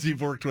because you've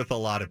worked with a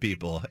lot of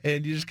people.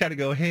 And you just kind of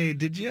go, hey,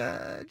 did you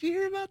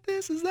hear about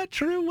this? Is that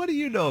true? What do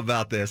you know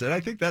about this? And I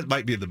think that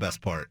might be the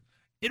best part.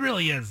 It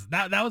really is.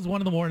 That was one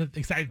of the more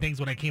exciting things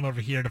when I came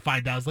over here to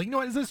find out. I was like,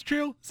 what, is this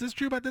true? Is this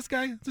true about this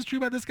guy? Is this true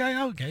about this guy?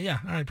 Oh, okay, yeah.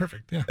 All right,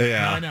 perfect. Yeah.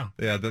 Now I know.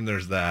 Yeah, then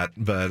there's that.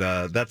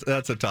 But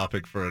that's a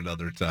topic for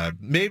another time.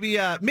 Maybe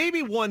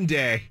one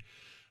day.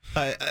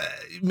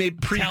 Maybe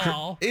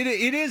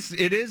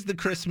it is the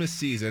Christmas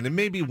season, and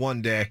maybe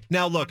one day.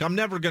 Now, look, I'm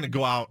never going to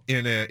go out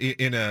in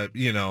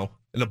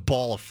a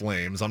ball of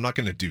flames. I'm not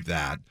going to do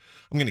that.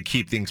 I'm going to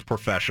keep things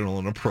professional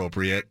and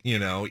appropriate,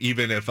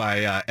 even if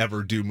I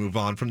ever do move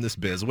on from this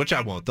biz, which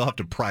I won't. They'll have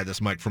to pry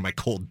this mic from my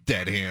cold,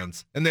 dead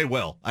hands, and they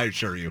will, I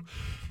assure you.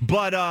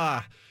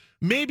 But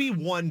maybe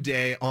one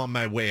day on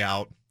my way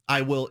out,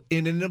 I will,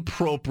 in an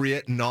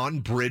appropriate,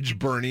 non-bridge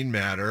burning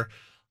manner,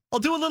 I'll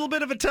do a little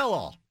bit of a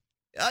tell-all.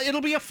 It'll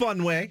be a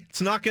fun way.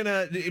 It's not going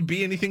to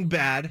be anything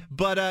bad,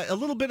 but a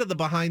little bit of the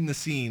behind the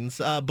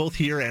scenes, both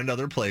here and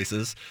other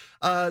places,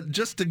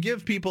 just to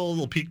give people a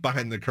little peek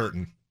behind the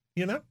curtain,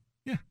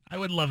 Yeah, I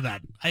would love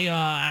that.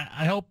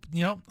 I hope,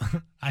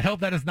 I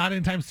hope that is not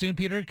anytime soon,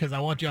 Peter, because I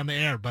want you on the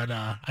air, but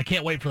I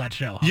can't wait for that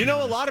show.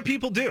 A lot of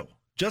people do.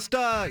 Just,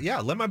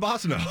 let my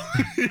boss know.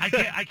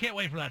 I can't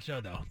wait for that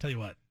show, though. Tell you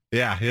what.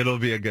 Yeah, it'll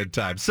be a good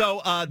time.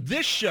 So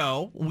this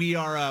show,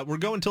 we're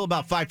going until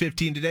about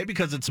 5:15 today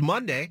because it's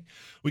Monday.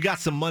 We got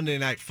some Monday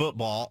Night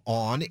Football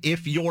on.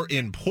 If you're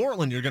in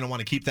Portland, you're going to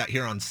want to keep that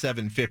here on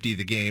 750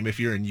 The Game. If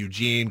you're in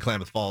Eugene,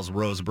 Klamath Falls,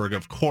 Roseburg,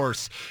 of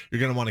course, you're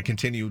going to want to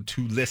continue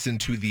to listen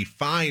to the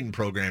fine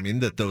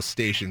programming that those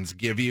stations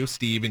give you.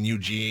 Steve and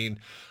Eugene,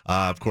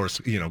 of course,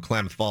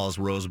 Klamath Falls,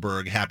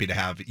 Roseburg, happy to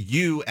have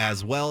you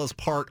as well as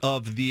part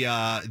of the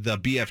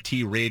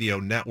BFT radio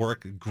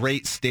network.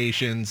 Great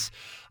stations.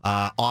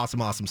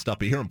 Awesome stuff.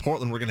 But here in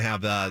Portland, we're going to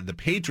have the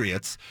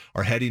Patriots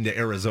are heading to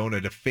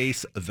Arizona to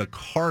face the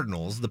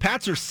Cardinals. The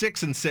Pats are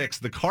 6-6.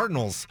 The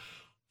Cardinals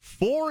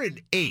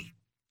 4-8.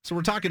 So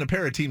we're talking a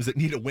pair of teams that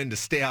need a win to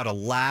stay out of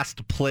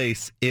last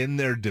place in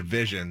their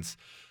divisions.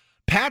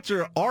 Pats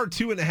are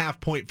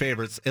 2.5-point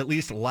favorites, at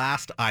least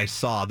last I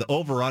saw. The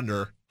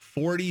over-under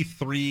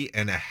 43.5.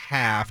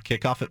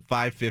 Kickoff at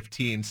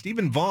 5:15.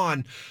 Stephen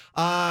Vaughn,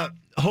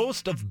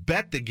 host of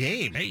Bet the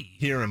Game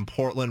here in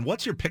Portland.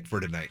 What's your pick for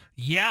tonight?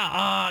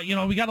 Yeah,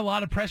 we got a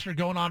lot of pressure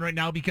going on right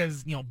now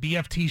because,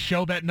 BFT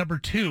show bet number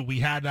 2. We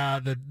had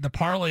the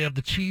parlay of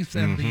the Chiefs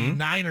and the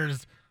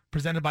Niners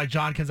presented by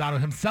John Canzano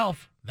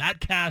himself. That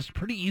cashed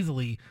pretty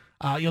easily.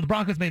 The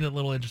Broncos made it a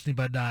little interesting,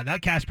 but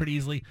that cashed pretty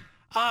easily.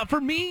 For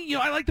me,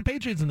 I like the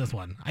Patriots in this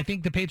one. I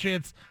think the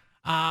Patriots,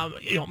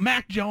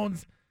 Mac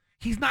Jones,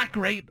 he's not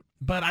great,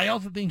 but I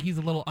also think he's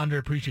a little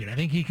underappreciated. I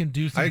think he can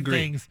do some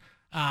things.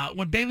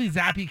 When Bailey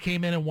Zappi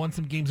came in and won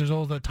some games, there's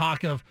always the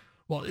talk of,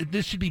 well,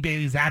 this should be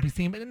Bailey Zappi's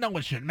team. And no,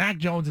 it shouldn't. Mac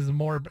Jones is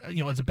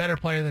is a better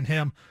player than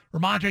him.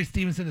 Ramondre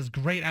Stevenson is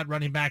great at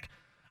running back.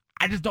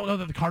 I just don't know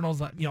that the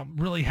Cardinals,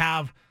 really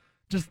have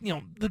just,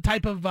 the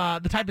type of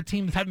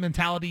team, the type of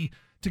mentality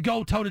to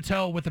go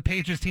toe-to-toe with the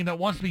Patriots team that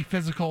wants to be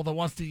physical, that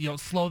wants to,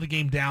 slow the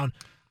game down.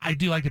 I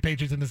do like the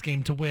Patriots in this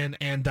game to win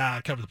and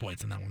cover the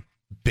points in that one.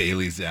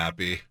 Bailey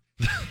Zappi.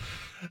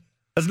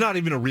 That's not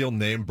even a real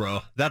name,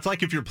 bro. That's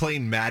like if you're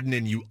playing Madden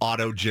and you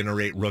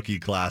auto-generate rookie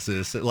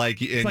classes. It's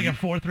like a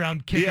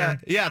fourth-round kicker.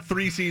 Yeah,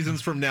 3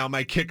 seasons from now,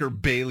 my kicker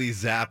Bailey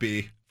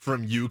Zappi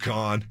from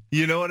UConn.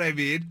 You know what I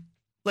mean?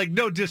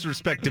 No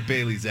disrespect to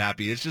Bailey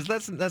Zappi. It's just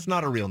that's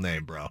not a real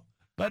name, bro.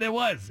 But it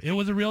was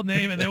a real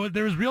name, and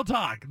there was real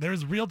talk. There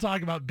was real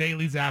talk about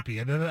Bailey Zappi,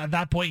 and at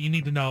that point, you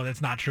need to know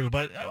that's not true.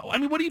 But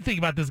what do you think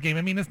about this game?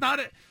 It's not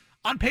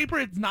on paper,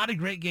 it's not a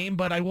great game,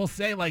 but I will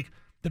say,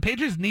 the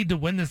Patriots need to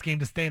win this game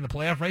to stay in the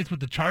playoff race.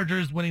 With the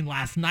Chargers winning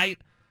last night,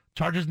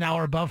 Chargers now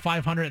are above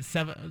 500 at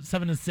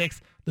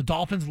 7-6. The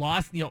Dolphins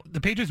lost.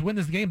 The Patriots win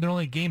this game, they're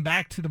only a game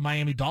back to the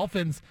Miami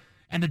Dolphins,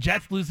 and the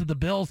Jets lose to the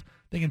Bills.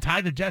 They can tie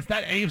the Jets.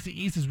 That AFC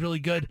East is really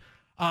good.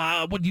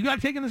 What do you got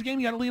to take in this game?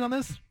 You got to lean on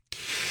this?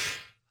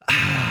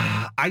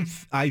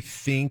 I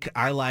think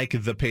I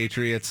like the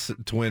Patriots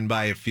to win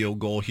by a field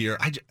goal here.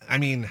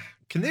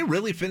 can they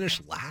really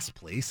finish last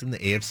place in the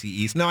AFC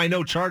East? Now, I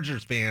know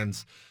Chargers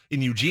fans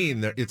in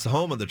Eugene, it's the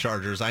home of the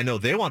Chargers. I know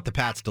they want the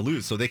Pats to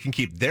lose so they can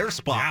keep their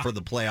spot for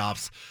the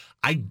playoffs.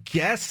 I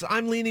guess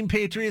I'm leaning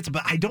Patriots,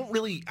 but I don't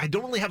really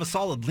have a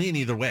solid lean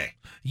either way.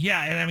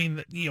 Yeah, and I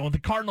mean, the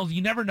Cardinals,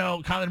 you never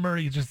know. Kyler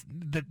Murray is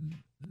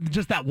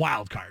just that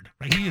wild card,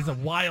 right? He is a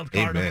wild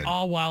card of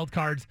all wild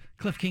cards.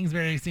 Cliff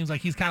Kingsbury seems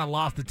like he's kind of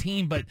lost the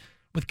team, but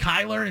with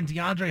Kyler and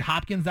DeAndre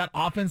Hopkins, that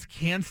offense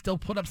can still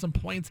put up some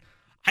points.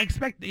 I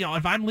expect,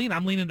 if I'm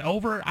leaning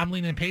over. I'm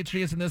leaning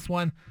Patriots in this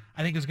one.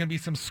 I think there's going to be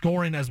some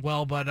scoring as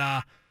well, but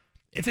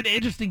it's an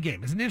interesting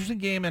game. It's an interesting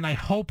game, and I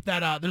hope that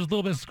there's a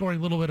little bit of scoring,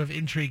 a little bit of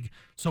intrigue,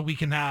 so we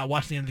can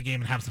watch the end of the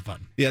game and have some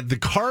fun. Yeah, the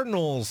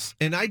Cardinals,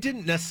 and I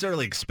didn't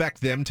necessarily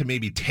expect them to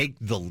maybe take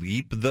the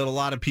leap that a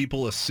lot of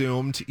people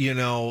assumed.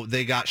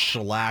 They got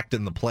shellacked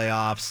in the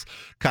playoffs.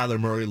 Kyler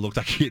Murray looked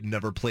like he had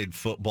never played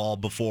football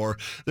before.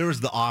 There was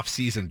the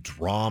offseason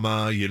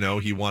drama.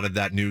 He wanted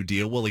that new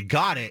deal. Well, he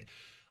got it.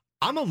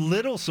 I'm a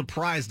little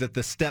surprised at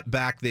the step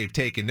back they've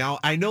taken. Now,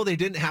 I know they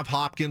didn't have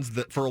Hopkins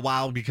for a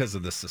while because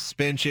of the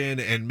suspension,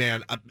 and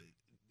man,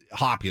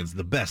 Hopkins,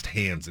 the best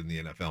hands in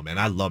the NFL, man.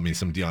 I love me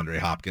some DeAndre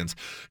Hopkins.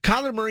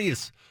 Kyler Murray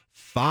is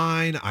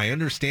fine. I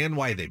understand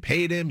why they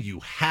paid him.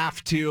 You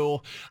have to.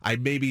 I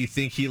maybe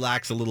think he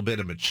lacks a little bit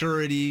of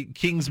maturity.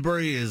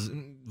 Kingsbury is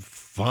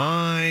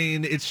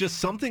fine. It's just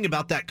something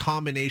about that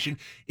combination.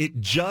 It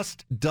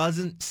just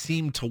doesn't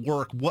seem to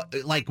work.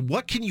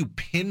 What can you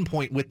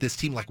pinpoint with this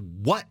team?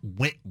 What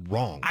went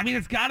wrong? I mean,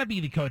 it's got to be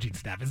the coaching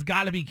staff. It's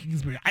got to be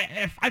Kingsbury.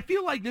 I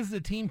feel like this is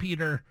a team,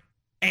 Peter,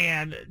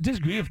 and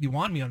disagree if you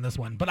want me on this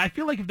one, but I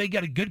feel like if they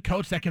get a good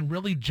coach that can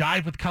really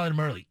jive with Kyler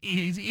Murray,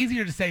 it's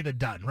easier to say than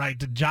done, right?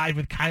 To jive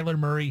with Kyler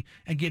Murray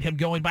and get him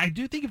going. But I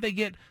do think if they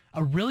get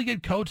a really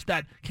good coach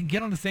that can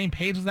get on the same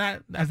page as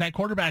that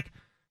quarterback,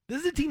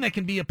 this is a team that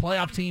can be a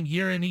playoff team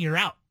year in and year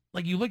out.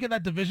 You look at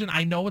that division,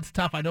 I know it's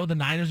tough. I know the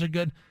Niners are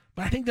good,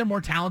 but I think they're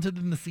more talented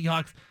than the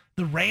Seahawks.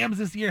 The Rams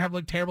this year have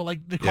looked terrible.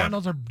 The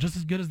Cardinals are just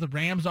as good as the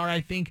Rams are, I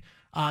think,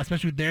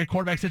 especially with their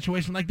quarterback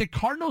situation. The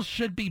Cardinals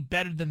should be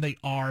better than they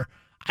are.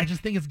 I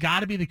just think it's got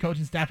to be the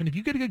coaching staff. And if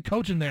you get a good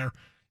coach in there,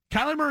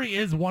 Kyler Murray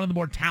is one of the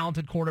more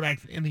talented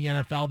quarterbacks in the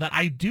NFL that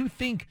I do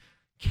think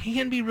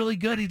can be really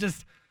good.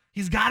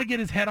 He's got to get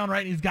his head on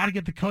right, and he's got to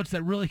get the coach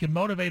that really can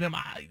motivate him.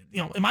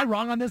 Am I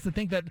wrong on this to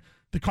think that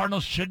the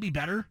Cardinals should be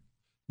better?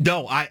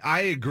 No, I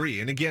agree.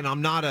 And again,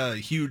 I'm not a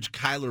huge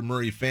Kyler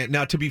Murray fan.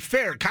 Now, to be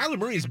fair, Kyler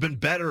Murray's been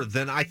better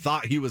than I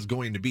thought he was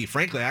going to be.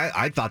 Frankly,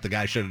 I thought the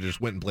guy should have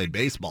just went and played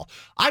baseball.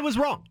 I was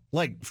wrong,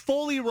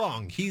 fully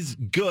wrong. He's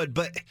good,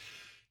 but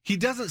he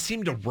doesn't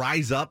seem to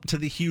rise up to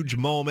the huge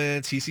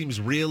moments. He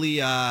seems really,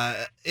 and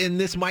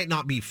this might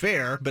not be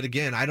fair, but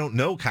again, I don't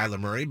know Kyler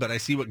Murray, but I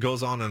see what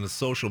goes on his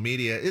social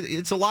media.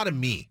 It's a lot of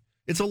me.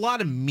 It's a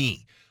lot of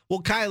me. Well,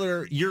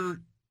 Kyler,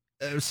 you're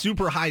a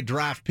super high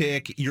draft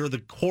pick. You're the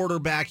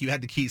quarterback. You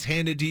had the keys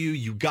handed to you.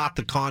 You got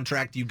the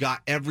contract. You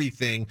got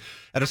everything.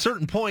 At a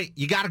certain point,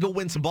 you got to go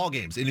win some ball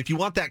games. And if you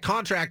want that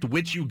contract,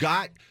 which you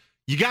got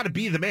to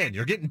be the man.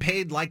 You're getting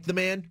paid like the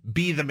man.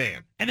 Be the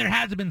man. And there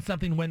has been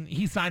something when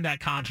he signed that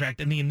contract,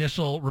 and the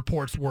initial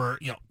reports were,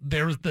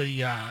 there was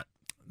the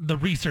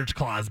research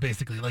clause,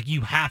 basically.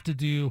 You have to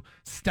do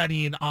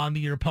studying on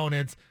your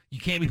opponents. You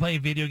can't be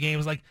playing video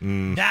games.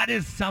 That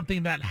is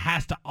something that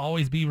has to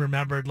always be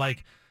remembered.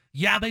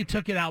 Yeah, they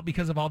took it out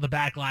because of all the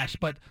backlash,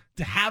 but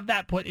to have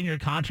that put in your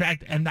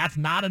contract, and that's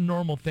not a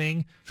normal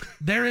thing,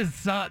 there's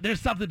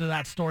something to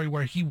that story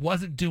where he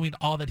wasn't doing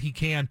all that he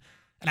can.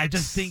 And I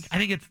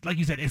think it's, like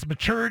you said, it's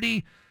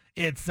maturity.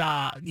 It's,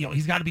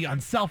 he's got to be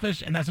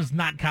unselfish, and that's just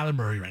not Kyler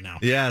Murray right now.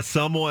 Yeah,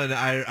 someone,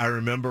 I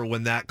remember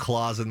when that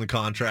clause in the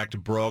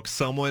contract broke,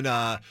 someone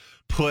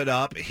put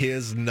up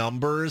his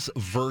numbers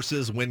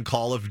versus when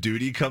Call of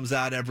Duty comes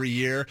out every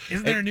year.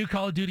 Isn't there a new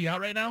Call of Duty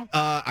out right now?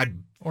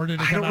 Or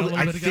did it come out a little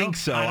bit ago? I think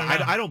so.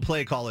 I don't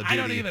play Call of Duty. I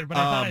don't either, but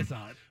I thought I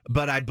saw it.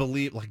 But I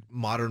believe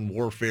Modern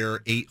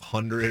Warfare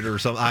 800 or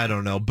something. I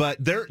don't know. But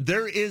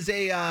there is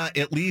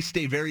at least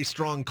a very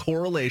strong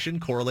correlation.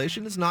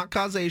 Correlation is not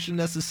causation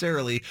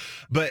necessarily,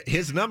 but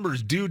his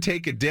numbers do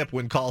take a dip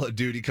when Call of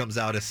Duty comes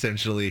out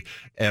essentially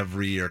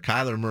every year.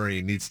 Kyler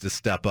Murray needs to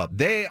step up.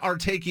 They are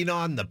taking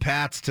on the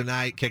Pats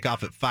tonight.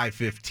 Kickoff at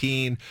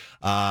 5:15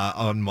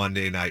 on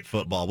Monday Night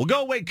Football. We'll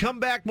go away, come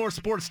back, more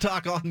sports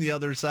talk on the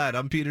other side.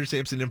 I'm Peter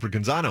Sampson in for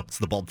Canzano. It's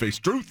the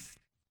Bald-Faced Truth.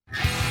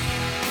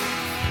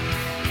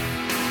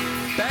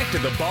 Back to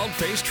the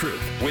Bald-Faced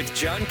Truth with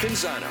John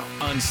Canzano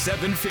on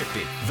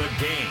 750 The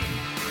Game.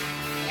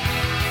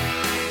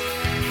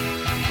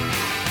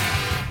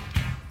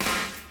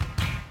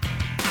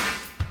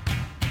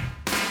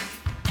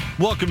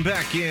 Welcome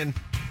back in.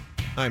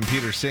 I'm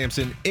Peter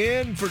Sampson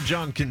in for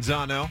John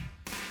Canzano.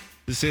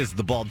 This is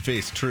the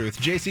Bald-Faced Truth.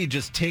 JC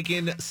just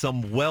taking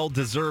some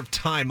well-deserved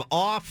time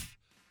off.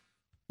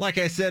 Like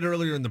I said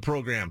earlier in the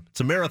program, it's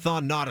a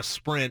marathon, not a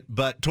sprint,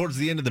 but towards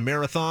the end of the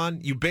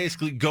marathon, you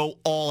basically go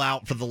all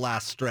out for the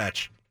last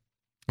stretch.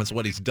 That's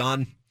what he's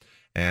done,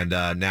 and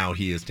now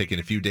he is taking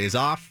a few days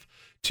off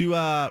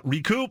to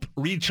recoup,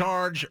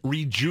 recharge,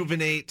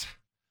 rejuvenate,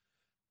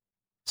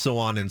 so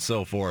on and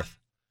so forth.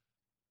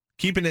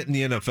 Keeping it in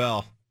the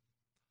NFL.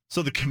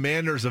 So the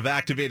Commanders have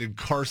activated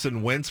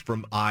Carson Wentz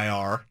from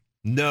IR.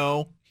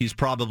 No, he's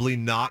probably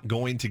not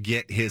going to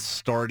get his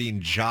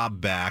starting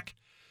job back.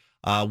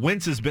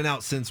 Wentz has been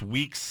out since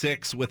week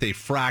 6 with a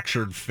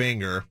fractured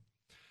finger.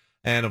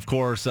 And, of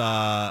course,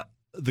 the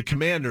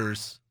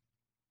Commanders,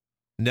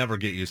 never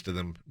get used to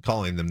them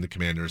calling them the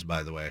Commanders,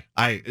 by the way.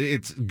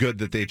 It's good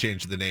that they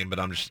changed the name, but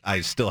I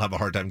still have a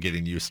hard time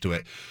getting used to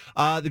it.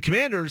 The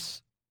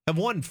Commanders have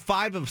won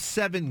 5 of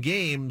 7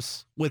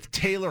 games with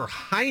Taylor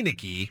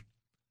Heineke,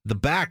 the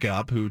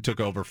backup who took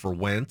over for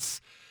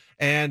Wentz.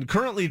 And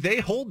currently they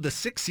hold the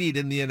 6th seed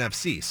in the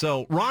NFC.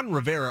 So Ron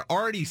Rivera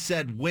already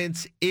said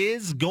Wentz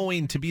is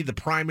going to be the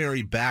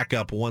primary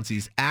backup once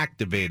he's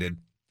activated.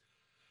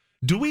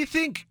 Do we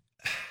think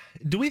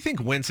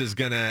Wentz is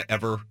going to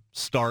ever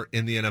start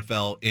in the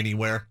NFL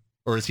anywhere?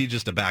 Or is he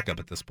just a backup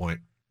at this point?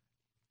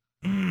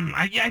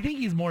 I think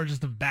he's more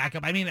just a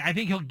backup. I mean, I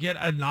think he'll get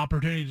an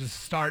opportunity to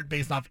start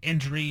based off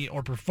injury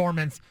or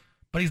performance,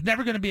 but he's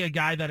never going to be a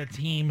guy that a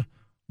team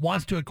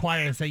wants to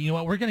acquire and say, you know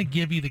what, we're going to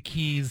give you the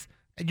keys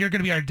and you're going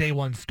to be our day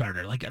one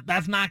starter. Like,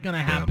 that's not going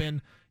to happen.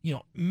 Yeah. You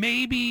know,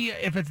 maybe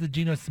if it's the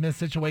Geno Smith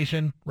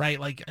situation, right?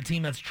 Like a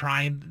team that's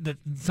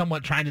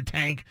somewhat trying to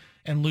tank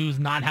and lose,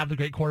 not have the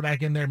great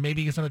quarterback in there,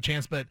 maybe he gets another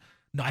chance. But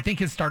no, I think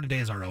his starting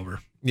days are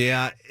over.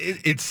 Yeah,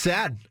 it's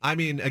sad. I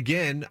mean,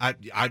 again,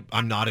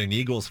 I'm not an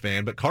Eagles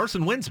fan, but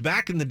Carson Wentz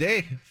back in the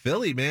day,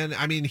 Philly, man.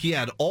 I mean, he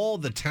had all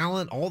the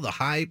talent, all the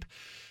hype.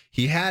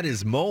 He had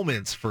his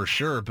moments for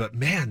sure, but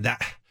man,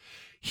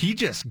 he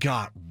just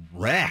got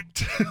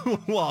wrecked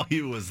while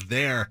he was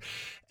there.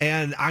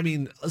 And, I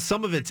mean,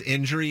 some of it's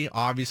injury.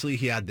 Obviously,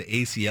 he had the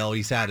ACL.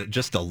 He's had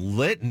just a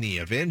litany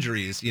of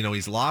injuries. You know,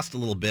 he's lost a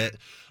little bit.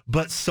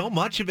 But so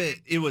much of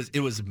it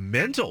was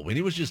mental when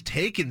he was just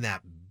taking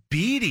that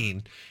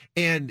beating.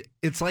 And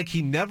it's like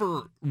he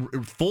never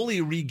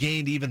fully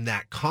regained even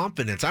that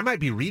confidence. I might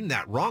be reading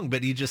that wrong,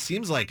 but he just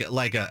seems like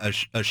a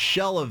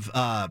shell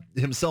of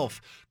himself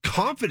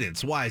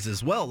confidence-wise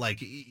as well.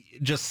 Like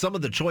just some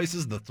of the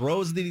choices, the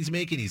throws that he's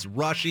making, he's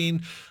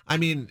rushing. I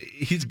mean,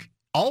 he's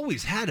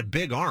always had a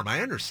big arm.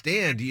 I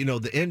understand, you know,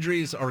 the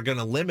injuries are going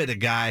to limit a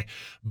guy,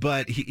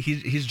 but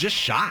he's just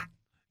shot.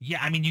 Yeah,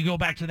 I mean, you go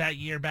back to that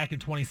year back in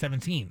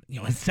 2017. You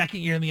know, his second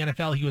year in the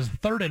NFL, he was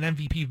third in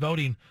MVP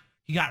voting.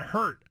 He got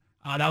hurt.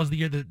 That was the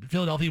year that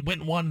Philadelphia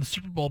went and won the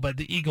Super Bowl, but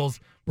the Eagles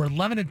were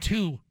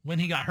 11-2 when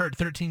he got hurt,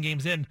 13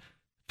 games in.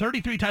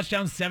 33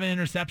 touchdowns, 7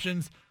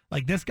 interceptions.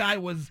 Like, this guy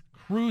was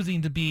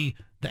cruising to be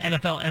the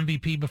NFL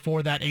MVP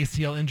before that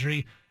ACL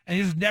injury, and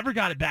he just never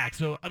got it back.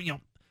 So, you know,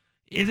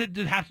 is it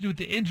to have to do with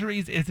the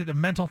injuries? Is it a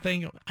mental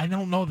thing? I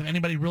don't know if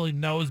anybody really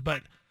knows,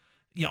 but,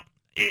 you know,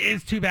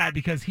 it's too bad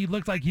because he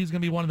looked like he was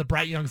going to be one of the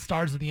bright young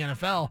stars of the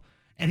NFL,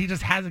 and he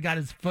just hasn't got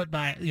his foot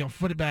back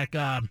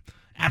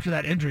after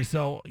that injury.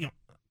 So, you know,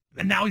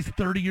 and now he's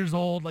 30 years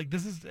old. Like,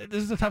 this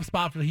is a tough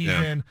spot for he's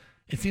in.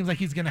 It seems like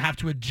he's going to have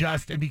to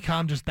adjust and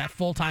become just that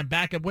full-time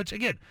backup, which,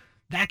 again,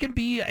 that can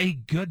be a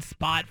good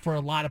spot for a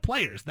lot of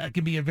players. That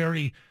can be a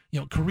very, you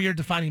know,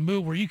 career-defining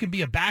move where you can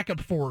be a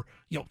backup for,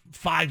 you know,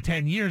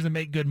 5-10 years and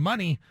make good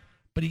money,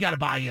 but you got to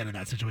buy in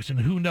that situation.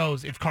 Who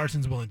knows if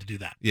Carson's willing to do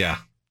that? Yeah.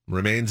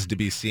 Remains to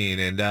be seen.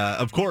 And,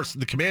 of course,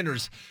 the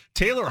Commanders,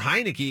 Taylor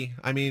Heineke,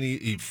 I mean,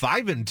 he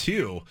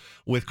 5-2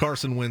 with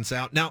Carson Wentz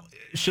out. Now,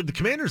 should the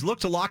Commanders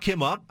look to lock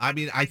him up? I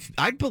mean,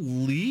 I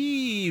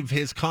believe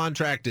his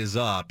contract is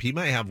up. He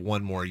might have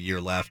one more year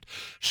left.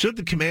 Should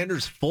the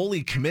Commanders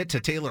fully commit to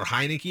Taylor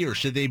Heineke, or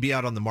should they be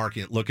out on the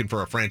market looking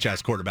for a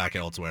franchise quarterback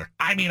elsewhere?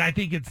 I mean, I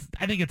think it's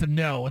a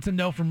no. It's a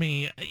no for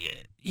me.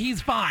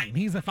 He's fine.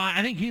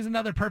 I think he's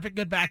another perfect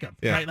good backup,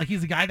 right? Like,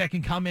 he's a guy that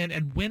can come in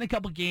and win a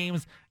couple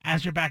games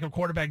as your backup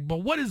quarterback. But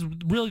what is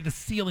really the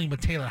ceiling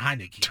with Taylor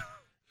Heineke?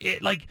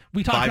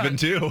 We talked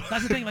 5-2.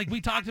 That's the thing. Like,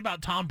 we talked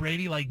about Tom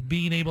Brady, like,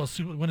 being able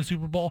to win a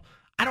Super Bowl.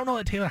 I don't know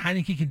that Taylor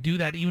Heineke can do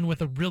that even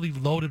with a really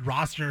loaded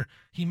roster.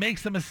 He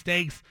makes some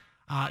mistakes.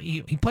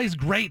 He plays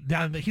great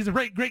down there. He's a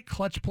great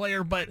clutch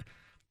player, but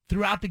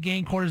throughout the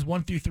game, quarters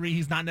 1 through 3,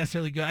 he's not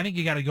necessarily good. I think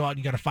you got to go out and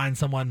you got to find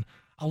someone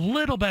a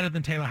little better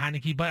than Taylor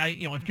Heineke, but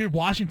if you're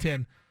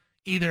Washington,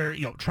 either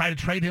try to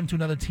trade him to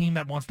another team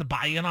that wants to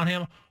buy in on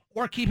him,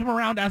 or keep him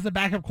around as a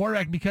backup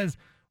quarterback, because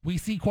we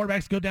see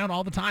quarterbacks go down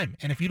all the time,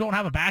 and if you don't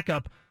have a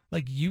backup,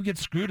 like, you get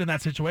screwed in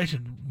that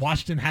situation.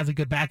 Washington has a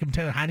good backup in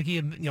Taylor Heineke,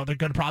 and they're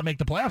going to probably make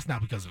the playoffs now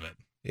because of it.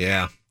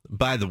 Yeah.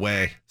 By the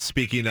way,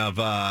 speaking of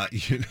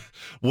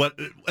what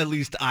at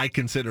least I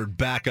considered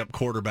backup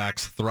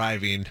quarterbacks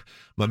thriving,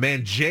 my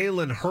man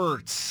Jalen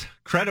Hurts,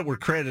 credit where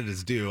credit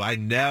is due. I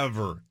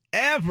never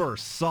ever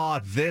saw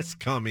this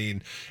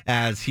coming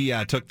as he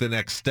took the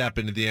next step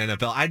into the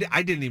NFL.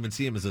 I didn't even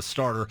see him as a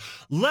starter,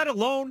 let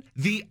alone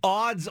the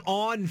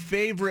odds-on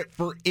favorite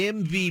for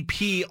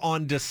MVP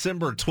on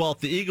December 12th.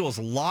 The Eagles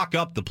lock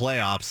up the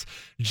playoffs.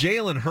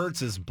 Jalen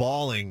Hurts is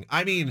balling.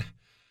 I mean,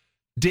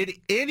 did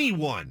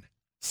anyone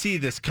see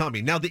this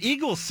coming? Now, the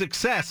Eagles'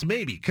 success,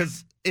 maybe,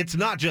 because it's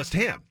not just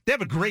him. They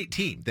have a great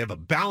team. They have a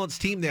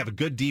balanced team. They have a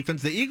good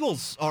defense. The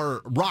Eagles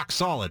are rock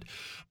solid.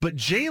 But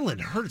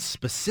Jalen Hurts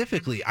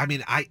specifically, I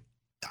mean,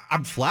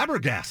 I'm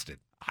flabbergasted.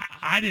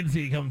 I didn't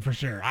see it coming for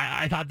sure.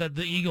 I thought that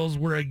the Eagles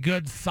were a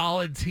good,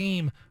 solid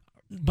team,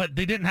 but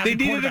they didn't have They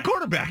needed a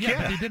quarterback,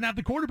 Yeah, but they didn't have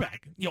the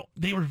quarterback.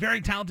 They were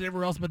very talented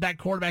everywhere else, but that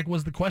quarterback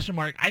was the question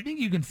mark. I think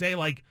you can say,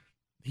 like,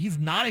 he's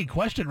not a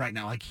question right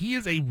now. Like, he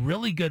is a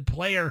really good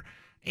player,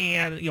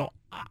 and,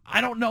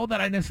 I don't know that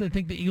I necessarily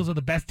think the Eagles are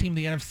the best team in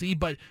the NFC,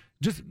 but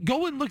just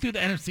go and look through the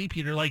NFC,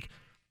 Peter. Like,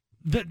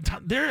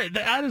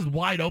 that is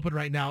wide open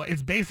right now.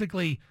 It's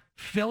basically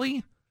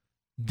Philly,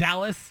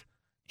 Dallas,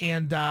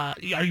 and are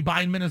you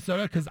buying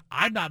Minnesota? Because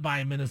I'm not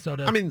buying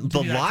Minnesota. I mean,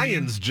 the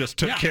Lions just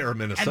took care of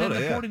Minnesota. And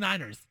then the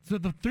 49ers. So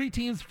the three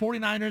teams,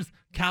 49ers,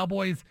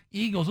 Cowboys,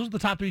 Eagles, those are the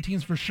top three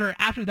teams for sure.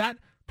 After that,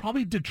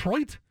 probably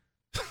Detroit.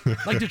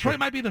 Like, Detroit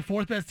might be the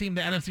fourth best team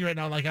in the NFC right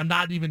now. Like, I'm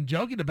not even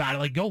joking about it.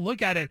 Like, go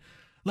look at it.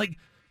 Like,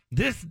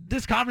 this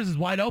conference is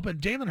wide open.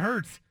 Jalen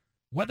Hurts,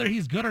 whether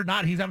he's good or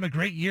not, he's having a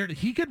great year.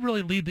 He could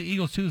really lead the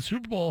Eagles to the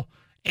Super Bowl.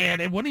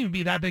 And it wouldn't even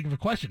be that big of a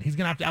question. He's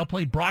going to have to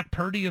outplay Brock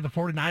Purdy of the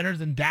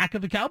 49ers and Dak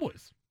of the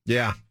Cowboys.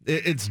 Yeah,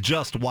 it's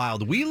just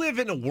wild. We live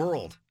in a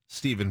world,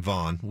 Stephen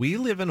Vaughn. We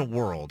live in a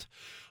world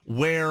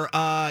where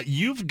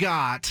you've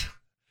got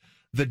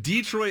the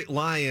Detroit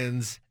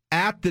Lions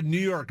at the New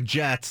York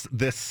Jets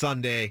this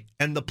Sunday,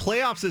 and the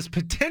playoffs is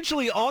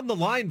potentially on the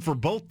line for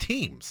both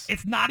teams.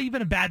 It's not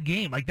even a bad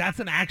game. Like, that's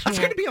going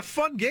to be a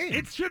fun game.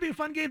 It should be a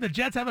fun game. The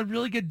Jets have a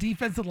really good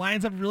defense. The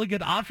Lions have a really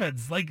good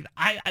offense. Like,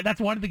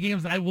 that's one of the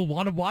games that I will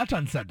want to watch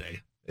on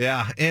Sunday.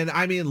 Yeah, and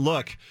I mean,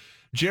 look,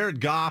 Jared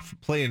Goff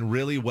playing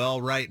really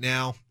well right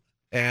now,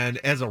 and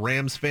as a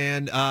Rams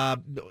fan,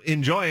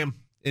 enjoy him.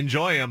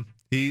 Enjoy him.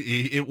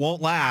 It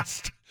won't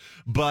last,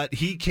 but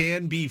he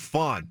can be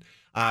fun.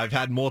 I've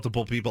had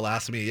multiple people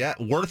ask me,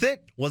 worth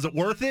it? Was it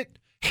worth it?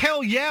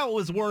 Hell yeah, it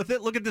was worth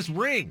it. Look at this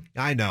ring.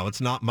 I know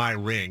it's not my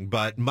ring,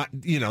 but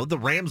the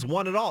Rams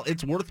won it all.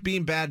 It's worth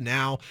being bad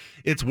now.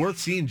 It's worth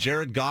seeing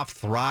Jared Goff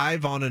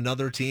thrive on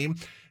another team.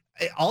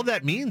 All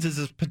that means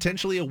is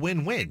potentially a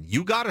win-win.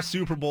 You got a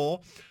Super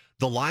Bowl.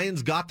 The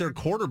Lions got their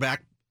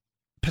quarterback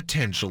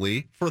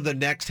potentially for the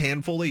next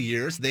handful of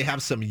years. They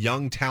have some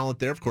young talent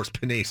there. Of course,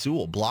 Penei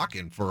Sewell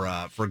blocking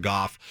for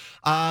Goff.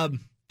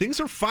 Things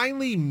are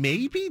finally,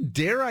 maybe,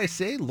 dare I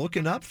say,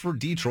 looking up for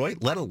Detroit,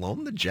 let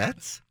alone the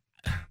Jets.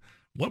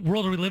 What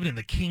world are we living in?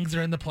 The Kings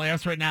are in the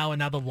playoffs right now, and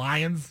now the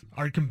Lions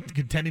are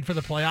contending for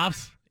the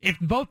playoffs. If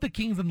both the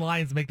Kings and the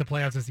Lions make the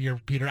playoffs this year,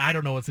 Peter, I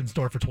don't know what's in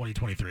store for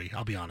 2023.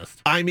 I'll be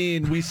honest. I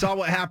mean, we saw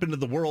what happened to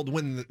the world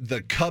when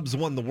the Cubs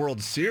won the World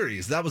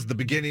Series. That was the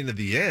beginning of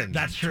the end.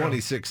 That's true.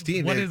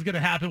 2016. What is going to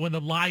happen when the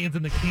Lions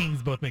and the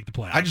Kings both make the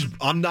playoffs?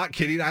 I'm not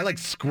kidding. I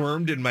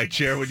squirmed in my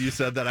chair when you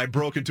said that. I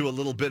broke into a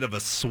little bit of a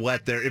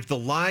sweat there. If the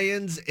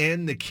Lions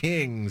and the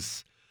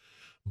Kings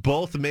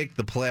both make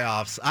the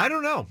playoffs, I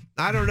don't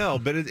know,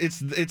 but it's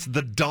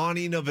the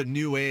dawning of a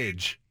new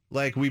age.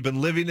 Like, we've been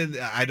living in,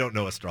 I don't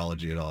know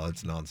astrology at all.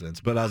 It's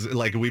nonsense. But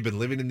we've been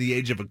living in the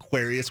age of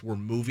Aquarius. We're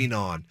moving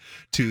on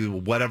to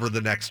whatever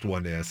the next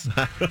one is.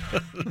 I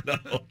don't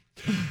know.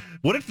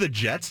 What if the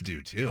Jets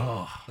do, too?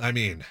 Oh, I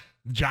mean.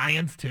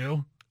 Giants,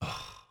 too.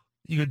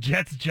 You go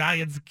Jets,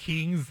 Giants,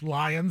 Kings,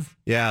 Lions.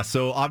 Yeah,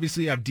 so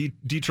obviously you have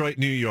Detroit,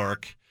 New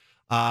York.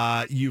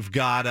 You've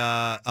got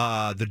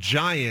the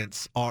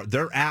Giants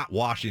they're at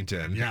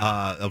Washington.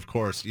 Yeah. Of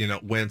course,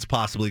 Wentz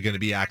possibly going to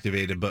be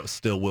activated, but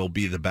still will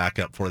be the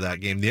backup for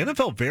that game. The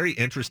NFL very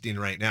interesting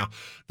right now.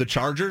 The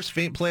Chargers,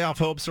 faint playoff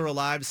hopes are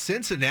alive.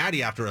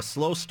 Cincinnati, after a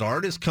slow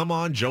start, has come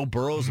on. Joe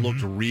Burrow's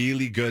looked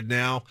really good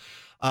now.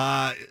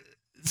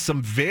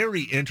 Some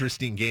very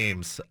interesting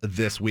games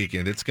this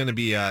weekend. It's going to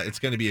be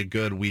a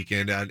good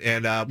weekend,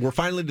 and we're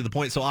finally to the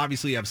point. So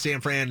obviously, you have San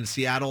Fran and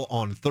Seattle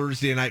on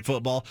Thursday Night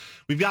Football.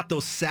 We've got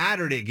those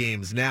Saturday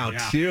games now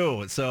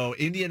too. So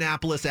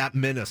Indianapolis at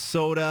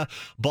Minnesota,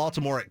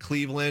 Baltimore at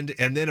Cleveland,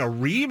 and then a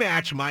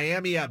rematch: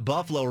 Miami at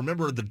Buffalo.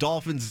 Remember, the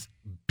Dolphins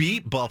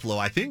beat Buffalo.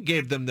 I think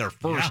gave them their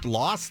first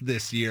loss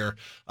this year.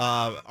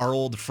 Our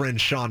old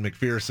friend Sean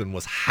McPherson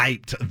was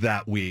hyped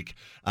that week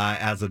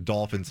as a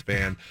Dolphins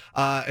fan.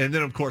 And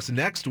then, of course,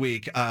 next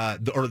week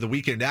or the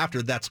weekend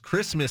after, that's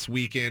Christmas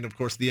weekend. Of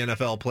course, the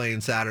NFL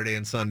playing Saturday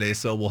and Sunday,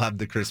 so we'll have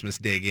the Christmas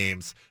Day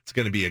games. It's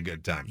going to be a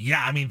good time.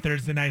 Yeah, I mean,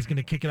 Thursday night is going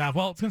to kick it off.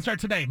 Well, it's going to start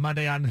today,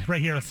 Monday on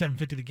right here at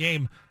 7:50 the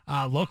game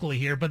locally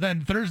here. But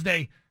then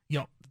Thursday,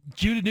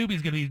 Judy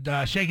Newby's going to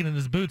be shaking in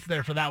his boots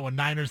there for that one.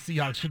 Niners,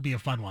 Seahawks should be a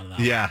fun one.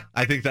 Yeah,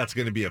 I think that's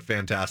going to be a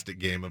fantastic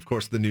game. Of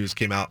course, the news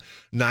came out.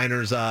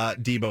 Niners,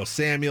 Deebo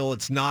Samuel.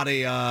 It's not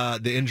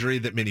the injury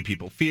that many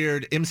people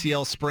feared.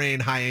 MCL sprain,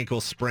 high ankle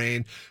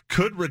sprain,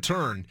 could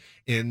return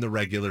in the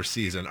regular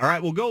season. All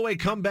right, we'll go away,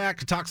 come back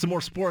to talk some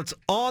more sports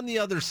on the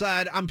other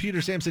side. I'm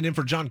Peter Sampson in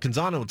for John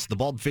Canzano. It's the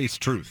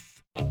Bald-Faced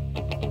Truth.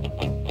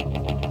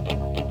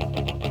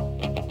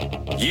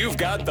 You've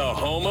got the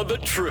home of the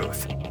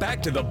truth.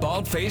 Back to the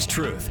Bald-Faced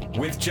Truth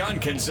with John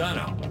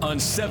Canzano on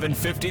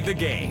 750 The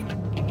Game.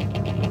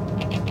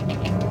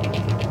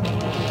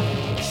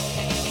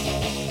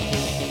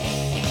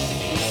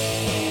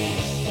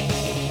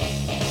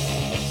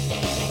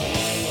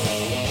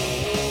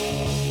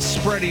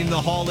 Spreading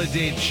the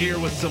holiday cheer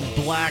with some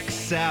Black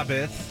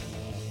Sabbath.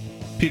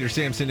 Peter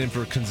Sampson in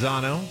for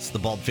Canzano. It's the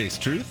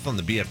Bald-Faced Truth on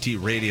the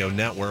BFT Radio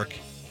Network.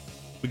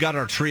 We got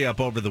our tree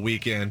up over the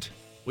weekend.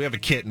 We have a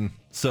kitten,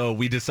 so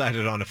we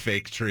decided on a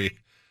fake tree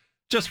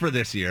just for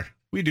this year.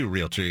 We do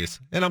real trees,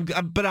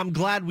 but I'm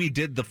glad we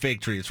did the fake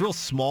tree. It's real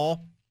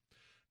small,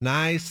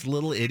 nice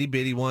little itty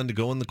bitty one to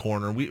go in the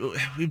corner.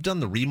 We've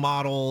done the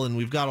remodel, and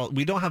we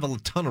don't have a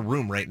ton of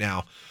room right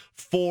now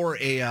for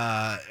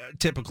a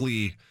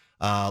typically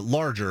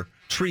larger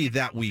tree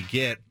that we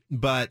get,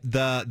 but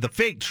the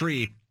fake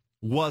tree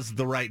was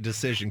the right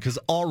decision because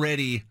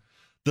already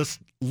this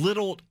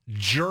little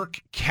jerk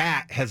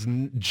cat has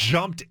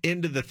jumped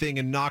into the thing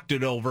and knocked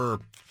it over,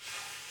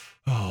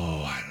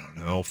 I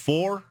don't know,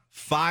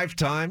 4-5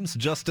 times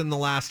just in the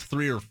last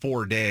 3 or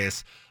 4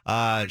 days.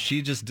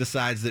 She just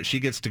decides that she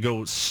gets to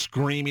go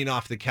screaming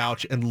off the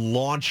couch and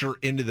launch her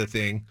into the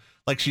thing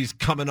like she's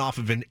coming off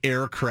of an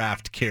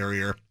aircraft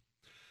carrier.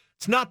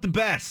 It's not the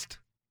best.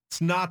 It's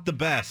not the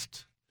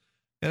best.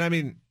 And I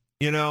mean,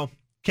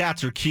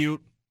 cats are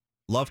cute.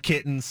 Love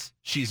kittens.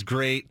 She's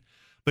great.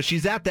 But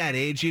she's at that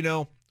age,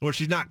 where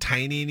she's not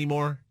tiny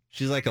anymore.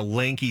 She's like a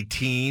lanky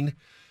teen.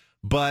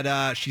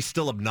 But she's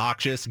still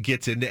obnoxious,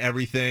 gets into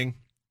everything.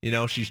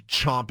 She's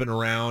chomping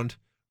around,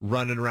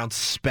 running around,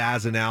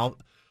 spazzing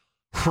out,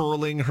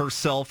 hurling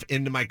herself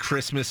into my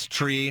Christmas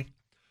tree,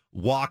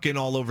 walking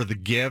all over the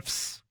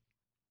gifts.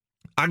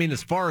 I mean,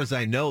 as far as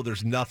I know,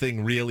 there's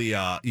nothing really,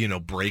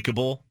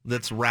 breakable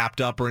that's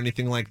wrapped up or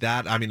anything like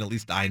that. I mean, at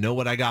least I know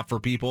what I got for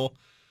people.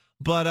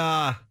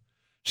 But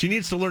she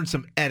needs to learn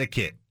some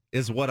etiquette,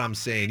 is what I'm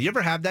saying. You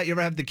ever have that? You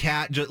ever have the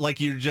cat,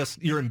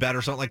 you're in bed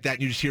or something like that,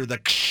 and you just hear the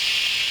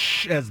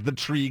as the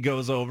tree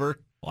goes over?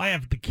 Well, I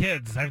have the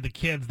kids. That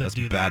That's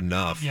do that. Bad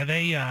enough. Yeah,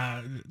 they,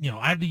 I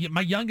have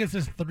my youngest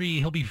is 3.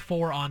 He'll be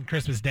 4 on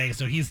Christmas Day,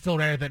 so he's still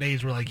right at that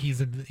age where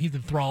he's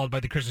enthralled by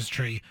the Christmas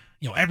tree.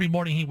 Every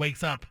morning he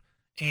wakes up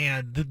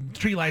and the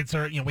tree lights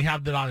are, we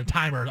have that on a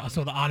timer,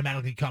 so they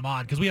automatically come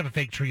on because we have a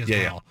fake tree as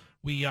well.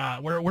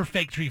 Yeah. We're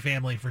fake tree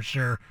family for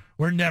sure.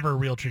 We're never a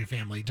real tree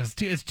family.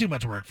 It's too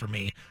much work for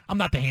me. I'm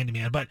not the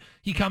handyman, but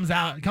he comes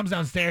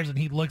downstairs and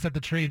he looks at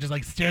the tree and just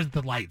stares at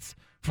the lights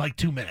for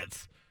 2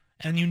 minutes.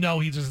 And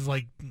he's just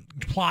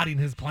plotting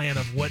his plan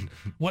of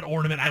what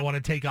ornament I want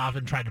to take off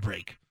and try to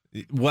break.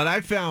 What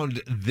I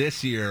found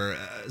this year,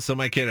 so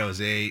my kiddo's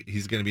 8,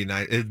 he's going to be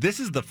 9. This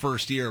is the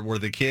first year where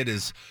the kid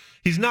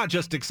he's not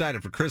just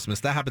excited for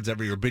Christmas. That happens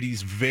every year, but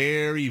he's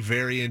very,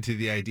 very into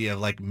the idea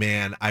of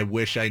man, I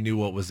wish I knew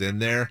what was in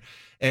there.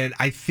 And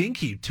I think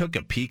he took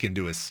a peek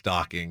into his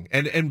stocking.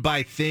 And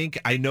by think,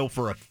 I know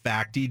for a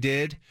fact he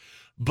did.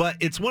 But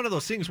it's one of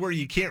those things where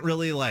you can't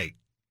really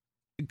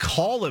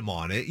call him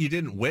on it. You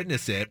didn't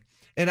witness it.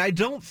 And I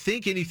don't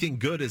think anything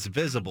good is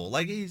visible.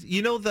 He's,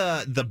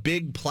 the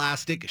big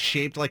plastic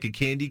shaped like a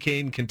candy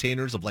cane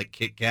containers of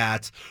Kit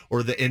Kats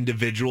or the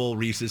individual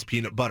Reese's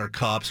peanut butter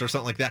cups or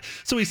something like that.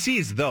 So he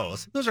sees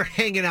those. Those are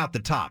hanging out the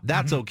top.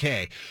 That's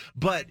okay.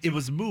 But it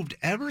was moved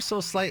ever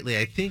so slightly.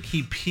 I think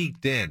he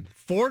peeked in.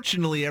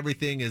 Fortunately,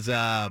 everything is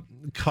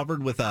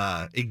covered with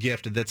a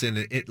gift that's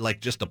in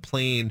it, just a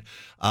plain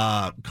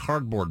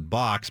cardboard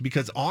box.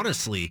 Because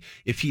honestly,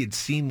 if he had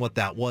seen what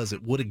that was,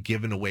 it would have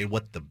given away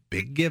what the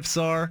big gifts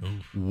are.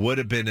 Oof. Would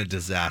have been a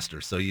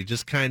disaster. So you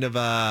just kind of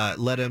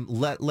let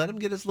him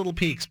get his little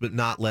peeks, but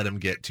not let him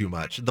get too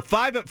much. The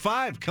 5 at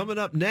 5 coming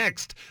up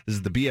next. This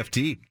is the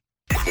BFT.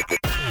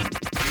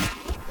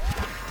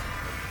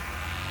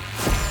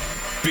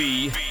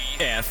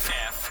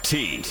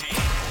 BFT.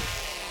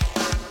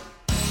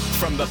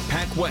 From the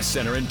Pac West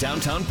Center in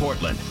downtown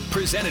Portland,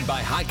 presented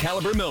by High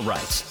Caliber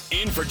Millwrights.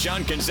 In for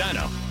John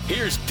Canzano,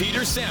 here's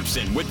Peter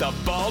Sampson with the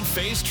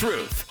Bald-Faced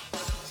Truth.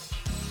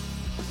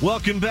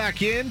 Welcome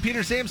back in.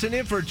 Peter Sampson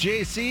in for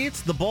JC.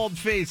 It's the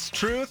Bald-Faced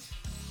Truth.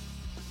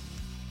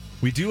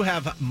 We do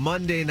have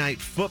Monday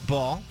Night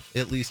Football,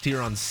 at least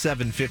here on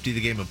 750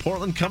 The Game in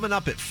Portland, coming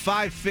up at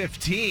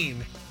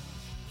 5:15.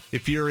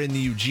 If you're in the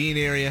Eugene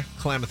area,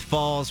 Klamath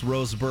Falls,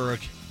 Roseburg,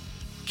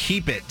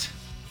 keep it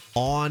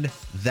on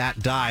that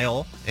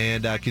dial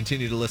and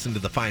continue to listen to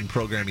the fine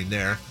programming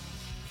there.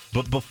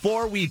 But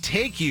before we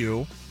take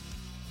you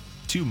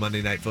to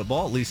Monday Night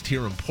Football, at least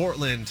here in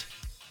Portland,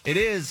 it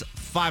is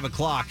 5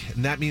 o'clock,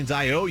 and that means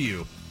I owe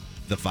you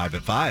the 5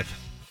 at 5.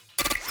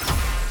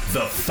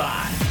 The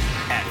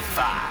 5 at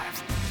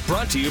 5.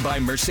 Brought to you by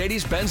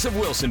Mercedes-Benz of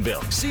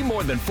Wilsonville. See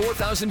more than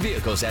 4,000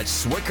 vehicles at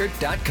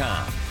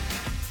Swickert.com.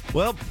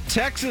 Well,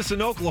 Texas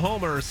and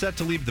Oklahoma are set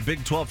to leave the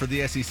Big 12 for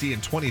the SEC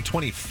in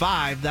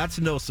 2025.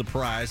 That's no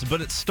surprise, but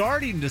it's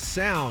starting to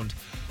sound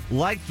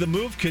like the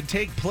move could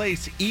take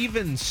place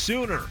even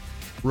sooner.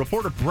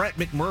 Reporter Brett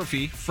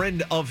McMurphy,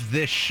 friend of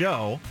this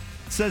show,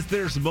 says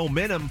there's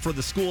momentum for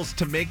the schools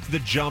to make the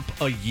jump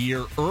a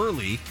year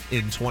early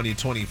in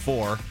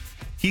 2024.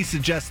 He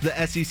suggests the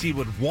SEC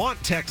would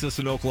want Texas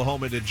and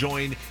Oklahoma to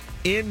join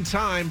in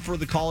time for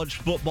the college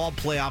football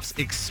playoffs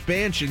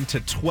expansion to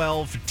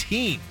 12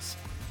 teams.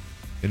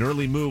 An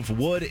early move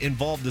would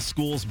involve the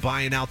schools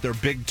buying out their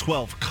Big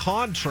 12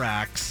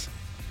 contracts,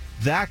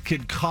 that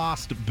could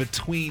cost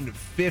between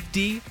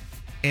 $50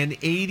 and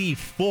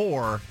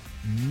 $84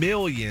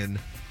 million.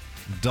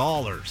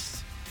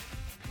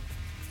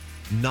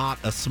 Not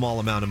a small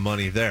amount of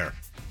money there.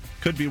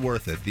 Could be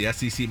worth it. The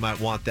SEC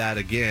might want that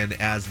again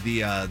as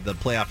the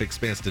playoff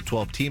expands to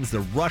 12 teams.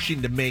 They're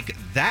rushing to make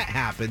that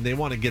happen. They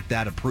want to get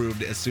that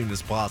approved as soon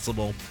as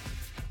possible.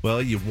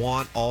 Well, you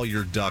want all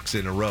your ducks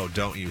in a row,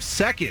 don't you?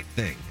 Second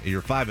thing,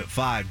 you're 5 at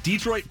 5.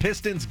 Detroit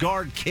Pistons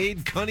guard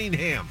Cade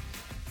Cunningham,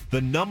 the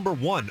number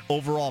 1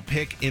 overall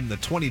pick in the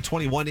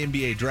 2021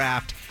 NBA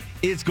draft,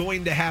 is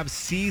going to have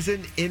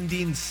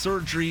season-ending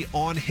surgery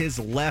on his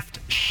left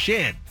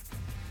shin.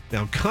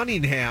 Now,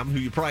 Cunningham, who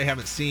you probably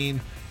haven't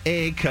seen,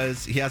 A,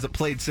 because he hasn't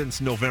played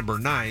since November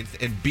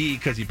 9th, and B,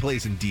 because he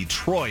plays in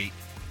Detroit,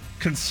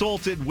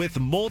 consulted with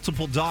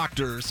multiple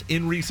doctors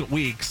in recent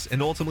weeks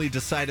and ultimately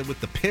decided with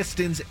the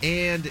Pistons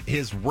and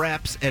his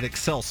reps at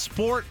Excel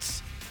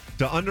Sports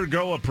to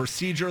undergo a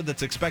procedure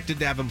that's expected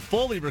to have him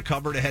fully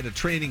recovered ahead of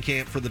training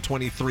camp for the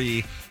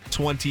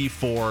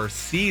 23-24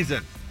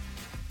 season.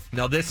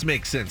 Now, this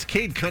makes sense.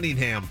 Cade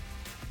Cunningham,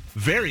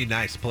 very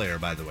nice player,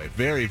 by the way.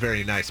 Very,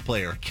 very nice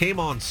player. Came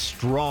on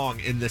strong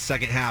in the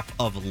second half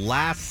of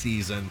last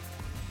season.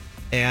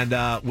 And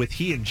with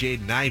he and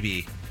Jaden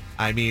Ivey,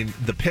 I mean,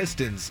 the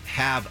Pistons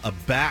have a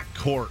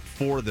backcourt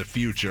for the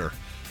future.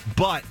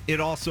 But it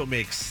also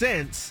makes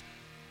sense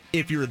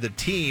if you're the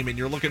team and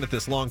you're looking at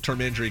this long-term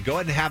injury, go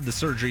ahead and have the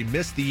surgery,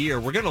 miss the year.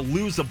 We're going to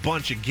lose a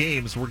bunch of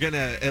games. We're going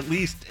to at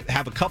least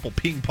have a couple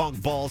ping-pong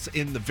balls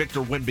in the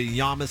Victor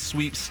Wembanyama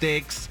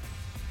sweepstakes.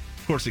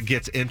 Of course, it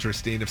gets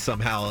interesting if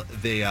somehow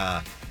they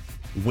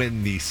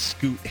win the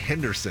Scoot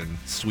Henderson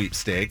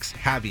sweepstakes,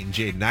 having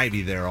Jaden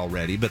Ivey there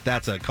already. But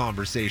that's a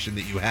conversation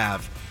that you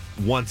have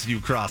once you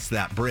cross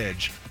that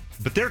bridge.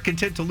 But they're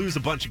content to lose a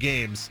bunch of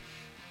games,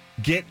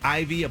 get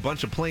Ivy a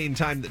bunch of playing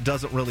time that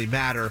doesn't really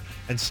matter,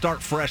 and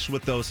start fresh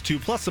with those two,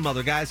 plus some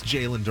other guys,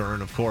 Jalen Duren,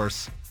 of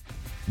course,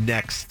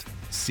 next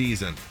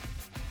season.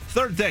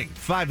 Third thing,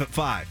 5 at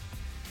 5.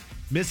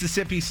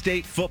 Mississippi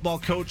State football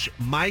coach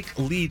Mike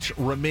Leach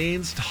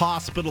remains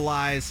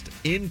hospitalized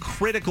in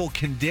critical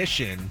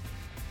condition.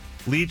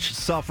 Leach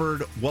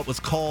suffered what was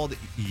called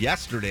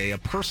yesterday a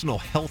personal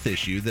health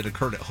issue that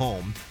occurred at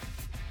home.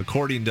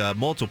 According to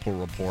multiple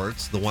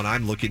reports, the one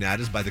I'm looking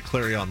at is by the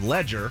Clarion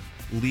Ledger.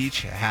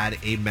 Leach had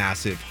a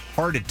massive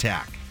heart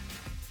attack.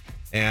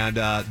 And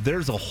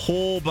there's a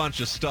whole bunch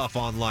of stuff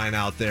online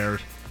out there.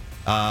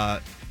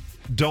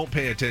 Don't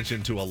pay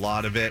attention to a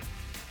lot of it.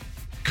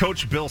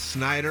 Coach Bill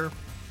Snyder,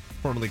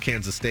 formerly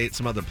Kansas State,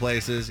 some other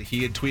places,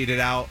 he had tweeted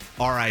out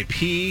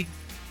RIP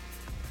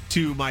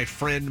to my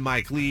friend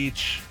Mike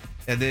Leach.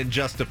 And then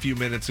just a few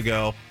minutes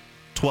ago,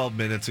 12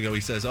 minutes ago, he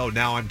says, oh,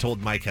 now I'm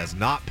told Mike has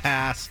not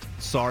passed.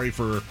 Sorry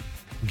for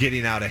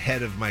getting out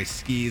ahead of my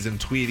skis and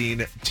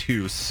tweeting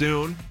too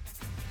soon.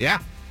 Yeah.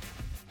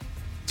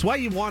 It's why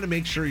you want to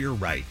make sure you're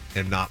right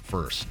and not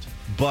first.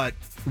 But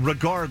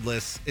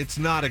regardless, it's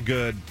not a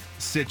good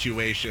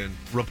situation,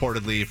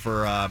 reportedly,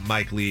 for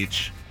Mike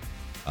Leach.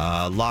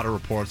 A lot of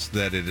reports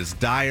that it is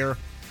dire.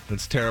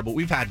 It's terrible.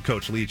 We've had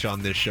Coach Leach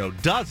on this show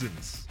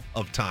dozens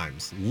of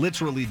times,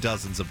 literally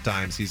dozens of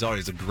times. He's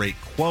always a great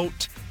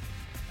quote,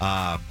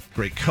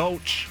 great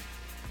coach.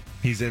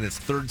 He's in his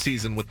third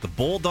season with the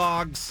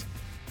Bulldogs.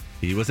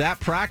 He was at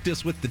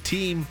practice with the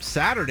team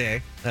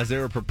Saturday as they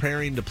were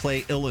preparing to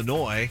play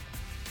Illinois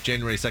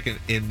January 2nd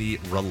in the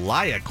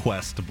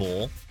ReliaQuest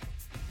Bowl.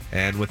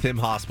 And with him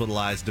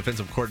hospitalized,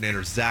 defensive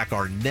coordinator Zach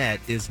Arnett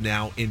is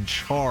now in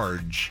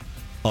charge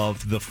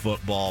of the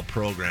football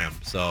program.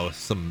 So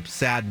some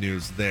sad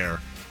news there.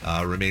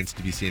 Remains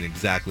to be seen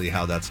exactly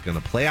how that's going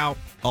to play out.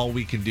 All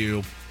we can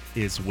do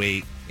is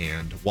wait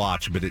and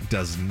watch, but it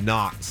does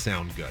not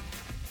sound good.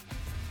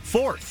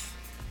 Fourth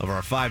of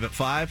our 5 at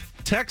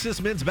 5,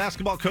 Texas men's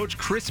basketball coach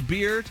Chris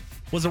Beard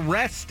was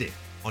arrested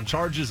on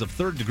charges of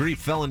third-degree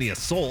felony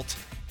assault.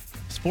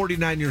 He's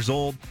 49 years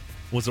old,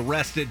 was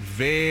arrested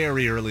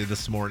very early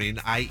this morning,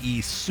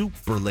 i.e.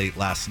 super late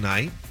last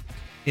night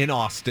in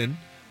Austin.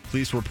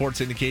 Police reports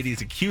indicate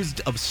he's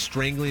accused of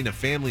strangling a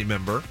family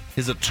member.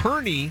 His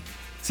attorney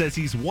says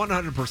he's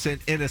 100%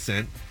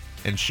 innocent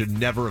and should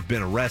never have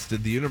been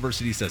arrested. The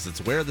university says it's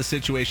aware of the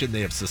situation.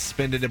 They have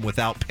suspended him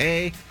without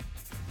pay.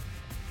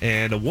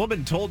 And a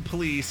woman told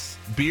police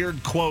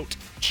Beard, quote,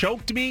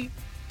 choked me,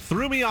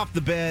 threw me off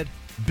the bed,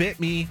 bit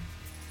me.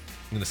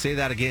 I'm going to say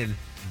that again.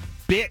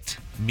 Bit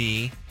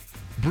me.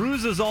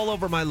 Bruises all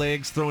over my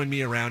legs, throwing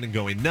me around and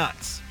going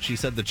nuts. She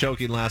said the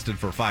choking lasted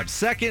for 5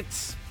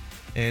 seconds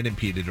and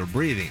impeded her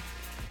breathing.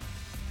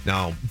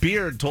 Now,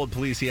 Beard told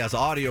police he has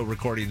audio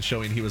recordings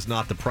showing he was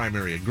not the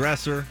primary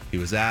aggressor. He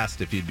was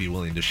asked if he'd be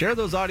willing to share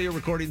those audio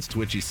recordings, to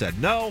which he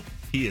said no.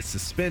 He is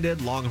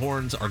suspended.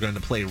 Longhorns are going to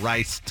play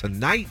Rice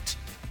tonight.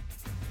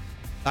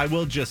 I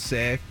will just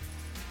say,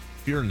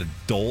 if you're an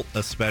adult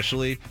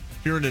especially,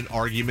 if you're in an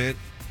argument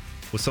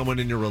with someone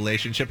in your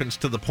relationship and it's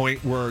to the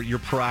point where you're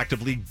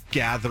proactively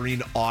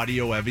gathering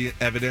audio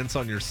evidence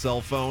on your cell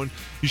phone,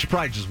 you should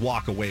probably just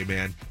walk away,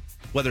 man,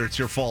 whether it's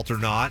your fault or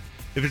not.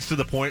 If it's to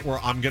the point where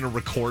I'm going to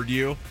record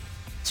you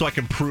so I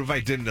can prove I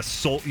didn't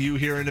assault you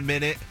here in a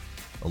minute.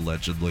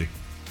 Allegedly.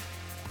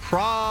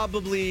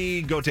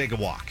 Probably go take a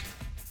walk.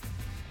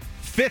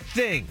 Fifth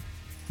thing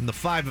in the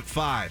 5 at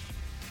 5.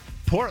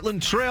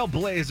 Portland Trail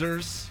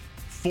Blazers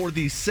for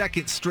the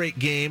second straight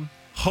game,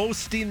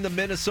 hosting the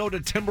Minnesota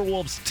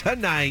Timberwolves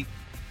tonight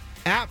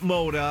at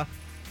Moda.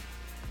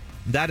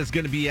 That is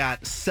going to be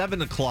at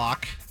 7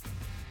 o'clock.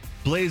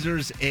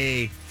 Blazers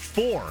a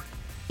 4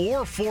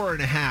 or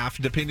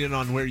 4.5, depending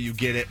on where you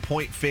get it,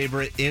 point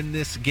favorite in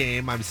this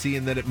game. I'm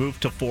seeing that it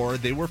moved to 4.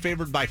 They were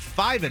favored by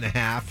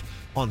 5.5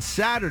 on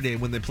Saturday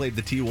when they played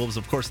the T-Wolves.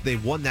 Of course, they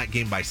won that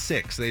game by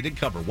 6. They did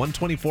cover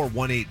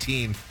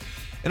 124-118.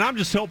 And I'm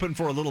just hoping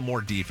for a little more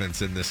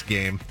defense in this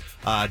game.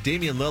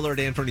 Damian Lillard,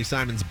 Anthony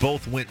Simons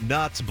both went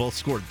nuts, both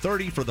scored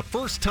 30 for the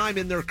first time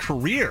in their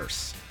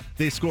careers.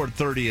 They scored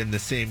 30 in the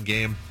same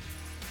game.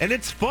 And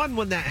it's fun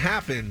when that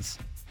happens,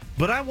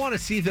 but I want to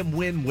see them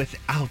win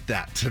without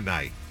that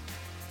tonight.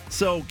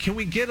 So can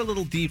we get a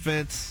little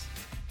defense?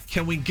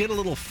 Can we get a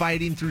little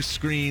fighting through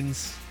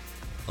screens?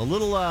 A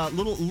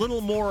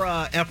little more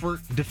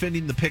effort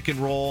defending the pick and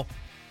roll?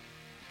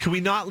 Can we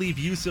not leave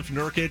Yusuf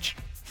Nurkic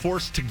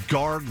forced to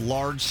guard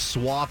large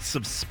swaths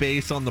of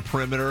space on the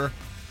perimeter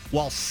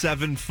while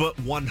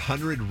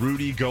 7'100"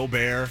 Rudy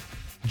Gobert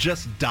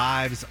just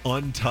dives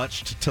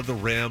untouched to the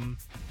rim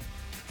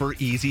for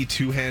easy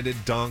two-handed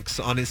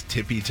dunks on his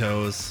tippy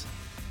toes?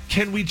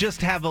 Can we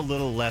just have a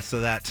little less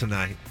of that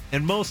tonight?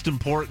 And most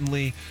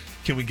importantly,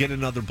 can we get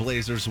another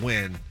Blazers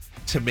win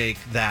to make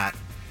that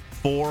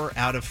 4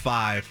 out of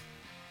 5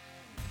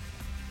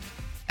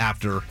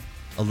 after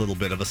a little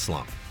bit of a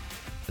slump?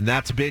 And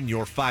that's been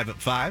your 5 at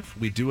 5.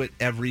 We do it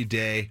every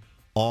day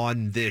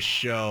on this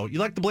show. You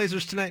like the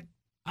Blazers tonight?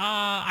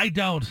 I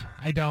don't.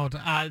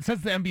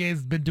 Since the NBA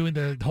has been doing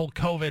the whole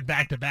COVID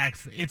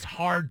back-to-backs, it's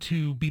hard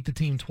to beat the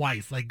team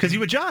twice. Like, because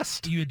you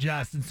adjust.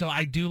 And so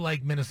I do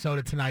like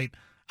Minnesota tonight,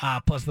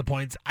 plus the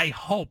points. I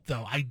hope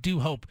that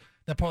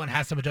Portland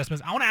has some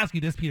adjustments. I want to ask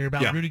you this, Peter,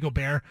 about Rudy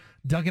Gobert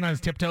dunking on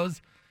his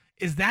tiptoes.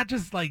 Is that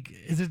just like,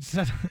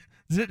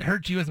 does it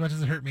hurt you as much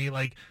as it hurt me?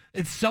 Like,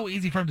 it's so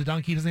easy for him to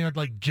dunk. He doesn't even have to,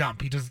 like,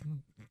 jump. He just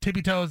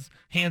tippy toes,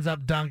 hands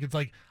up, dunk. It's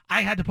like,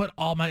 I had to put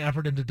all my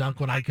effort into dunk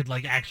when I could,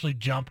 like, actually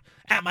jump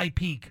at my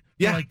peak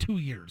for, like, 2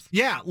 years.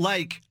 Yeah,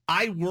 like,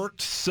 I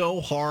worked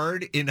so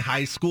hard in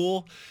high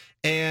school,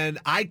 and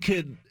I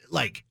could,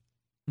 like,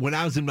 when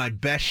I was in my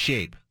best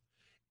shape,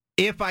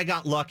 if I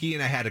got lucky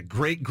and I had a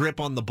great grip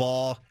on the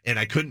ball and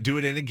I couldn't do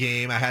it in a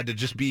game, I had to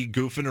just be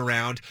goofing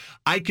around,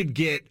 I could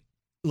get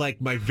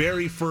like my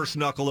very first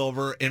knuckle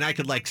over and I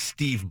could like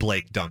Steve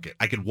Blake dunk it.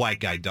 I could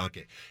white guy dunk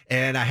it.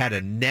 And I had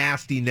a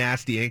nasty,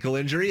 nasty ankle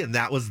injury, and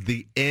that was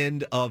the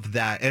end of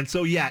that. And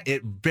so, yeah,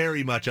 it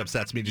very much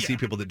upsets me to see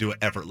people that do it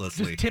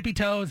effortlessly. Just tippy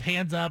toes,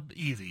 hands up,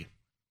 easy.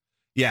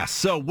 Yeah,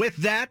 so with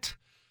that,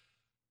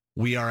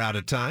 we are out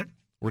of time.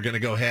 We're going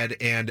to go ahead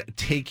and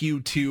take you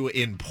to,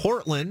 in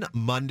Portland,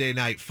 Monday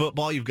Night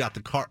Football. You've got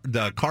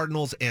the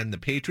Cardinals and the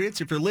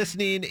Patriots. If you're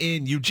listening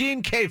in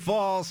Eugene, K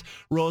Falls,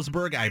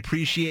 Roseburg, I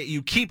appreciate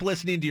you. Keep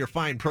listening to your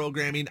fine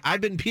programming.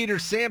 I've been Peter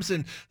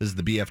Sampson. This is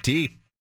the BFT.